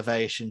original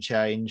elevation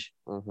change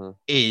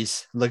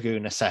is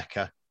Laguna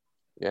Seca.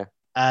 Yeah.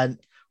 And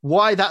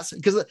why that's...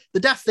 Because the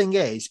daft thing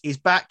is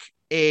back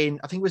in,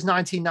 I think it was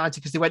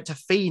 1990, because they went to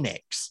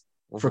Phoenix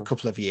for a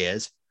couple of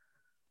years.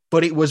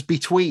 But it was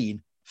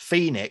between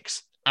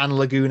Phoenix and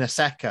Laguna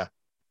Seca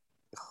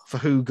for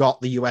who got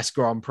the US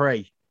Grand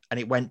Prix, and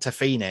it went to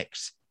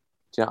Phoenix.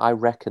 Do you know, I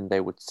reckon they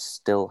would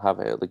still have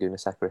it at Laguna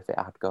Seca if it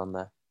had gone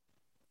there.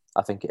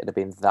 I think it'd have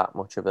been that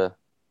much of a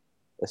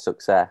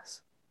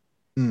success.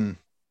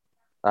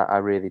 I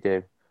really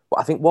do. But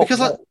I think what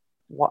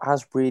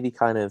has really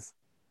kind of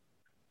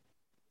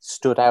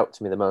stood out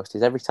to me the most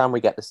is every time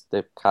we get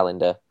the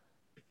calendar,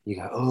 you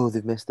go, oh,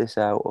 they've missed this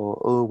out,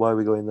 or oh, why are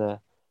we going there?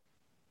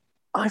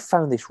 I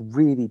found this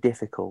really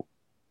difficult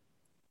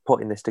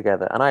putting this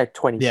together, and I had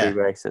 23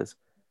 races,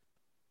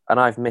 and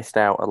I've missed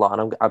out a lot,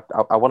 and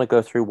I want to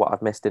go through what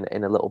I've missed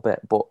in a little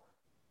bit, but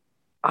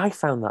I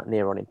found that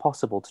near on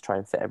impossible to try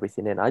and fit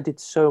everything in. I did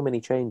so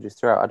many changes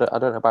throughout. I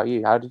don't know about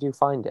you. How did you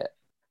find it?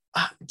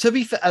 To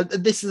be fair,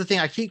 this is the thing.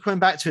 I keep coming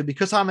back to it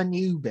because I'm a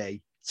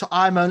newbie. So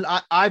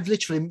I've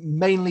literally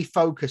mainly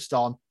focused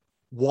on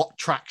what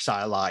tracks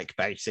I like,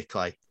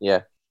 basically.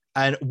 Yeah.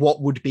 And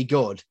what would be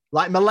good.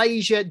 Like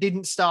Malaysia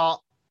didn't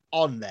start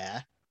on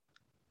there.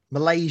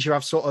 Malaysia,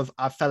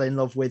 I fell in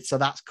love with, so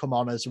that's come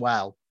on as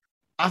well.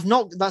 That's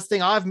the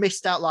thing. I've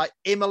missed out. Like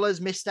Imola's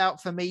missed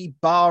out for me.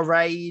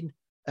 Bahrain,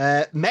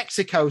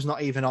 Mexico's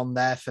not even on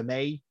there for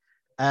me.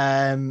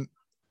 The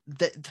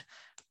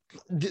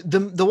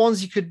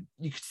ones you could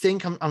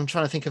think, I'm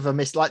trying to think of a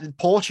miss, like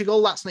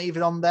Portugal, that's not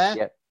even on there.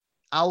 Yep.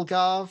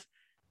 Algarve.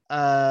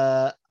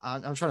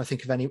 I'm trying to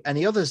think of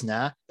any others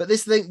now. But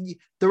this thing,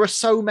 there are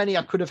so many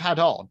I could have had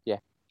on. Yeah.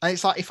 And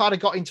it's like if I'd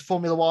have got into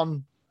Formula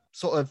One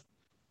sort of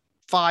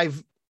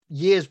 5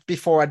 years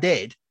before I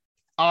did,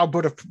 I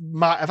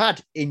might have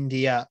had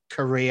India,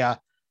 Korea,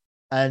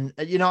 and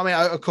you know what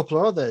I mean, a couple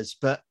of others.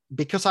 But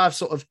because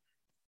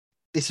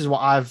this is what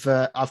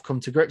I've come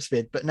to grips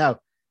with. But no.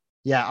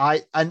 Yeah,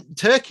 and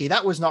Turkey,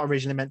 that was not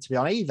originally meant to be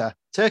on either.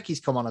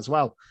 Turkey's come on as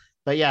well.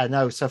 But yeah,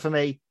 no. So for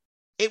me,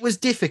 it was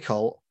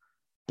difficult.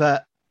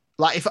 But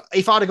like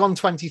if I'd have gone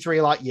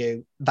 23 like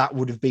you, that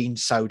would have been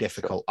so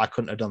difficult. I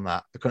couldn't have done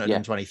that. I couldn't have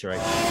done 23.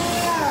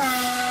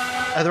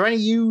 Are there any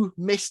you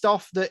missed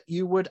off that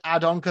you would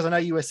add on? Because I know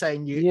you were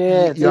saying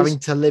you're having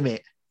to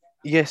limit.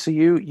 Yeah, so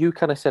you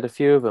kind of said a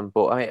few of them,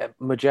 but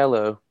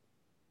Mugello,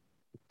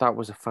 that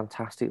was a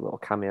fantastic little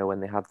cameo when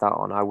they had that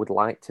on. I would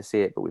like to see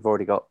it, but we've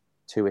already got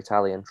 2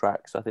 Italian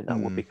tracks. I think that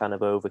would be kind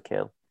of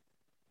overkill.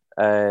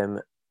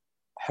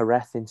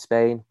 Jerez in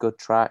Spain, good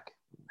track,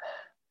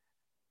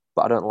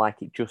 but I don't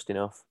like it just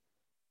enough.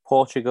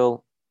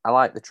 Portugal, I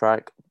like the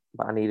track,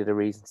 but I needed a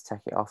reason to take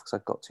it off because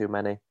I've got too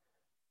many.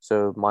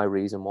 So my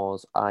reason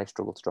was I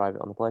struggled to drive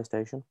it on the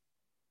PlayStation.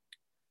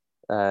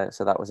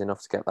 So that was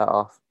enough to get that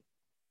off.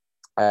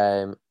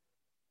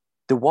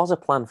 There was a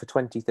plan for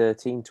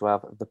 2013 to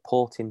have the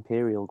Port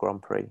Imperial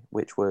Grand Prix,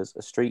 which was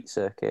a street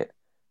circuit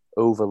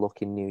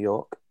overlooking New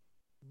York.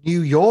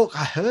 New York?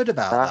 I heard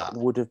about that. That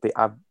would have been...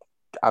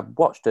 I've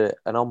watched an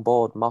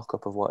onboard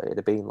mock-up of what it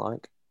had been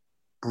like.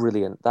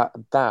 Brilliant.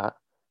 That,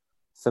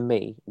 for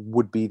me,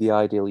 would be the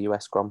ideal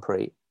US Grand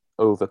Prix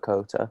over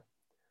COTA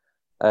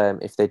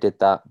if they did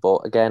that. But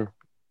again,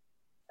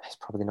 it's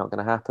probably not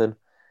going to happen.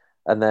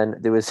 And then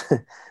there was...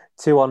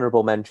 two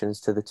honourable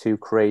mentions to the two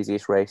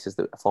craziest races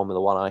that Formula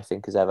One, I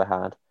think, has ever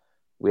had.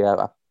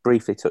 I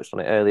briefly touched on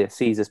it earlier.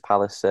 Caesars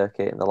Palace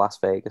Circuit in the Las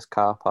Vegas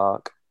car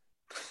park.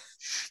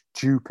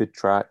 Stupid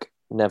track.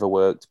 Never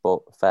worked, but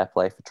fair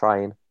play for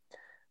trying.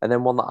 And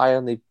then one that I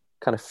only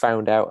kind of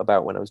found out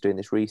about when I was doing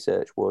this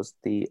research was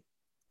the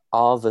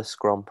Aarhus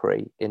Grand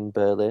Prix in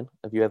Berlin.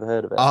 Have you ever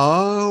heard of it?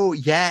 Oh,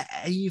 yeah,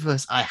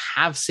 Aarhus. I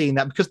have seen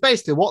that because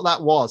basically what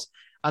that was,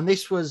 and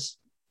it was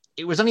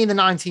only in the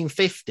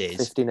 1950s.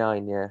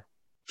 59, yeah.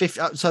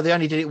 So they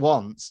only did it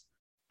once.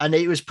 And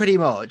it was pretty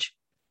much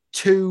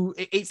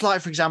it's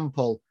like, for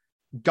example,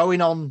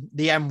 going on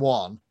the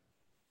M1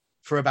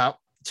 for about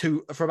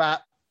 2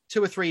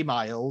 or 3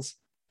 miles,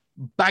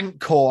 bank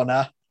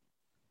corner,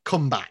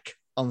 come back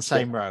on the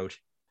same road.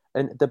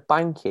 And the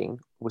banking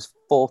was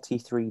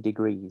 43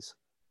 degrees,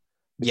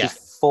 which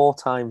is 4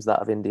 times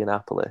that of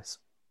Indianapolis.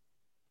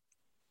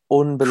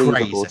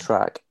 Unbelievable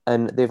track.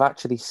 And they've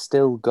actually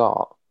still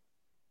got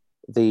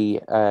the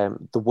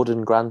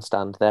wooden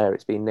grandstand there.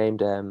 It's been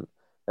named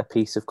a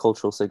piece of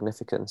cultural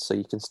significance, so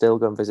you can still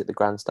go and visit the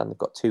grandstand. They've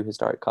got 2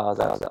 historic cars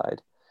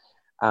outside,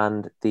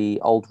 and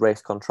the old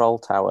race control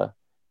tower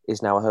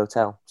is now a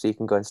hotel, so you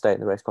can go and stay in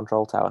the race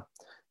control tower.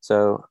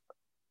 So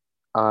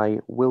I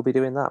will be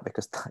doing that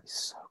because that is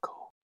so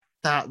cool.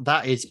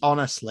 That is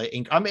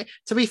honestly, I mean,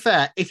 to be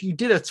fair, if you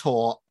did a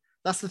tour,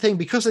 that's the thing,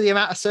 because of the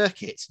amount of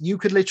circuits, you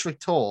could literally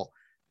tour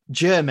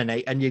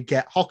Germany and you'd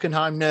get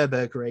Hockenheim,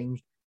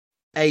 Nürburgring,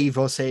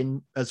 Aarhus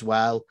in as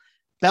well.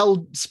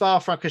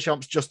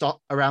 Spa-Francorchamps just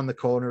around the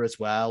corner as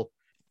well.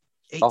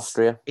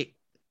 Austria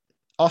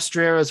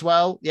as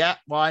well. Yeah,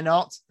 why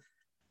not?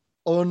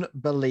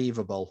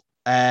 Unbelievable.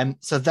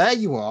 So there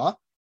you are.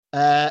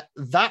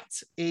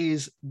 That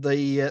is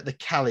the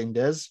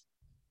calendars.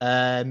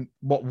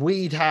 What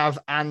we'd have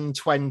and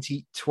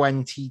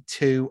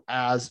 2022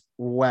 as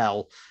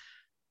well.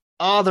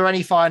 Are there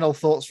any final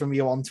thoughts from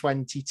you on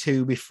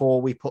 22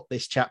 before we put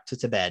this chapter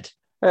to bed?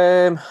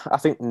 I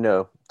think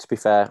no. To be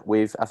fair,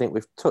 I think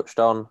we've touched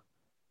on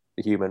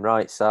the human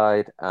rights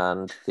side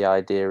and the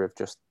idea of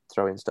just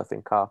throwing stuff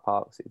in car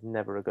parks. It's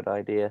never a good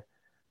idea.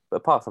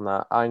 But apart from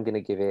that, I'm going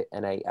to give it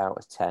an 8 out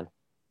of 10.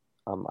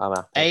 I'm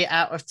happy. 8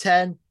 out of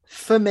 10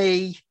 for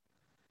me.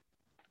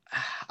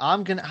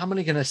 I'm going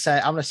to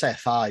say a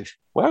 5.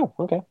 Wow.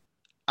 Okay.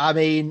 I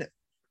mean,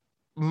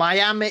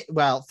 Miami.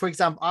 Well, for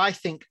example, I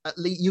think at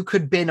least you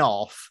could bin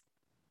off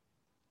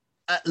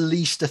at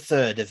least a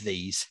third of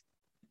these.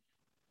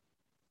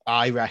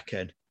 I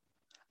reckon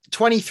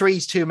 23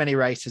 is too many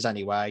races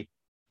anyway.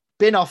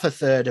 Bin off a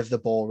third of the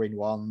boring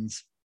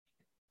ones.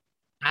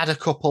 Add a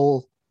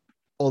couple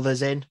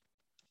others in,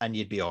 and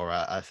you'd be all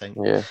right, I think.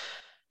 Yeah.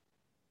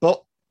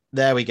 But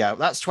there we go.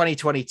 That's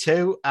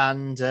 2022,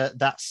 and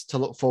that's to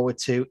look forward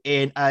to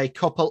in a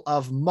couple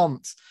of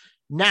months.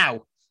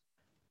 Now,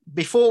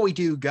 before we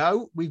do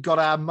go, we've got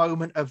our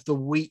moment of the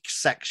week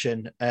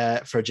section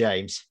for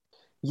James.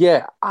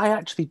 Yeah, I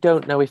actually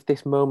don't know if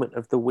this moment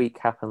of the week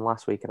happened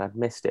last week and I'd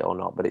missed it or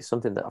not, but it's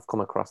something that I've come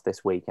across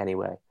this week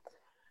anyway.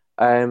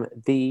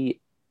 The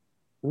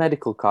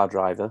medical car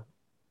driver,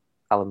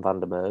 Alan van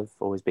der Merwe,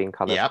 always been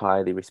kind of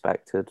highly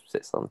respected,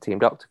 sits on the team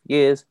doctor for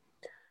years,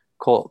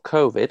 caught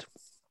COVID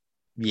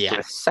for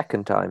a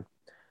second time.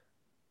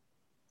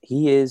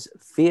 He is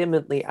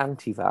vehemently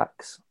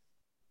anti-vax.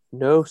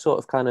 No sort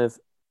of kind of,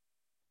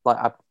 like,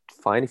 I'm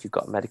fine if you've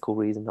got a medical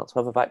reason not to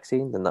have a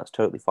vaccine, then that's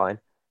totally fine.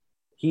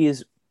 He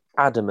is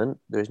adamant,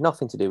 there is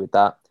nothing to do with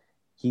that.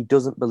 He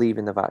doesn't believe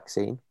in the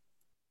vaccine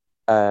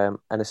and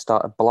has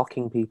started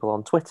blocking people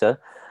on Twitter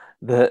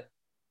that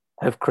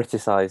have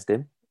criticised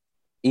him.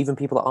 Even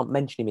people that aren't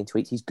mentioning him in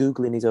tweets, he's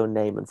Googling his own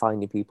name and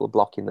finding people,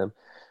 blocking them.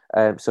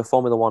 So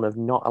Formula One have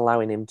not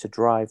allowing him to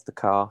drive the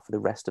car for the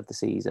rest of the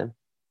season.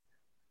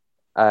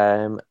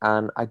 And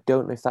I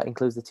don't know if that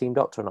includes the team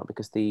doctor or not,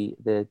 because the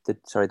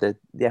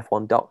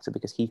F1 doctor,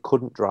 because he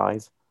couldn't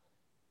drive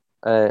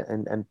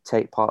and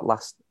take part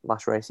last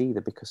race either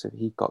because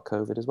he got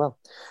COVID as well.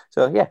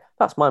 So yeah,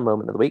 that's my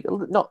moment of the week.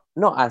 Not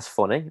as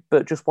funny,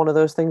 but just one of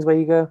those things where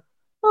you go,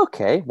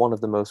 okay, one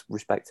of the most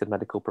respected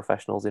medical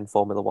professionals in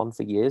Formula One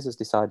for years has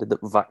decided that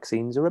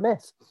vaccines are a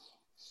myth.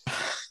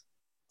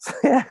 So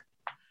yeah.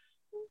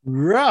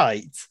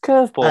 Right.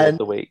 Curveball of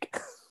the week.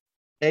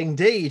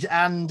 Indeed.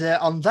 And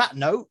on that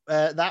note,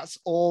 that's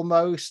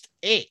almost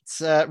it.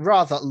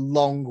 Rather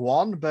long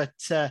one, but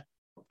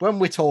when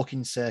we're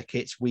talking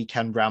circuits, we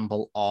can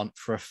ramble on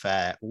for a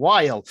fair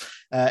while.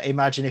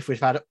 Imagine if we'd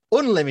had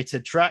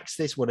unlimited tracks,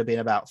 this would have been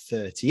about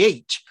 30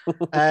 each.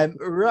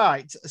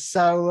 Right.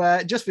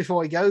 So just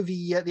before we go,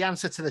 the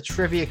answer to the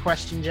trivia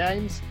question,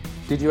 James.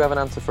 Did you have an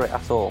answer for it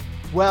at all?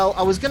 Well,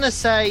 I was going to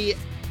say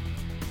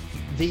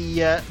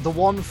the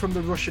one from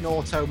the Russian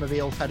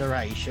Automobile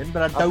Federation,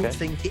 but I don't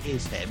think it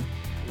is him.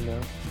 No.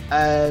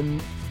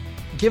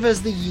 Give us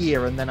the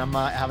year and then I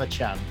might have a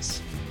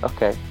chance.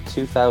 Okay,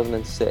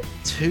 2006.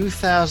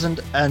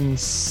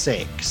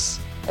 2006.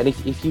 And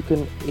if you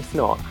can, if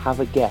not, have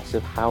a guess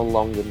of how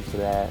long into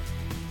their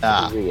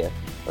career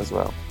as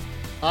well.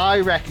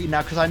 I reckon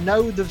now, because I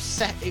know they've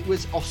set it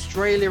was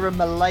Australia and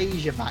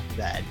Malaysia back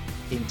then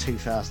in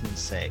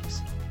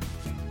 2006,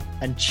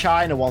 and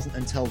China wasn't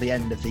until the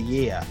end of the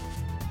year.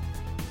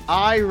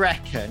 I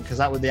reckon, because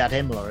that would be at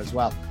Imola as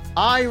well.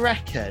 I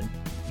reckon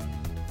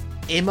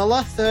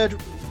Imola, third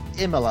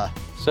Imola.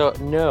 So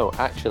no,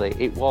 actually,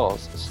 it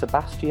was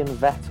Sebastian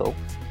Vettel.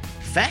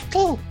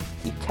 Vettel?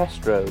 He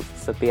test drove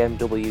for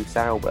BMW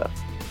Sauber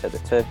at the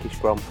Turkish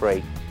Grand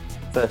Prix,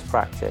 first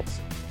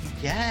practice.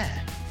 Yeah.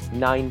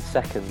 9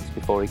 seconds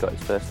before he got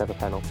his first ever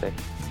penalty.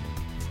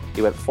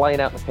 He went flying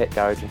out the pit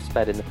garage and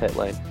sped in the pit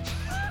lane.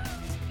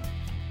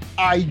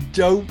 I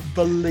don't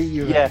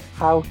believe it. Yeah,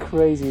 how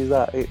crazy is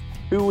that?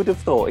 Who would have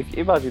thought?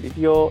 Imagine if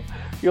you're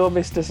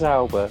Mr.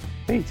 Sauber,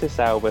 Peter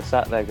Sauber,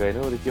 sat there going,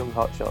 "Oh, there's young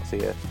hotshots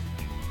here."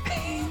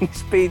 He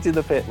speeds in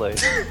the pit lane.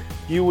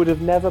 You would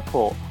have never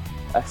put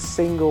a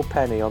single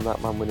penny on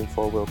that man winning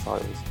 4-wheel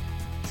titles.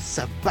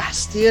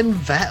 Sebastian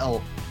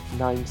Vettel.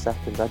 9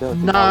 seconds. I don't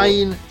think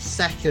 9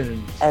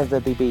 seconds. Ever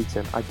be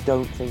beaten. I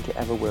don't think it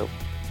ever will.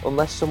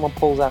 Unless someone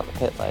pulls out the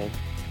pit lane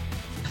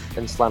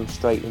and slams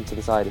straight into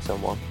the side of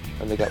someone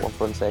and they get one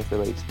for unsafe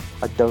release.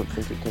 I don't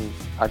think it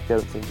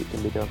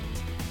can be done.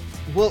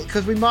 Well,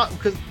 we might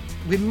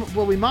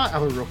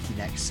have a rookie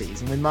next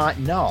season, we might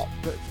not,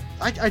 but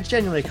I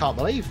genuinely can't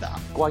believe that.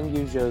 Guan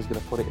Yu Zhou's going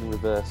to put it in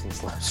reverse and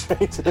slam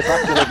straight to the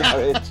back of the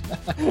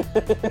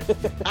garage.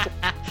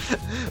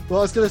 Well,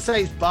 I was going to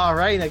say it's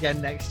Bahrain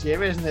again next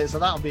year, isn't it? So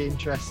that'll be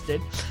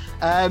interesting.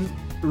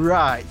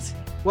 Right.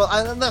 Well,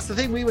 and that's the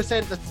thing we were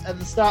saying at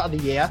the start of the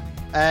year.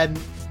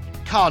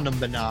 Car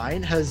number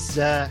 9 has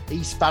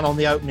he span on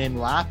the opening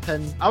lap,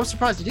 and I was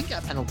surprised he didn't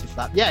get a penalty for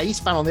that. Yeah, he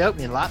span on the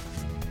opening lap.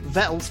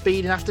 Vettel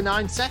speeding after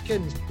 9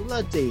 seconds.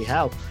 Bloody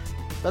hell.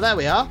 But there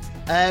we are.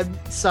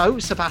 So,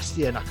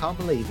 Sebastian, I can't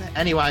believe it.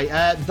 Anyway,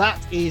 that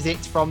is it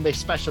from this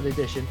special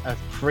edition of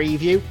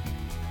Preview.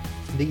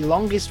 The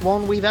longest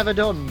one we've ever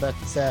done, but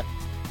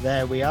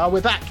there we are.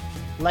 We're back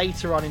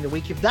later on in the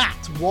week. If that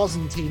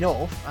wasn't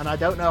enough, and I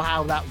don't know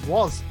how that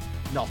was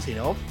not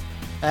enough,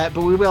 but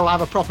we will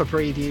have a proper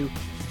preview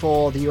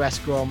for the US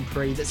Grand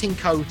Prix that's in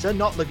COTA,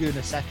 not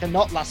Laguna Seca,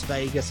 not Las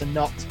Vegas, and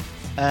not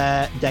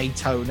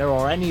Daytona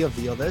or any of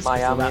the others.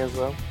 Miami as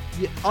well.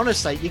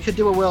 Honestly, you could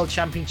do a World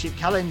Championship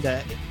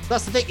calendar.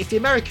 That's the thing. If the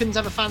Americans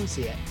ever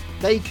fancy it,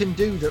 they can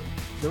do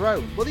their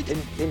own. Well, they did.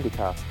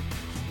 IndyCar.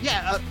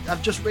 Yeah,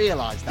 I've just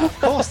realised that. Of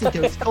course they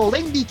do. It's called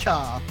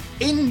IndyCar.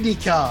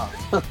 IndyCar.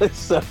 It's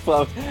so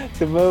fun.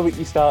 The moment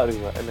you started,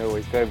 I know where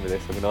he's going with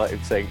this. I'm not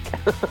in sync.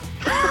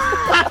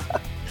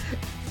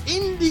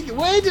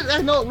 Where did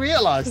I not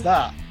realise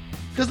that?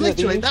 Because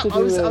literally,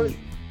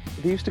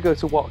 they used to go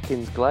to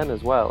Watkins Glen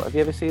as well. Have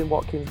you ever seen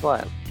Watkins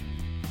Glen?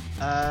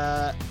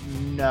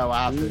 No,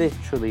 I haven't.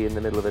 Literally in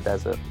the middle of a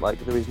desert. Like,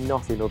 there is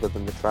nothing other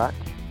than the track.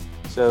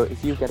 So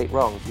if you get it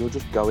wrong, you're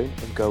just going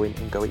and going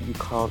and going. You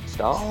can't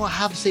stop. Oh, I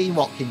have seen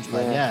Watkins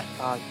Glen, yeah.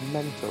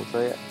 Mental.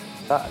 So yeah,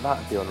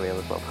 that'd be unreal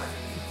as well.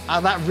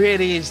 And that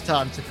really is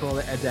time to call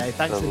it a day.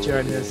 Thanks for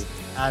joining us,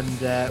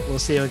 and we'll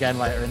see you again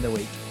later in the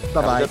week.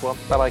 Bye-bye. Have a good one.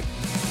 Bye-bye.